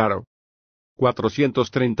 Claro.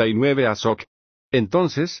 439 a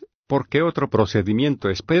Entonces, ¿por qué otro procedimiento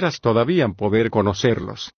esperas todavía en poder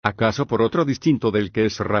conocerlos? ¿Acaso por otro distinto del que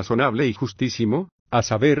es razonable y justísimo, a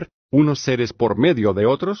saber, unos seres por medio de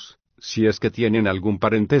otros, si es que tienen algún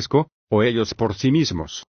parentesco, o ellos por sí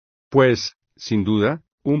mismos? Pues, sin duda,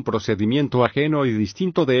 un procedimiento ajeno y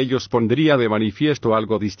distinto de ellos pondría de manifiesto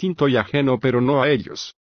algo distinto y ajeno, pero no a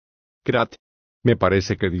ellos. Me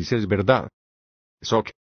parece que dices verdad.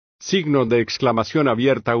 Signo de exclamación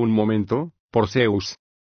abierta. Un momento, por Zeus.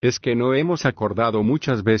 ¿Es que no hemos acordado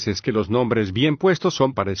muchas veces que los nombres bien puestos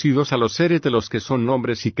son parecidos a los seres de los que son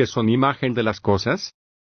nombres y que son imagen de las cosas?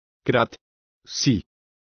 Sí.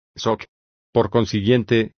 Por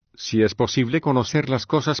consiguiente, si es posible conocer las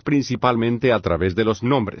cosas principalmente a través de los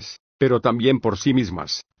nombres, pero también por sí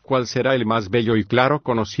mismas, ¿cuál será el más bello y claro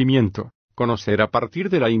conocimiento? Conocer a partir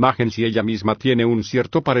de la imagen si ella misma tiene un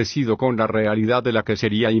cierto parecido con la realidad de la que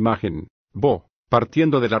sería imagen.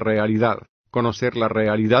 Partiendo de la realidad, conocer la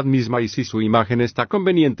realidad misma y si su imagen está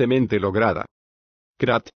convenientemente lograda.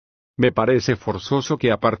 Me parece forzoso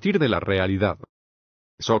que a partir de la realidad.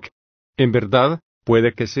 En verdad,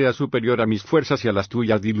 puede que sea superior a mis fuerzas y a las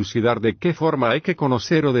tuyas dilucidar de qué forma hay que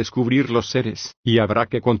conocer o descubrir los seres, y habrá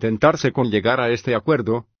que contentarse con llegar a este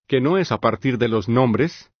acuerdo, que no es a partir de los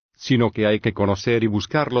nombres, sino que hay que conocer y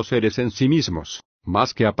buscar los seres en sí mismos,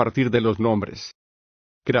 más que a partir de los nombres.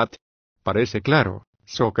 Parece claro,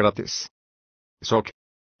 Sócrates.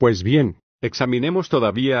 Pues bien, examinemos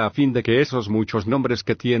todavía a fin de que esos muchos nombres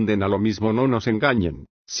que tienden a lo mismo no nos engañen.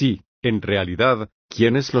 Sí, en realidad,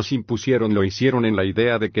 quienes los impusieron lo hicieron en la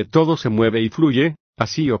idea de que todo se mueve y fluye,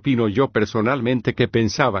 así opino yo personalmente que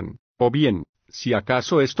pensaban, o bien, si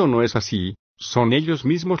acaso esto no es así, son ellos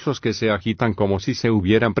mismos los que se agitan como si se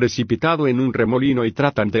hubieran precipitado en un remolino y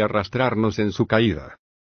tratan de arrastrarnos en su caída.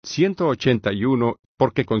 181,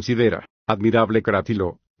 porque considera, admirable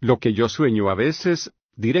Crátilo, lo que yo sueño a veces,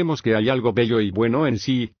 diremos que hay algo bello y bueno en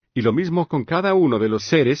sí, y lo mismo con cada uno de los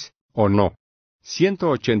seres, ¿o no?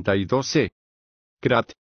 182c.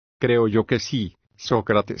 Creo yo que sí,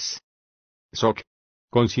 Sócrates.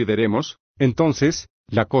 Consideremos, entonces,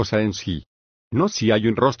 la cosa en sí. No si hay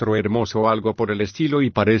un rostro hermoso o algo por el estilo y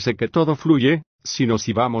parece que todo fluye, sino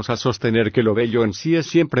si vamos a sostener que lo bello en sí es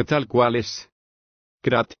siempre tal cual es.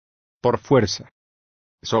 Por fuerza.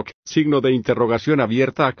 Signo de interrogación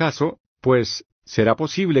abierta. ¿Acaso, pues, será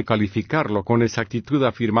posible calificarlo con exactitud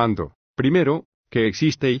afirmando, primero, que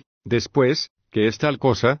existe y, después, que es tal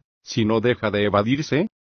cosa, si no deja de evadirse?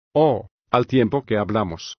 ¿O, al tiempo que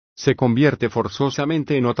hablamos, se convierte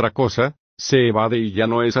forzosamente en otra cosa, se evade y ya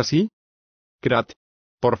no es así?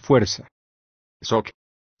 Por fuerza.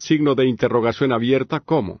 Signo de interrogación abierta.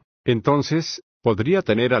 ¿Cómo, entonces, podría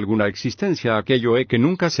tener alguna existencia aquello que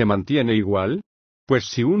nunca se mantiene igual? Pues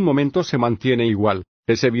si un momento se mantiene igual,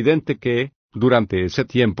 es evidente que, durante ese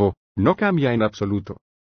tiempo, no cambia en absoluto.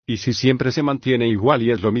 Y si siempre se mantiene igual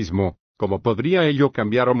y es lo mismo, ¿cómo podría ello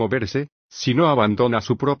cambiar o moverse, si no abandona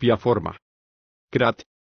su propia forma?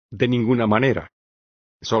 De ninguna manera.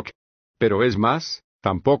 Pero es más,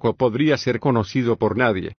 tampoco podría ser conocido por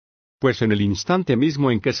nadie. Pues en el instante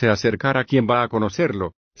mismo en que se acercara quien va a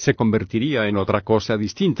conocerlo, se convertiría en otra cosa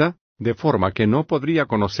distinta, de forma que no podría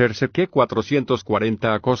conocerse qué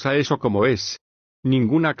 440 cosa es o cómo es.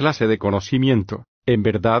 Ninguna clase de conocimiento, en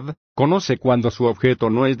verdad, conoce cuando su objeto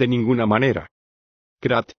no es de ninguna manera.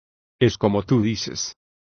 Crat. Es como tú dices.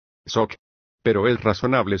 Soc. Pero es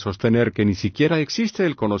razonable sostener que ni siquiera existe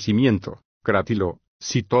el conocimiento, Crátilo,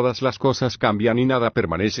 si todas las cosas cambian y nada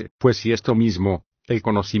permanece, pues si esto mismo, el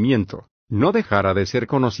conocimiento, no dejara de ser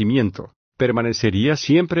conocimiento, permanecería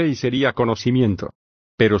siempre y sería conocimiento.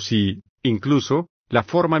 Pero si, incluso, la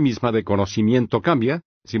forma misma de conocimiento cambia,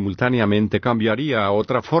 simultáneamente cambiaría a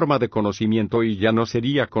otra forma de conocimiento y ya no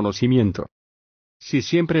sería conocimiento. Si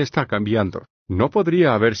siempre está cambiando, no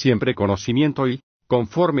podría haber siempre conocimiento y,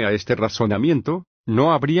 conforme a este razonamiento,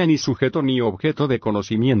 no habría ni sujeto ni objeto de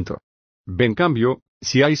conocimiento. En cambio,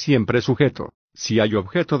 si hay siempre sujeto, si hay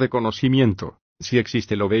objeto de conocimiento, si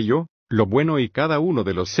existe lo bello, lo bueno y cada uno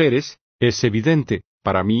de los seres, es evidente,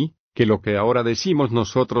 para mí, que lo que ahora decimos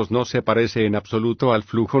nosotros no se parece en absoluto al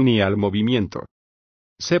flujo ni al movimiento.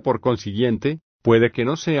 Sé por consiguiente, puede que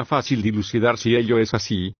no sea fácil dilucidar si ello es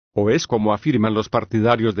así, o es como afirman los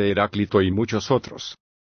partidarios de Heráclito y muchos otros.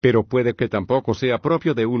 Pero puede que tampoco sea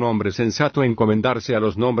propio de un hombre sensato encomendarse a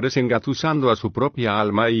los nombres engatusando a su propia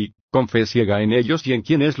alma y, con fe ciega en ellos y en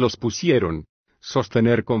quienes los pusieron,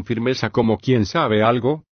 sostener con firmeza como quien sabe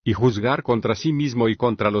algo, y juzgar contra sí mismo y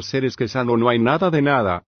contra los seres que sano no hay nada de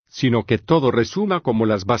nada, sino que todo resuma como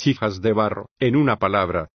las vasijas de barro. En una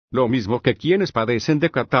palabra, lo mismo que quienes padecen de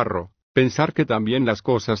catarro, pensar que también las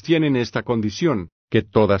cosas tienen esta condición, que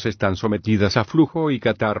todas están sometidas a flujo y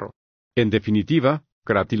catarro. En definitiva,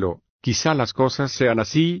 Crátilo, quizá las cosas sean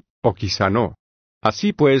así, o quizá no.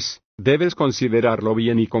 Así pues, debes considerarlo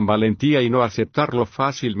bien y con valentía y no aceptarlo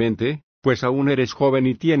fácilmente, pues aún eres joven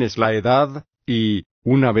y tienes la edad, y,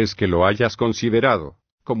 una vez que lo hayas considerado,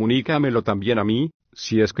 comunícamelo también a mí,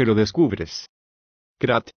 si es que lo descubres.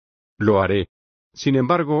 Crat. Lo haré. Sin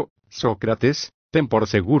embargo, Sócrates, ten por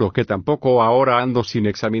seguro que tampoco ahora ando sin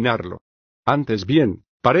examinarlo. Antes bien,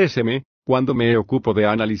 paréceme, cuando me ocupo de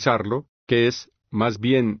analizarlo, que es, más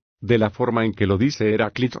bien, de la forma en que lo dice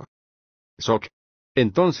Heráclito. Soc.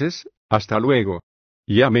 Entonces, hasta luego.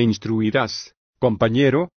 Ya me instruirás,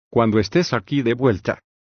 compañero, cuando estés aquí de vuelta.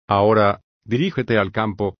 Ahora, dirígete al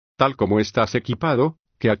campo, tal como estás equipado,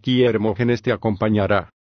 que aquí Hermógenes te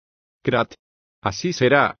acompañará. Crat. Así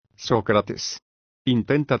será, Sócrates.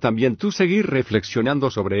 Intenta también tú seguir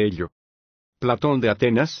reflexionando sobre ello. Platón de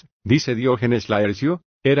Atenas, dice Diógenes Laercio,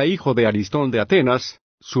 era hijo de Aristón de Atenas,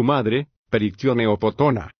 su madre, Perictione o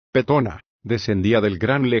Petona, descendía del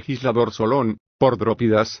gran legislador Solón, por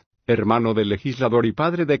Drópidas, hermano del legislador y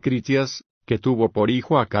padre de Critias, que tuvo por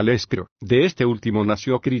hijo a Calescro. De este último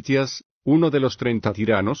nació Critias, uno de los 30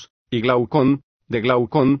 tiranos, y Glaucón, de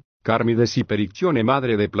Glaucón, Cármides y Perictione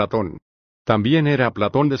madre de Platón. También era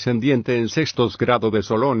Platón descendiente en sextos grado de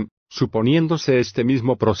Solón, suponiéndose este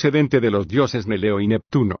mismo procedente de los dioses Neleo y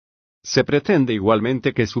Neptuno. Se pretende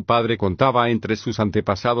igualmente que su padre contaba entre sus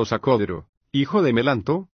antepasados a Códero, hijo de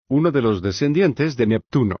Melanto, uno de los descendientes de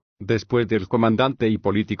Neptuno, después del comandante y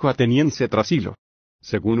político ateniense Trasilo.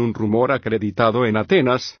 Según un rumor acreditado en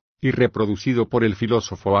Atenas, y reproducido por el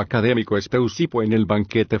filósofo académico Espeusipo en el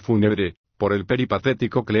banquete fúnebre, por el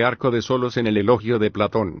peripatético Clearco de Solos en el elogio de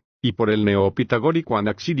Platón, y por el neopitagórico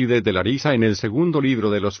Anaxírides de Larisa en el segundo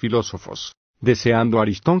libro de los filósofos, deseando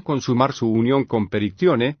Aristón consumar su unión con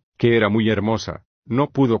Perictione, que era muy hermosa, no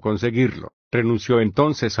pudo conseguirlo, renunció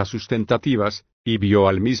entonces a sus tentativas, y vio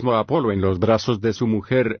al mismo Apolo en los brazos de su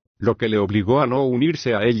mujer, lo que le obligó a no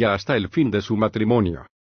unirse a ella hasta el fin de su matrimonio.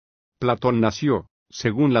 Platón nació,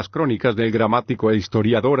 según las crónicas del gramático e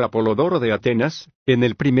historiador Apolodoro de Atenas, en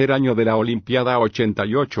el primer año de la Olimpiada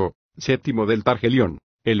 88, séptimo del Targelión,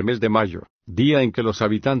 el mes de mayo, día en que los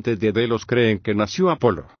habitantes de Delos creen que nació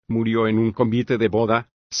Apolo. Murió en un convite de boda,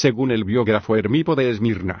 según el biógrafo Hermipo de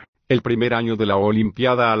Esmirna, el primer año de la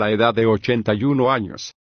Olimpiada a la edad de 81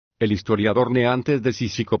 años. El historiador Neantes de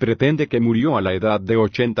Cícico pretende que murió a la edad de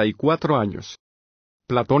 84 años.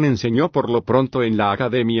 Platón enseñó por lo pronto en la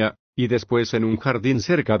academia, y después en un jardín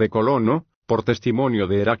cerca de Colono, por testimonio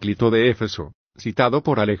de Heráclito de Éfeso, citado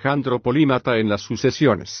por Alejandro Polímata en las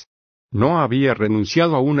Sucesiones. No había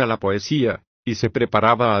renunciado aún a la poesía, y se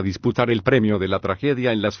preparaba a disputar el premio de la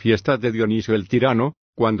tragedia en las fiestas de Dionisio el Tirano,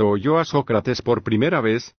 cuando oyó a Sócrates por primera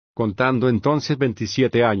vez, contando entonces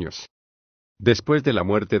 27 años. Después de la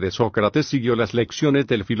muerte de Sócrates siguió las lecciones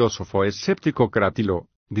del filósofo escéptico Crátilo,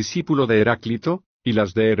 discípulo de Heráclito, y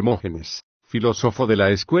las de Hermógenes, filósofo de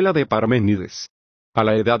la escuela de Parménides. A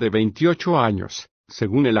la edad de 28 años,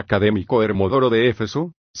 Según el académico Hermodoro de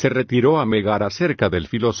Éfeso, se retiró a Megara cerca del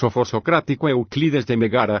filósofo socrático Euclides de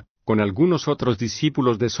Megara, con algunos otros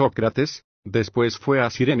discípulos de Sócrates. Después fue a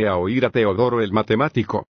Cirene a oír a Teodoro el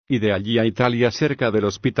matemático, y de allí a Italia cerca de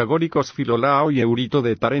los pitagóricos Filolao y Eurito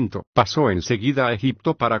de Tarento. Pasó enseguida a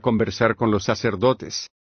Egipto para conversar con los sacerdotes.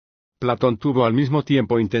 Platón tuvo al mismo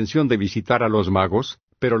tiempo intención de visitar a los magos,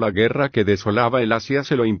 pero la guerra que desolaba el Asia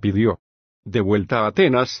se lo impidió. De vuelta a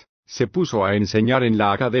Atenas, se puso a enseñar en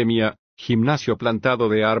la academia, gimnasio plantado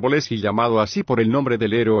de árboles y llamado así por el nombre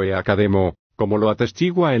del héroe Academo, como lo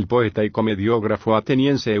atestigua el poeta y comediógrafo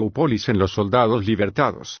ateniense Eupolis en Los soldados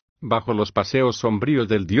libertados, bajo los paseos sombríos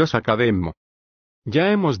del dios Academo. Ya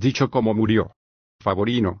hemos dicho cómo murió.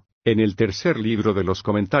 Favorino, en el tercer libro de los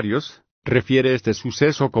comentarios, refiere este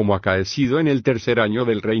suceso como acaecido en el tercer año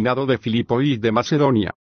del reinado de Filipo I de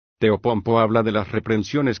Macedonia. Teopompo habla de las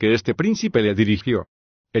reprensiones que este príncipe le dirigió.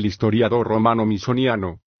 El historiador romano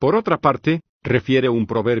Misoniano, por otra parte, refiere un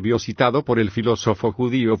proverbio citado por el filósofo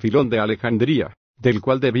judío Filón de Alejandría, del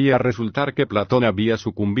cual debía resultar que Platón había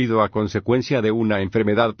sucumbido a consecuencia de una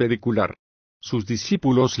enfermedad pedicular. Sus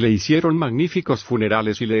discípulos le hicieron magníficos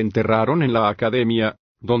funerales y le enterraron en la academia,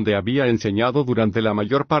 donde había enseñado durante la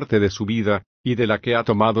mayor parte de su vida, y de la que ha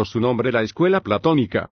tomado su nombre la escuela platónica.